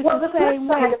 It's the same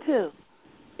way, too.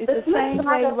 It's the same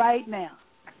way right now.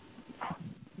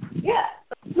 Yeah.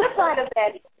 The flip side of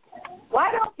that is,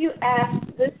 why don't you ask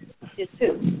this question,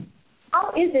 too?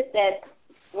 How is it that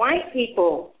white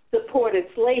people supported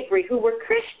slavery who were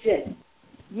Christian?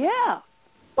 Yeah.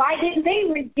 Why didn't they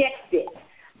reject it?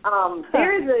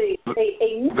 There is a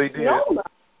misnomer.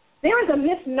 There is a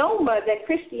misnomer that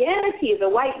Christianity is a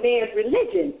white man's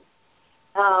religion.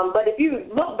 But if you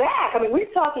look back, I mean, we're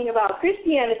talking about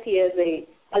Christianity as in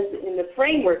the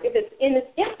framework. If it's in its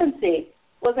infancy,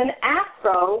 was an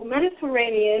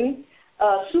Afro-Mediterranean,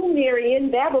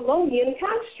 Sumerian, Babylonian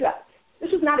construct.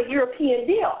 This was not a European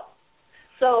deal.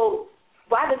 So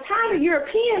by the time the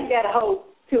Europeans got a hold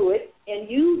to it and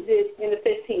used it in the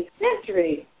 15th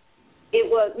century,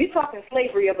 we're talking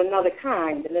slavery of another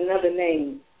kind and another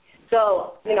name.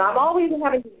 So, I'm always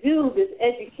having to do this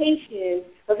education,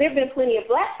 because there have been plenty of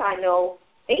blacks I know,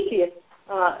 atheists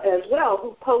as well,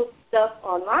 who post stuff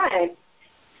online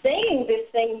saying this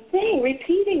same thing,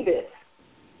 repeating this.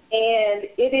 And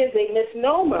it is a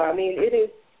misnomer. I mean, it is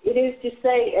to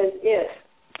say as if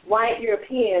white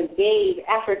Europeans gave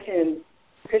Africans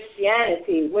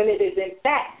Christianity when it is in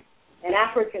fact an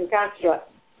African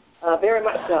construct, very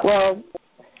much so. Well,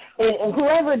 and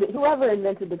whoever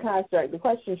invented the construct, the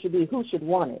question should be who should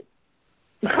want it.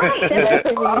 All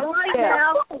right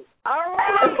now. All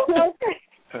right.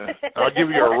 I'll give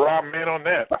you a raw man on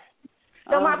that.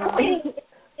 So my point is,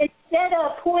 instead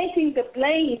of pointing the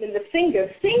blame and the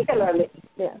finger singularly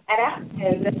at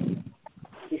Africans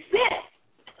descent,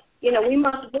 we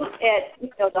must look at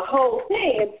the whole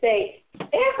thing and say,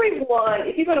 everyone,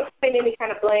 if you're going to point any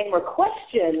kind of blame or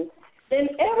question, then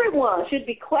everyone should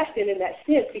be questioned in that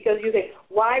sense, because you think,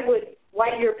 why would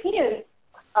white Europeans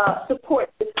support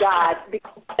this God?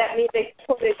 Because that means they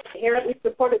inherently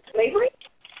supported slavery?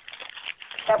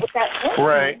 That was that point?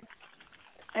 Right.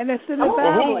 And it's in the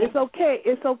Bible. It's okay.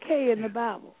 It's okay in the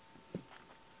Bible.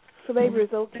 Slavery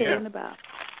is okay in the Bible.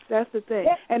 That's the thing.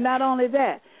 And not only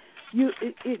that,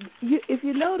 if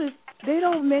you notice, they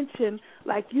don't mention,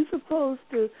 like, you're supposed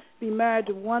to be married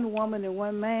to one woman and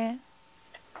one man,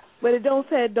 but it don't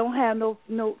say don't have no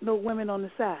women on the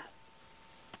side.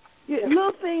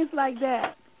 Little things like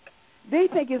that, they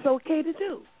think it's okay to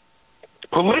do.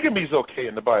 Polygamy is okay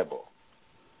in the Bible.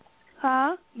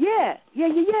 Huh? Yeah.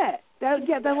 That's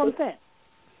what I'm saying.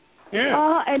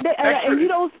 Yeah. And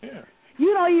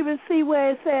you don't even see where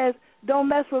it says don't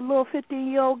mess with little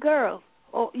 15-year-old girls.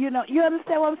 Or you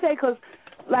understand what I'm saying? Because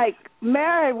like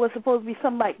Mary was supposed to be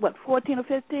something like 14 or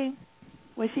 15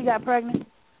 when she got pregnant.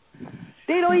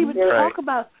 They don't even talk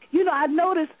about. I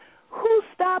noticed who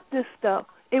stopped this stuff.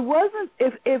 It wasn't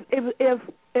if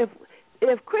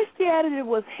Christianity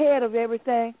was head of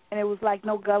everything and it was like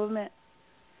no government,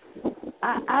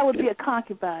 I would be a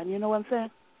concubine. You know what I'm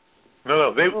saying?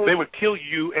 No, they would kill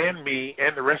you and me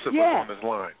and the rest of us on this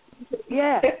line.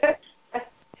 Yeah.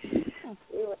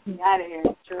 Out of here.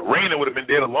 Raina would have been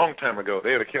dead a long time ago.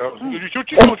 They would have killed. You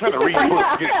trying to read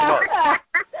books, get smart.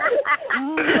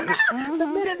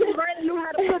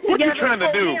 What you trying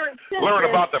to do? Learn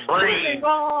about the brain.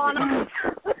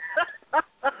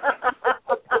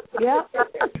 Yeah.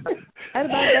 How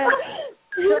about that?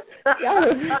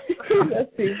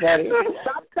 That's too funny. Y'all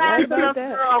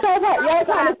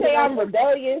trying to say I'm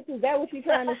rebellious? Is that what you're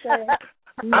trying to say?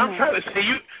 No. I'm trying to say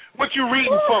what you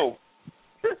reading for?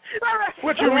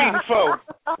 What you reading for?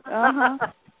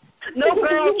 No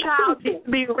girl child needs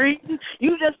to be reading.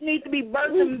 You just need to be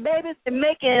birthing babies and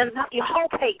making your whole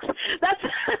cakes.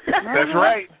 That's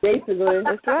right. Basically,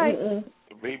 that's right. The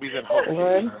babies and whole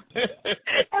cakes.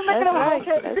 That's right.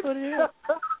 That's what it is.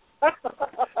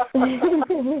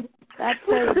 That's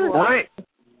right.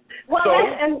 Well,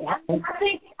 and I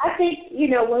think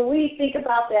when we think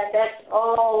about that,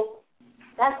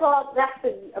 I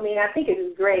think it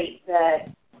is great that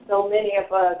so many of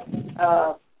us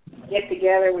get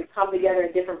together. We come together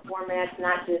in different formats,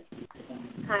 not just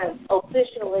kind of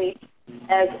officially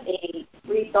as a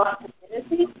Freethought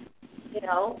community, you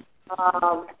know.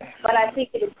 But I think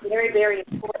it is very, very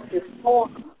important to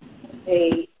form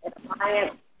an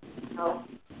alliance, you know,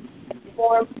 and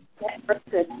form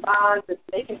networks and bonds and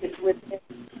relationships with,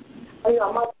 you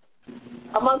know,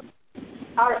 amongst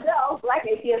ourselves, Black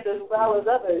atheists as well as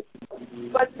others.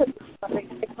 But when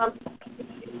it comes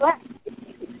to Black.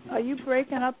 Are you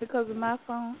breaking up because of my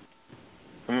phone?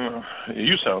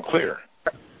 You sound clear.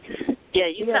 Yeah,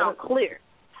 you sound clear.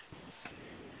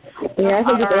 Yeah, I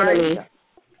think it's early.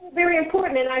 Very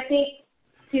important, and I think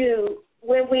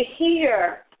when we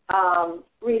hear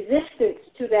resistance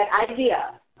to that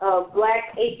idea of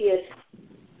Black atheists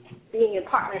being in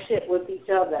partnership with each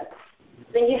other,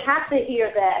 then you have to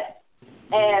hear that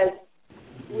as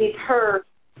we've heard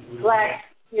Blacks,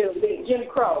 you know, being Jim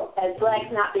Crow, as Blacks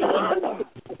not being able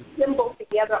to assemble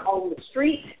together on the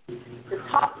street, to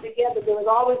talk together. There was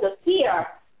always a fear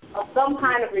of some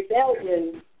kind of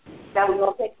rebellion that was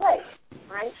going to take place,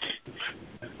 right?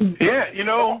 Yeah, you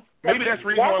know, maybe that's the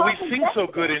reason why we sing so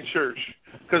good in church,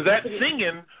 because that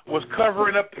singing was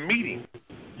covering up the meeting.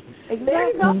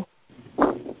 Exactly.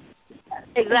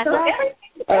 Exactly.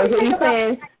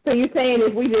 So you saying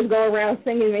if we just go around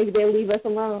singing, maybe they'll leave us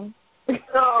alone? No,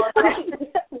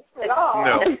 at all.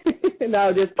 No.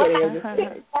 No, just kidding.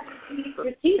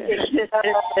 Strategic.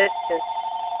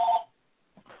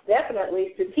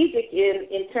 Definitely strategic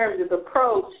in terms of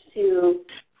approach to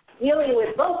dealing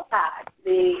with both sides,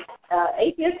 the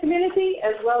atheist community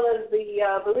as well as the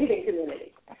believing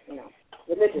community. You know,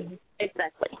 religion.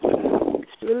 Exactly.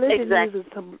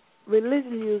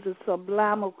 Religion uses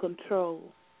subliminal control.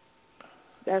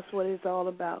 That's what it's all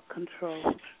about,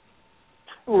 control.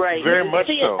 Right. Very much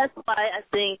so. That's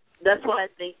why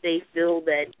I think they feel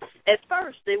that at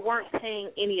first they weren't paying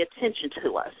any attention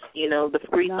to us, you know, the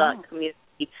Freethought community,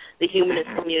 the humanist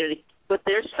community, but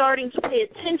they're starting to pay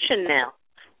attention now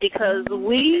because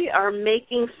we are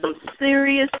making some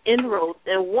serious inroads,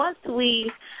 and once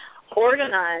we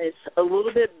organize a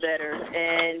little bit better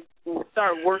and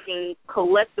start working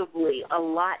collectively a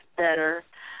lot better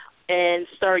and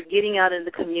start getting out in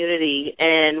the community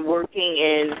and working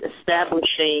and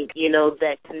establishing, you know,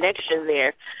 that connection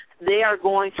there, they are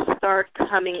going to start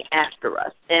coming after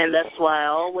us. And that's why I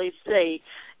always say,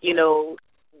 you know,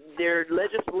 they're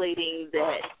legislating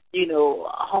that, you know,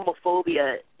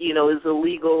 homophobia, you know, is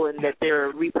illegal and that there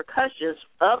are repercussions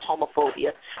of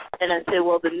homophobia. And I said,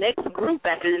 well, the next group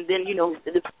after, and then, you know,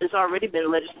 it's already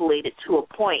been legislated to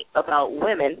a point about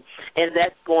women, and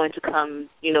that's going to come,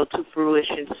 you know, to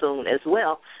fruition soon as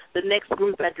well. The next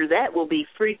group after that will be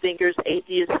freethinkers,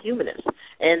 atheists, humanists,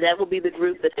 and that will be the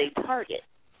group that they target.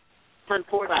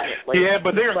 Unfortunately. Yeah,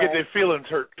 but they're going to get their feelings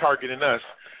hurt targeting us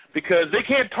because they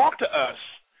can't talk to us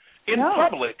in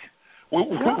public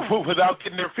without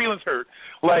getting their feelings hurt.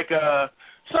 Like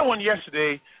someone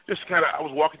yesterday, I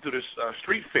was walking through this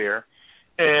street fair,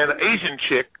 and an Asian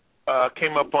chick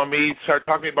came up on me, started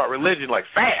talking to me about religion, like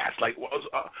fast, like was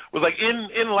like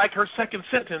in like her second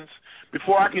sentence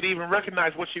before I could even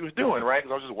recognize what she was doing, right?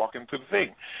 Because I was just walking through the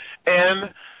thing, and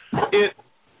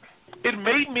it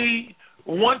made me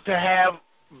want to have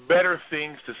better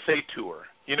things to say to her.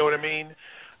 You know what I mean?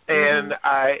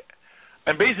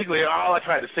 And basically all I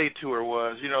tried to say to her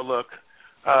was, you know, look,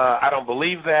 I don't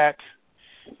believe that.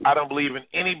 I don't believe in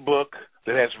any book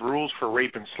that has rules for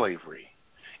rape and slavery.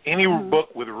 Any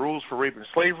book with rules for rape and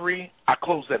slavery, I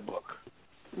close that book.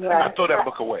 I throw that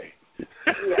book away.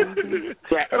 I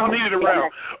don't need it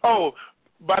around. Oh,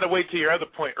 by the way, to your other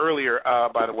point earlier,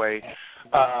 by the way,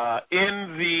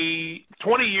 in the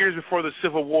 20 years before the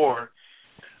Civil War,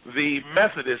 the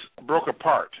Methodists broke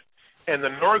apart, and the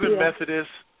Northern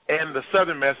Methodists and the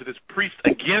Southern Methodists preached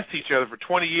against each other for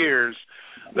 20 years.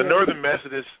 The Northern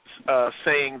Methodists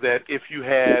saying that if you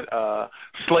had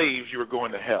slaves, you were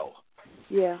going to hell.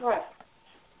 Yeah. Right.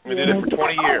 We did it for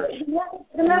 20 years.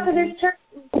 The Methodist Church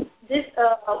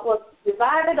was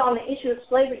divided on the issue of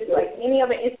slavery, just like any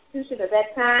other institution at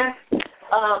that time.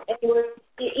 And it was,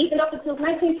 even up until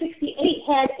 1968,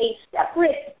 had a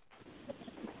separate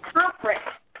conference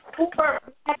for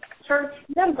Black church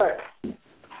members.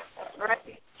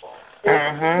 Right?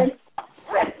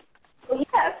 So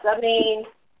yes, I mean,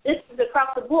 this is across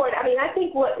the board. I mean, I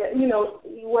think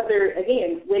whether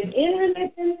again within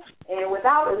religion and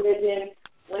without religion,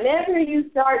 whenever you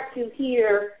start to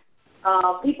hear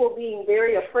people being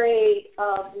very afraid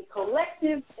of the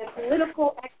collective and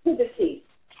political activity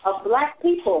of Black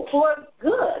people for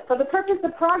good, for the purpose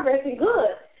of progress and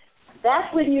good,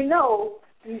 that's when you know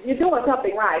you're doing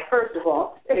something right, first of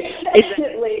all.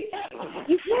 Secondly,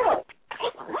 you know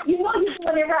you're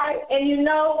doing it right, and you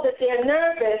know that they're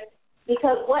nervous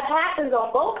because what happens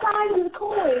on both sides of the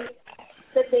coin,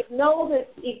 that they know that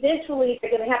eventually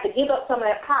they're going to have to give up some of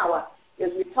that power. As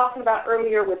we were talking about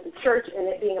earlier with the church and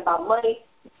it being about money,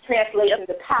 translation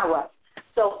to power.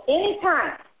 So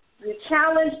anytime you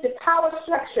challenge the power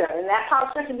structure, and that power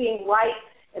structure being white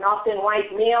and often white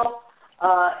male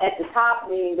at the top,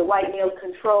 meaning the white male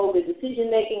control the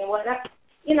decision-making and whatnot,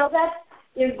 you know, that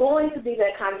is going to be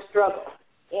that kind of struggle.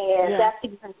 And that's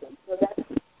exactly. So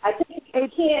I think you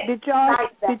can't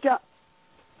fight that.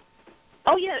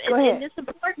 Oh yeah, and it's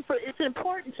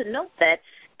important to note that.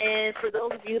 And for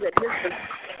those of you that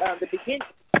missed the beginning,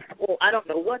 well, I don't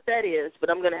know what that is, but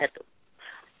I'm going to have to.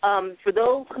 For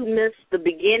those who missed the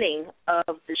beginning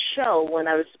of the show when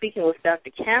I was speaking with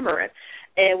Dr. Cameron,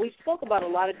 and we spoke about a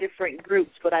lot of different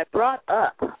groups, but I brought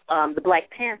up the Black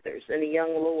Panthers and the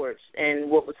Young Lords and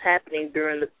what was happening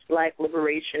during the Black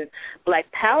Liberation, Black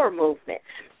Power movement.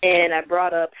 And I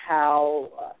brought up how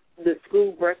the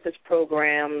school breakfast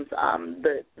programs,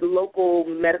 the local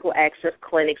medical access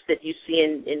clinics that you see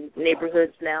in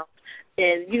neighborhoods now,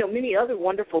 and, you know, many other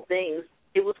wonderful things.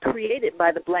 It was created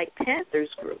by the Black Panthers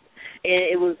group, and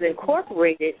it was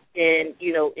incorporated and,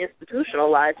 you know,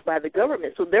 institutionalized by the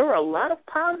government. So there were a lot of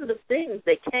positive things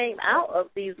that came out of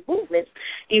these movements,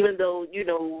 even though, you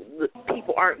know, the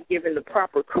people aren't given the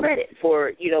proper credit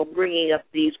for, you know, bringing up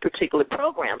these particular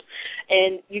programs.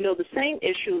 And, you know, the same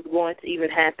issue is going to even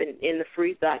happen in the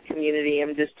Freethought community.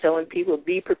 I'm just telling people,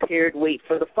 be prepared, wait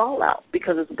for the fallout,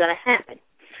 because it's going to happen.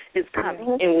 It's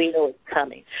coming, and we know it's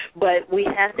coming. But we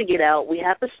have to get out. We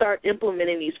have to start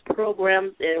implementing these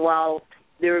programs, and while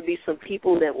there will be some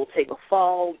people that will take a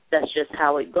fall, that's just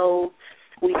how it goes.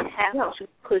 We have to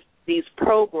push these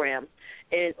programs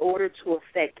in order to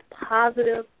affect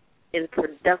positive and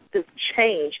productive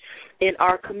change in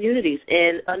our communities.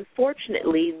 And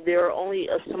unfortunately, there are only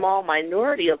a small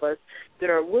minority of us that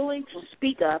are willing to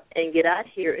speak up and get out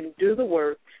here and do the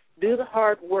work, do the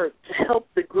hard work to help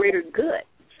the greater good.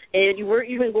 And we're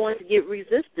even going to get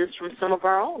resistance from some of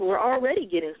our own. We're already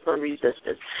getting some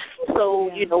resistance. So,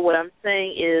 you know, what I'm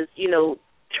saying is, you know,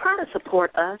 try to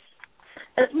support us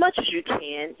as much as you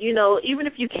can. You know, even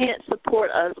if you can't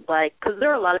support us, like, because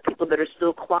there are a lot of people that are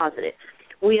still closeted.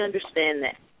 We understand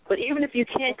that. But even if you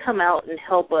can't come out and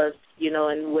help us, you know,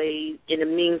 in a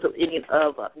means of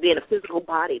being a physical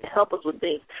body to help us with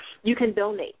things, you can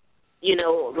donate. You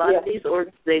know, a lot of these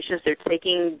organizations, they're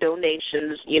taking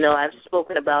donations. You know, I've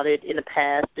spoken about it in the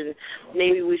past, and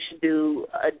maybe we should do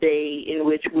a day in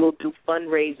which we'll do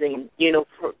fundraising, you know,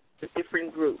 for the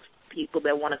different groups, people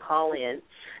that want to call in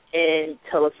and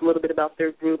tell us a little bit about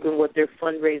their group and what they're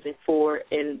fundraising for,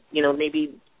 and, you know,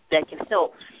 maybe that can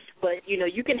help. But, you know,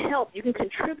 you can help. You can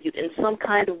contribute in some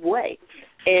kind of way.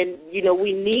 And, you know,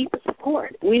 we need the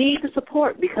support. We need the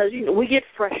support because, you know, we get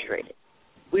frustrated.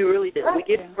 We really do. We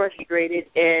get frustrated,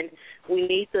 and we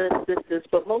need the assistance,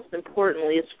 but most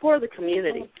importantly, it's for the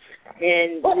community.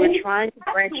 And we're trying to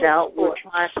branch out. We're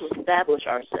trying to establish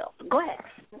ourselves. Go ahead.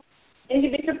 And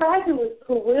you'd be surprised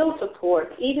who will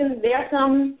support. Even there are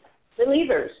some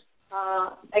believers,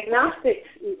 agnostics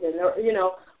even, or, you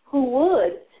know, who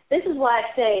would. This is why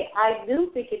I say I do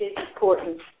think it is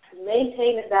important to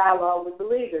maintain a dialogue with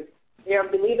believers. There are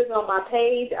believers on my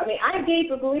page. I mean, I engage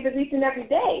with believers each and every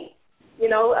day. You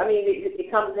know, I mean,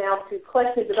 it comes down to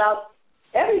questions about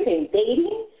everything,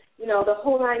 dating, you know, the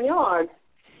whole 9 yards.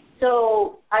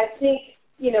 So I think,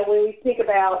 you know, when we think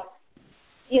about,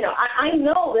 you know, I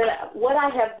know that what I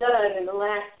have done in the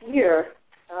last year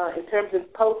in terms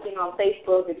of posting on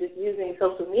Facebook and just using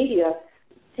social media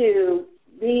to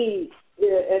be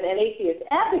an atheist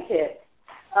advocate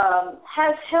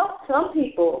has helped some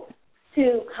people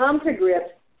to come to grips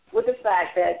with the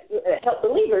fact that, help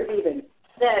believers even,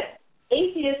 that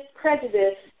atheist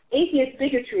prejudice, atheist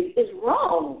bigotry is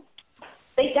wrong.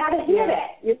 They got to hear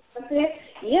that. You know what I'm saying?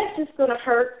 Yes, it's going to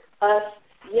hurt us.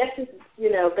 Yes, it's,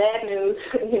 you know, bad news.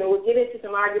 You know, we'll get into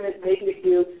some arguments, maybe a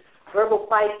few verbal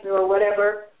fights or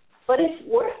whatever, but it's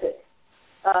worth it.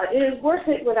 It is worth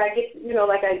it when I get, you know,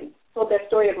 like I told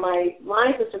that story of my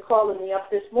line sister calling me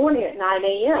up this morning at 9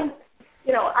 a.m.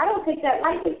 You know, I don't take that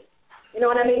lightly. You know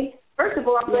what I mean? First of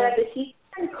all, I'm glad that she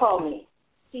can call me.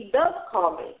 She does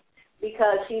call me,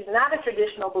 because she's not a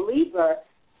traditional believer,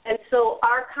 and so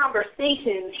our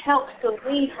conversation helps to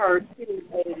lead her to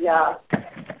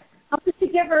helps to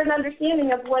give her an understanding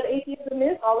of what atheism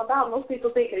is all about. Most people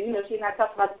think, you know, she and I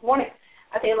talked about this morning,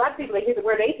 I think a lot of people, they hear the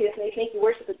word atheist and they think you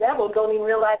worship the devil and don't even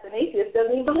realize an atheist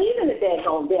doesn't even believe in the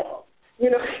daggone devil. You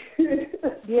know.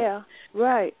 Yeah.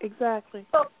 Right. Exactly.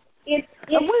 So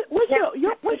what's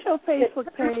your Facebook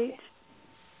page?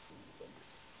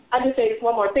 I'll just say this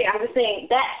one more thing. I'm just saying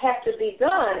that has to be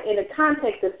done in the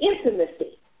context of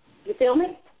intimacy. You feel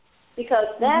me? Because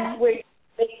that's where you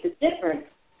make the difference.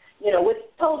 You know, with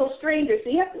total strangers,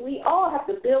 we all have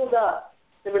to build up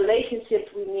the relationships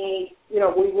we need, you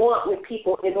know, we want with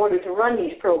people in order to run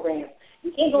these programs.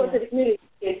 You can't go into the community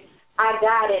and say, I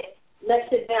got it, let's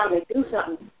sit down and do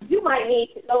something. You might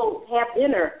need to go have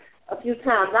dinner a few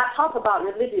times, not talk about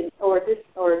religion or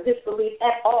disbelief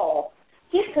at all.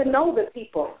 Get to know the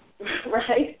people,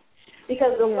 right?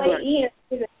 Because the way in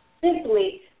isn't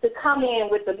simply to come in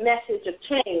with the message of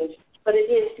change, but it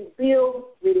is to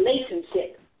build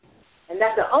relationships. And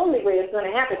that's the only way it's going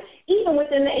to happen, even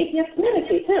within the atheist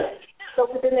community, too. So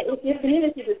within the atheist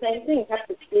community, the same thing. You have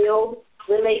to build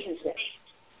relationships.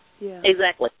 Yeah.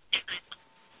 Exactly.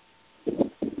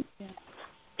 Yeah.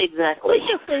 Exactly. What's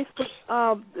your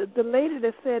Facebook? The lady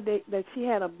that said that she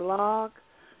had a blog.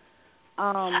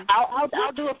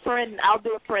 I'll do a friend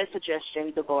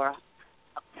suggestion, Deborah.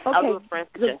 Okay. I'll do a friend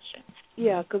suggestion.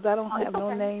 Yeah, because I don't have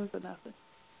no names or nothing.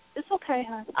 It's okay,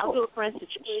 hon. I'll do a friend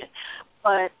suggestion.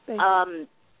 But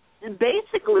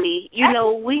basically, you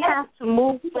know, we have to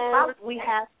move forward. We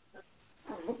have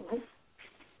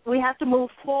to move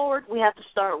forward. We have to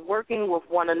start working with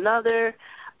one another.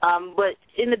 But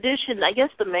in addition, I guess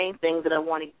the main thing that I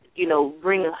want to, you know,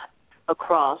 bring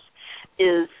across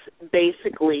is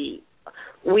basically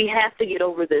we have to get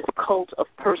over this cult of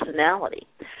personality.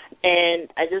 And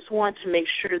I just want to make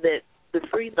sure that the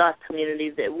Freethought community,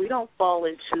 that we don't fall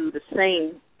into the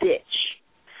same ditch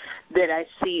that I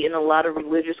see in a lot of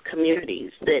religious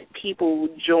communities, that people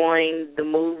join the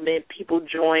movement, people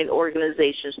join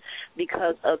organizations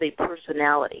because of a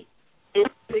personality.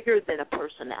 It's bigger than a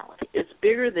personality. It's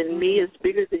bigger than me. It's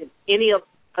bigger than any of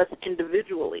us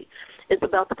individually. It's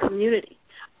about the community.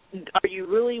 Are you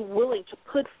really willing to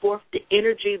put forth the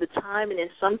energy, the time, and in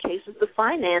some cases the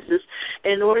finances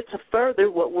in order to further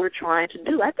what we're trying to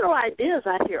do? I throw ideas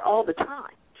out here all the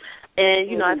time. And,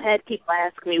 you know, I've had people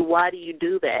ask me, why do you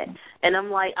do that? And I'm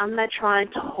like, I'm not trying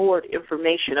to hoard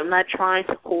information. I'm not trying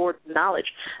to hoard knowledge.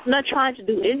 I'm not trying to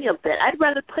do any of that. I'd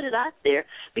rather put it out there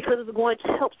because it's going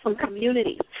to help some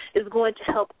communities. It's going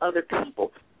to help other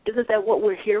people. Isn't that what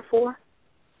we're here for?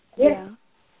 Yeah.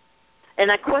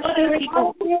 And I question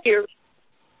people who hear.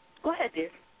 Go ahead, dear.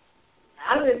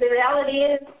 The reality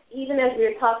is, even as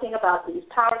we're talking about these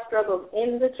power struggles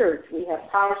in the church, we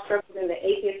have power struggles in the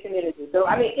atheist community. So,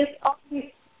 I mean, it's always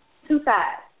two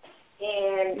sides.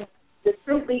 And the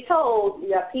truth be told,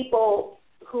 you have people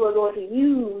who are going to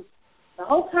use the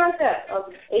whole concept of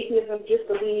atheism,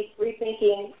 disbelief, free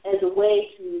thinking as a way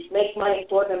to make money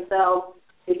for themselves,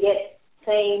 to get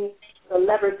fame,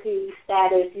 celebrity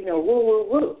status, you know, woo, woo,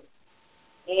 woo.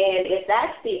 And if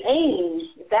that's the aim,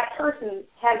 if that person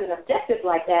has an objective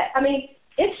like that, I mean,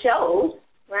 it shows,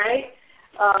 right?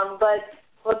 But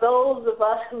for those of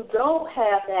us who don't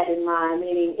have that in mind,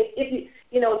 meaning if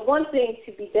you know, it's one thing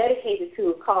to be dedicated to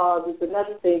a cause, it's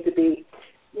another thing to be,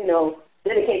 you know,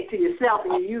 dedicated to yourself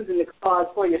and you're using the cause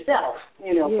for yourself,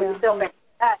 you know, for yourself.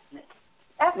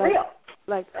 That's real.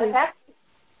 Like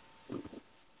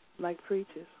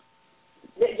preachers.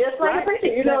 Just like a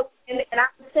preacher, you know, and I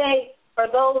would say, for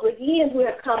those, again, who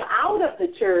have come out of the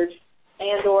church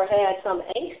and or had some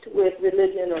angst with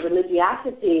religion or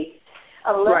religiosity,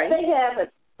 unless they have,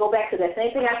 go back to that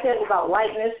same thing I said about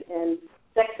whiteness and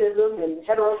sexism and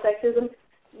heterosexism,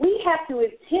 we have to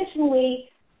intentionally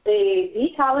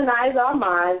decolonize our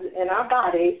minds and our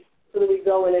bodies so that we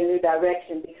go in a new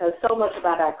direction, because so much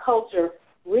about our culture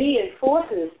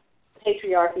reinforces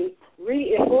patriarchy,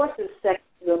 reinforces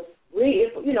sexism,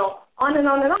 you know, on and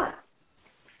on and on.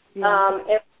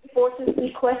 It reinforces the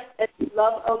quest and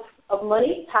love of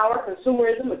money, power,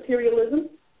 consumerism, materialism,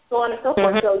 so on and so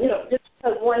forth. So, you know, just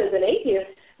because one is an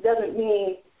atheist doesn't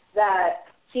mean that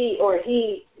she or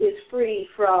he is free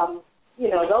from, you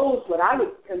know, those what I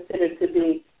would consider to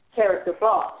be character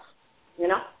flaws, you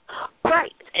know?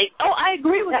 Right. Oh, I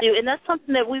agree with you, and that's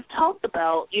something that we've talked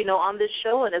about, you know, on this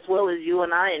show, and as well as you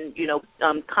and I in, you know,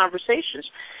 conversations.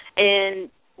 And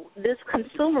this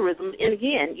consumerism, and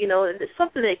again, you know, it's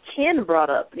something that Ken brought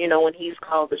up, you know, when he's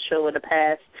called the show in the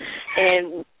past,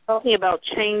 and talking about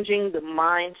changing the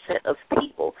mindset of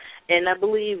people. And I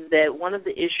believe that one of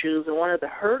the issues and one of the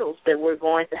hurdles that we're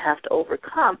going to have to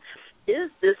overcome is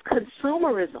this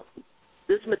consumerism,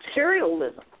 this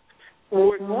materialism.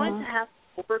 We're going to have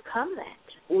to overcome that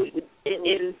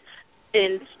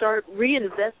and start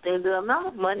reinvesting the amount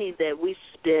of money that we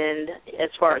spend as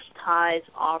far as tithes,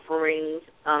 offerings.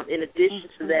 In addition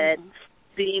to that,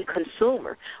 being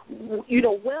consumer.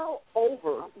 Well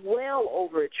over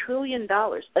 $1 trillion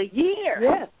a year.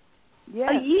 Yes. Yes.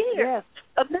 A year. Yes.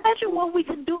 Imagine what we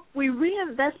can do if we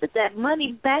reinvested that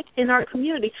money back in our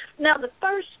community. Now, the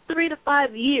first 3 to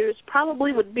 5 years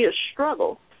probably would be a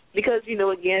struggle because,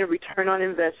 again, return on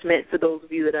investment for those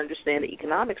of you that understand the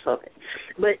economics of it.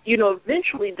 But,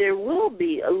 eventually there will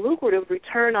be a lucrative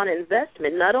return on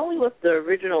investment, not only with the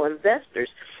original investors,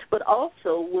 but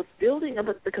also with building up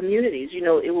the communities.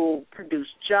 It will produce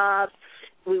jobs.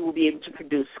 We will be able to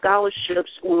produce scholarships.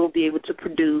 We will be able to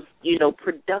produce,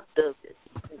 productive,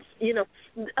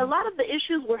 a lot of the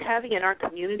issues we're having in our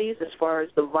communities as far as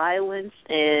the violence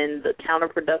and the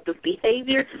counterproductive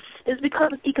behavior is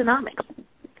because of economics.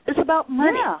 It's about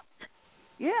money.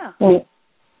 Yeah. Right.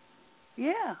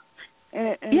 Yeah.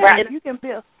 And right. If you can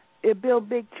build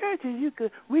big churches,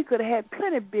 we could have had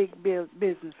plenty of big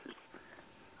businesses.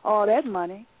 All that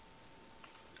money.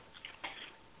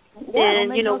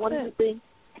 And one of the things.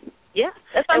 Yeah,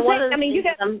 that's what I'm saying. You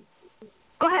got.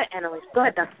 Go ahead, Annalise. Go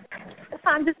ahead, Doctor.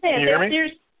 I'm just saying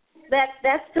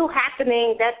that's still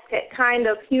happening. That's kind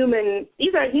of human.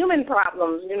 These are human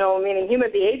problems, meaning human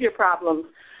behavior problems,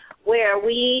 where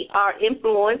we are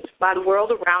influenced by the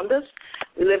world around us.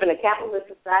 We live in a capitalist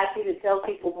society that tells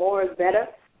people more is better.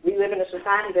 We live in a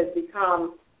society that's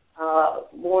become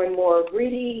more and more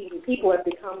greedy. People have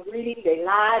become greedy. They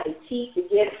lie, they cheat, they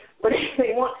get whatever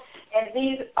they want. And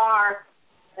these are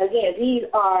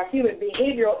human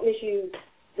behavioral issues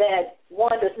that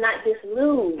one does not just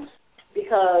lose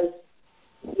because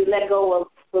you let go of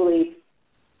belief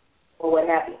or what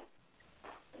have you.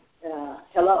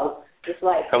 Hello. It's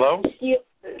like hello? You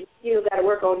still got to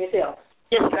work on yourself.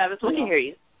 Yes, Travis, we can hear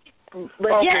you.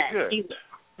 But okay, good.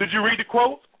 Did you read the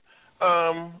quote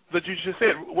that you just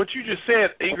said? What you just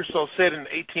said, Ingersoll said in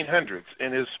the 1800s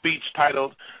in his speech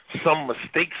titled Some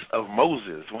Mistakes of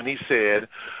Moses, when he said,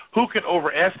 "Who can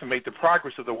overestimate the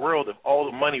progress of the world if all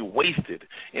the money wasted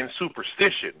in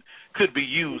superstition could be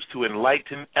used to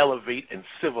enlighten, elevate, and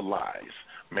civilize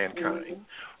mankind?"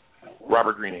 Mm-hmm.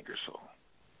 Robert Greene Ingersoll.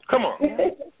 Come on.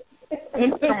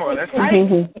 Come on, that's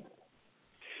right.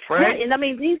 Right? Yeah,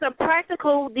 and these are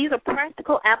practical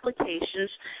applications.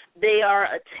 They are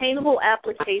attainable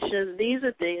applications. These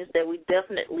are things that we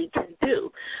definitely can do.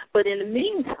 But in the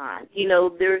meantime,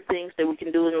 there are things that we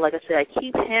can do. And like I said, I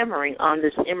keep hammering on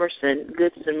this Emerson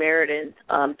Good Samaritan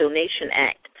Donation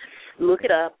Act. Look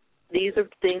it up. These are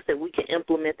things that we can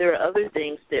implement. There are other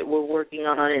things that we're working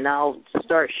on, and I'll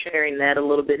start sharing that a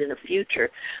little bit in the future.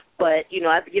 But,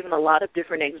 I've given a lot of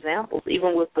different examples,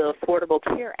 even with the Affordable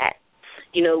Care Act.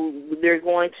 They're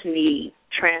going to need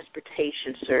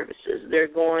transportation services. They're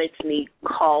going to need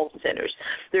call centers.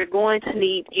 They're going to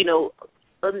need,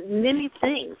 many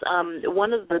things.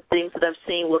 One of the things that I've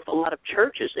seen with a lot of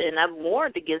churches, and I've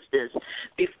warned against this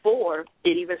before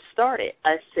it even started,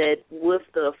 I said with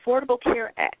the Affordable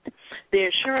Care Act, the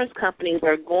insurance companies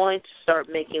are going to start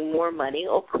making more money.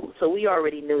 Oh, so we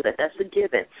already knew that. That's a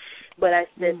given. But I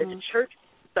said that the church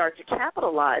start to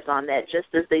capitalize on that just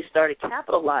as they started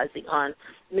capitalizing on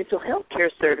mental health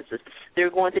care services. They're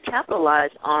going to capitalize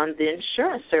on the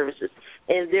insurance services.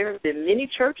 And there have been many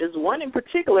churches, one in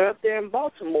particular up there in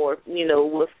Baltimore,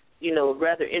 with, a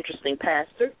rather interesting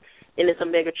pastor, and it's a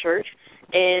mega church.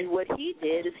 And what he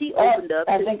did is he opened up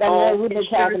his own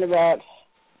insurance.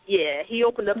 Yeah, he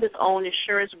opened up his own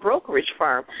insurance brokerage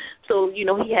firm. So, he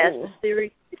has a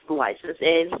series license,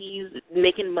 and he's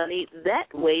making money that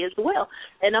way as well.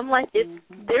 And I'm like, if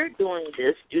they're doing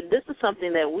this is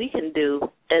something that we can do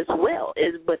as well.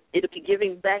 But it'll be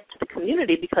giving back to the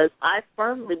community, because I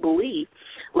firmly believe,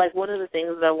 like, one of the things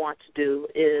that I want to do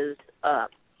is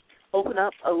open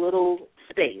up a little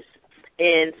space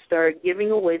and start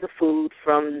giving away the food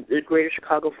from the Greater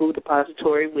Chicago Food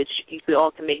Depository, which you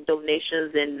all can make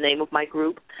donations in the name of my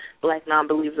group, Black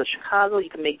Non-Believers of Chicago.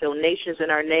 You can make donations in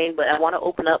our name, but I want to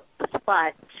open up a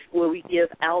spot where we give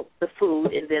out the food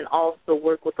and then also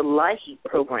work with the LIHEAP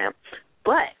program.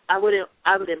 But I would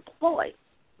employ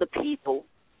the people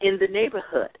in the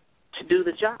neighborhood to do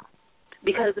the job.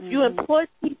 Because if you employ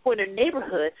people in their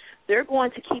neighborhood, they're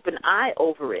going to keep an eye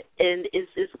over it, and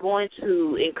it's going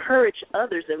to encourage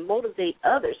others and motivate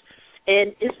others.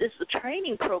 And it's a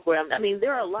training program.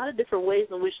 There are a lot of different ways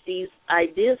in which these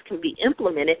ideas can be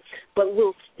implemented, but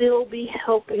we'll still be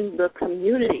helping the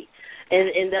community.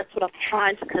 And that's what I'm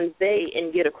trying to convey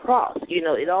and get across.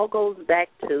 It all goes back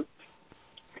to,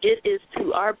 it is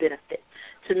to our benefit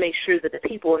to make sure that the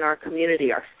people in our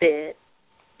community are fed,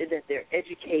 that they're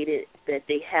educated, that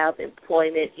they have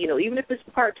employment, even if it's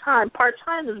part-time.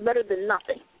 Part-time is better than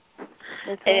nothing.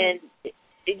 Okay.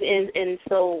 And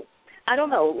so I don't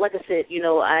know. Like I said,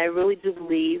 I really do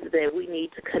believe that we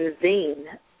need to convene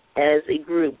as a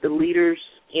group, the leaders,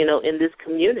 in this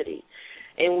community,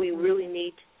 and we really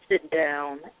need to sit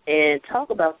down and talk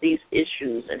about these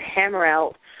issues and hammer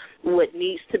out what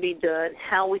needs to be done,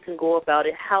 how we can go about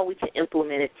it, how we can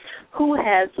implement it, who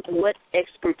has what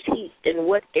expertise in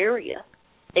what area,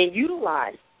 and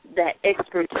utilize that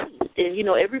expertise. And,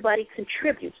 everybody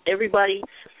contributes. Everybody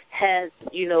has,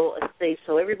 a say.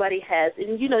 So everybody has,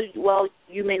 and, while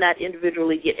you may not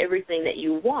individually get everything that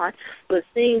you want, but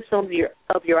seeing some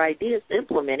of your ideas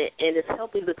implemented and it's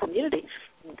helping the community,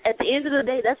 at the end of the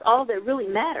day, that's all that really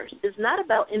matters. It's not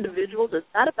about individuals. It's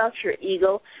not about your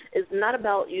ego. It's not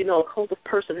about, a cult of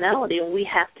personality, and we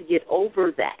have to get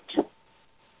over that.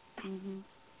 Mm-hmm.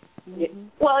 Mm-hmm.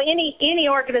 Well, any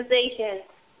organization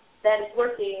that is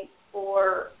working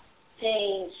for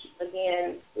change,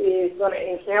 again, is going to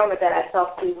encounter that. I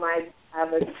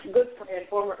have a good friend,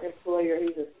 former employer.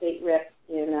 He's a state rep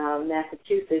in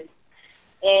Massachusetts,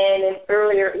 and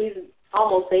he's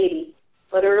almost 80,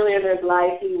 but earlier in his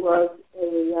life he was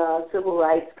a civil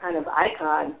rights kind of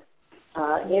icon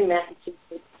in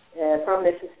Massachusetts, from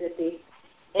Mississippi.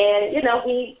 And,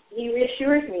 he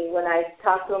reassures me when I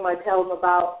talk to him. I tell him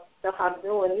about stuff I'm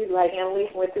doing. He's like,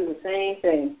 Annalise went through the same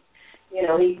thing.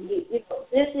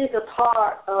 This is a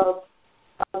part of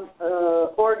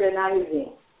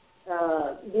organizing,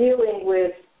 dealing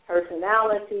with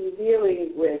personality,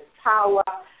 dealing with power,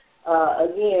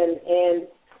 again, and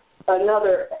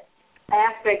another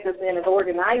aspect of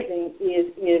organizing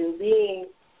is in being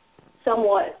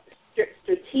somewhat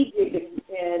strategic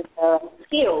and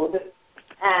skilled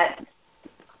at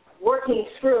working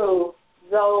through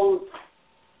those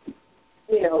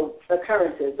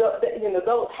occurrences,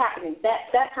 those happening.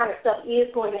 That kind of stuff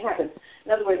is going to happen.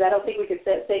 In other words, I don't think we could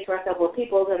say to ourselves, well,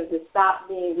 people are going to just stop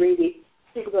being greedy.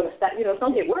 People are going to stop. It's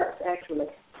going to get worse, actually,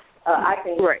 I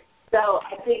think. Right. So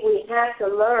I think we have to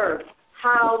learn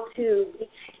how to be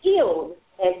skilled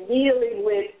at dealing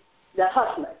with the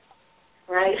hustlers,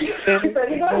 right? So you're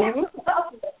going to have the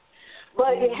hustlers.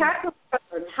 But you have to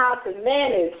learn how to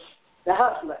manage the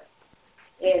hustlers.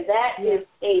 And that is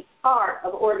a part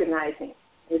of organizing,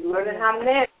 is learning how to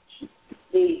manage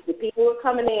the people who are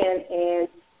coming in and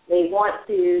they want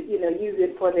to, use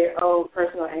it for their own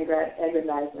personal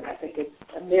aggrandizement. I think it's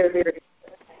a very, very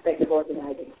aspect of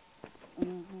organizing.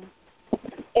 Mm-hmm.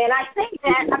 And I think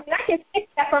that, I can take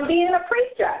that from being a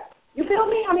preacher. You feel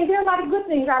me? There are a lot of good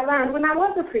things I learned when I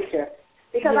was a preacher.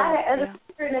 Because as a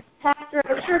preacher and a pastor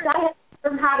of a church, I had to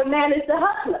learn how to manage the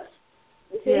hustlers.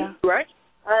 You see? Yeah. Right.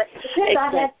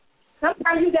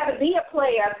 Sometimes you got to be a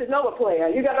player to know a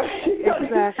player. You got to.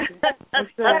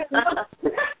 Exactly.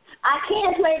 I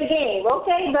can play the game,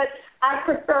 okay, but I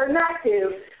prefer not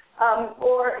to. In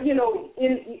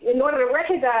order to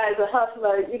recognize a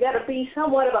hustler, you got to be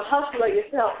somewhat of a hustler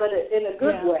yourself, but in a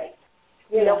good way.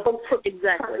 For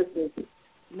exactly.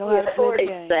 No, exactly.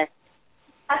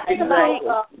 I think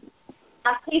about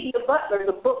Octavia Butler's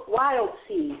book Wild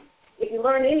Seed. If you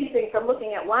learn anything from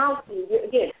looking at Wild Seed,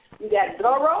 again, you got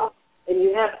Doro and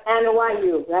you have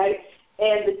Anawayu, right?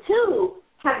 And the two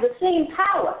have the same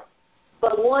power,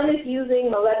 but one is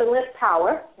using malevolent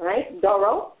power, right,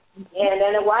 Doro, and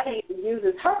Anawayu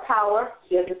uses her power.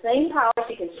 She has the same power.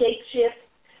 She can shape-shift.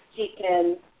 She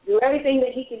can do everything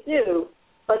that he can do,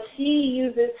 but she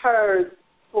uses hers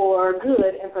for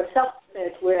good and for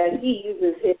self-defense, whereas he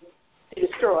uses his to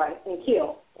destroy and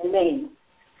kill and maim.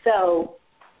 So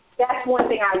that's one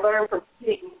thing I learned from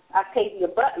reading Octavia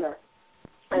Butler,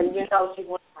 and she's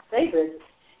one of my favorites,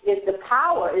 is the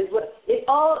power, it's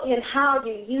all in how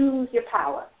you use your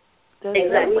power.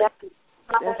 Exactly. We have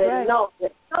to know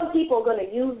that some people are going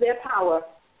to use their power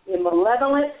in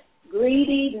malevolent,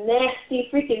 greedy, nasty,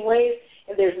 freaking ways,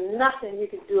 and there's nothing you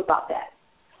can do about that.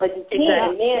 But you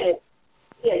can manage,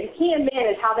 you can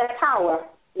manage how that power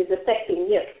is affecting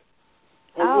you.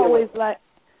 I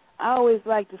always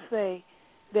like to say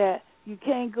that you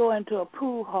can't go into a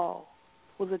pool hall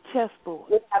with a chessboard.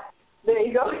 There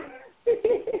you go.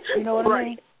 You know what I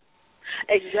mean?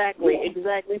 Exactly.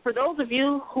 For those of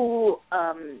you who,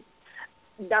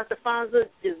 Dr. Fonza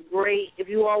is great. If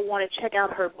you all want to check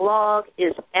out her blog,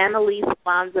 it's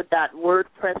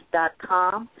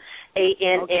AnnaliseFonza.wordpress.com,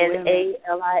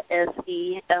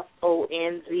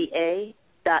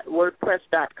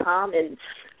 AnnaliseFonza.wordpress.com, and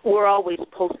we're always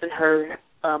posting her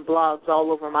blogs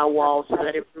all over my walls, so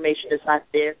that information is out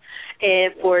there.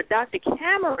 And for Dr.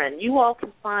 Cameron, you all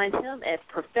can find him at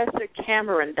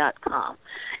ProfessorCameron.com.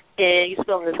 And you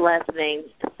spell his last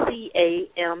name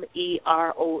Cameron.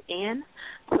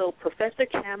 So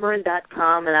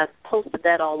ProfessorCameron.com, and I've posted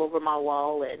that all over my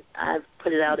wall, and I've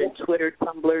put it out in Twitter,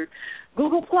 Tumblr,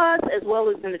 Google Plus, as well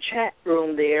as in the chat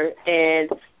room there. And,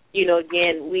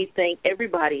 again, we thank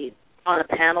everybody on a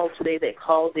panel today that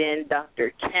called in.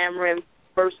 Dr. Cameron,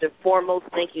 first and foremost,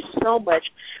 thank you so much.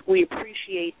 We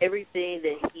appreciate everything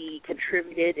that he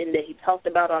contributed and that he talked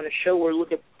about on the show. We're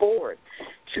looking forward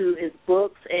to his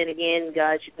books. And, again,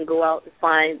 guys, you can go out and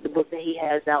find the book that he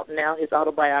has out now, his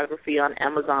autobiography on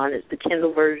Amazon. It's the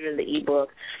Kindle version, the ebook.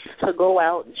 So go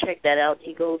out and check that out.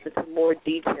 He goes into more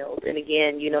details. And,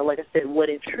 again, like I said, what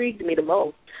intrigued me the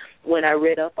most when I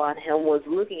read up on him was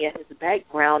looking at his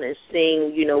background and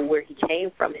seeing, where he came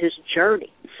from, his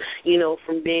journey,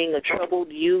 from being a troubled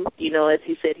youth. As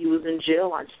he said, he was in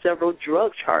jail on several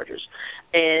drug charges,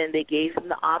 and they gave him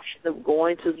the option of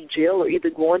going to jail or either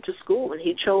going to school, and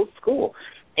he chose school.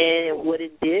 And what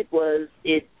it did was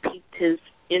it piqued his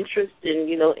interest in,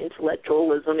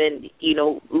 intellectualism, and,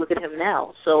 look at him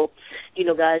now. So,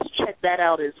 guys, check that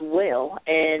out as well.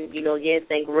 And, again,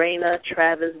 thank Raina,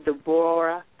 Travis,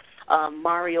 Deborah,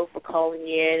 Mario for calling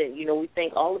in, and, we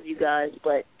thank all of you guys.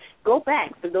 But go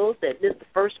back. For those that missed the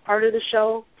first part of the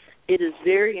show, it is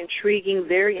very intriguing,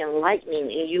 very enlightening,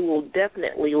 and you will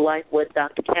definitely like what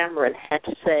Dr. Cameron had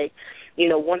to say.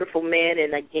 Wonderful man,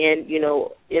 and again,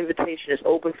 invitation is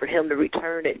open for him to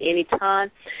return at any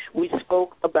time. We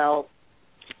spoke about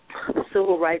the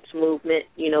Civil Rights Movement,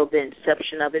 the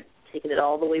inception of it, taking it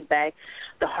all the way back,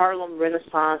 the Harlem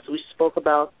Renaissance. We spoke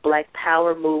about Black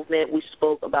Power movement. We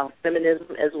spoke about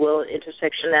feminism as well as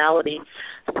intersectionality,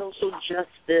 social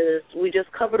justice. We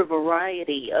just covered a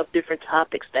variety of different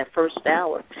topics that first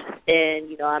hour. And,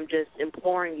 I'm just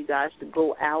imploring you guys to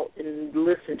go out and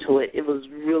listen to it. It was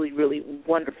really, really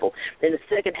wonderful. And the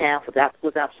second half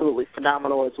was absolutely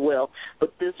phenomenal as well.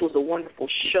 But this was a wonderful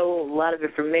show. A lot of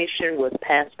information was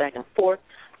passed back and forth.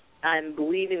 I'm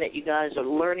believing that you guys are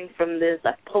learning from this.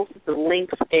 I've posted the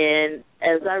links, and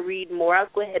as I read more, I'll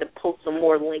go ahead and post some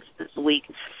more links this week.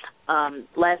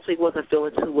 Last week wasn't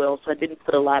feeling too well, so I didn't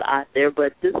put a lot out there.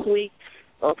 But this week,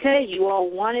 okay, you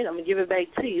all want it, I'm going to give it back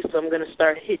to you, so I'm going to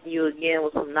start hitting you again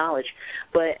with some knowledge.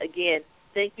 But, again,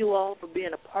 thank you all for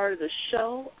being a part of the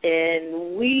show,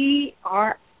 and we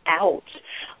are out.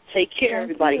 Take care,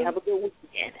 everybody. Have a good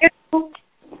weekend.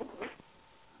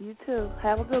 You too.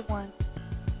 Have a good one.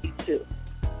 Too.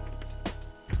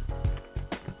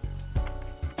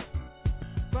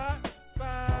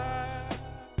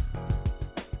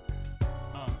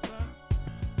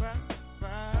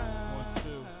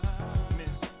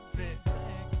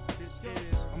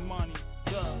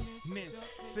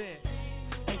 Misfit.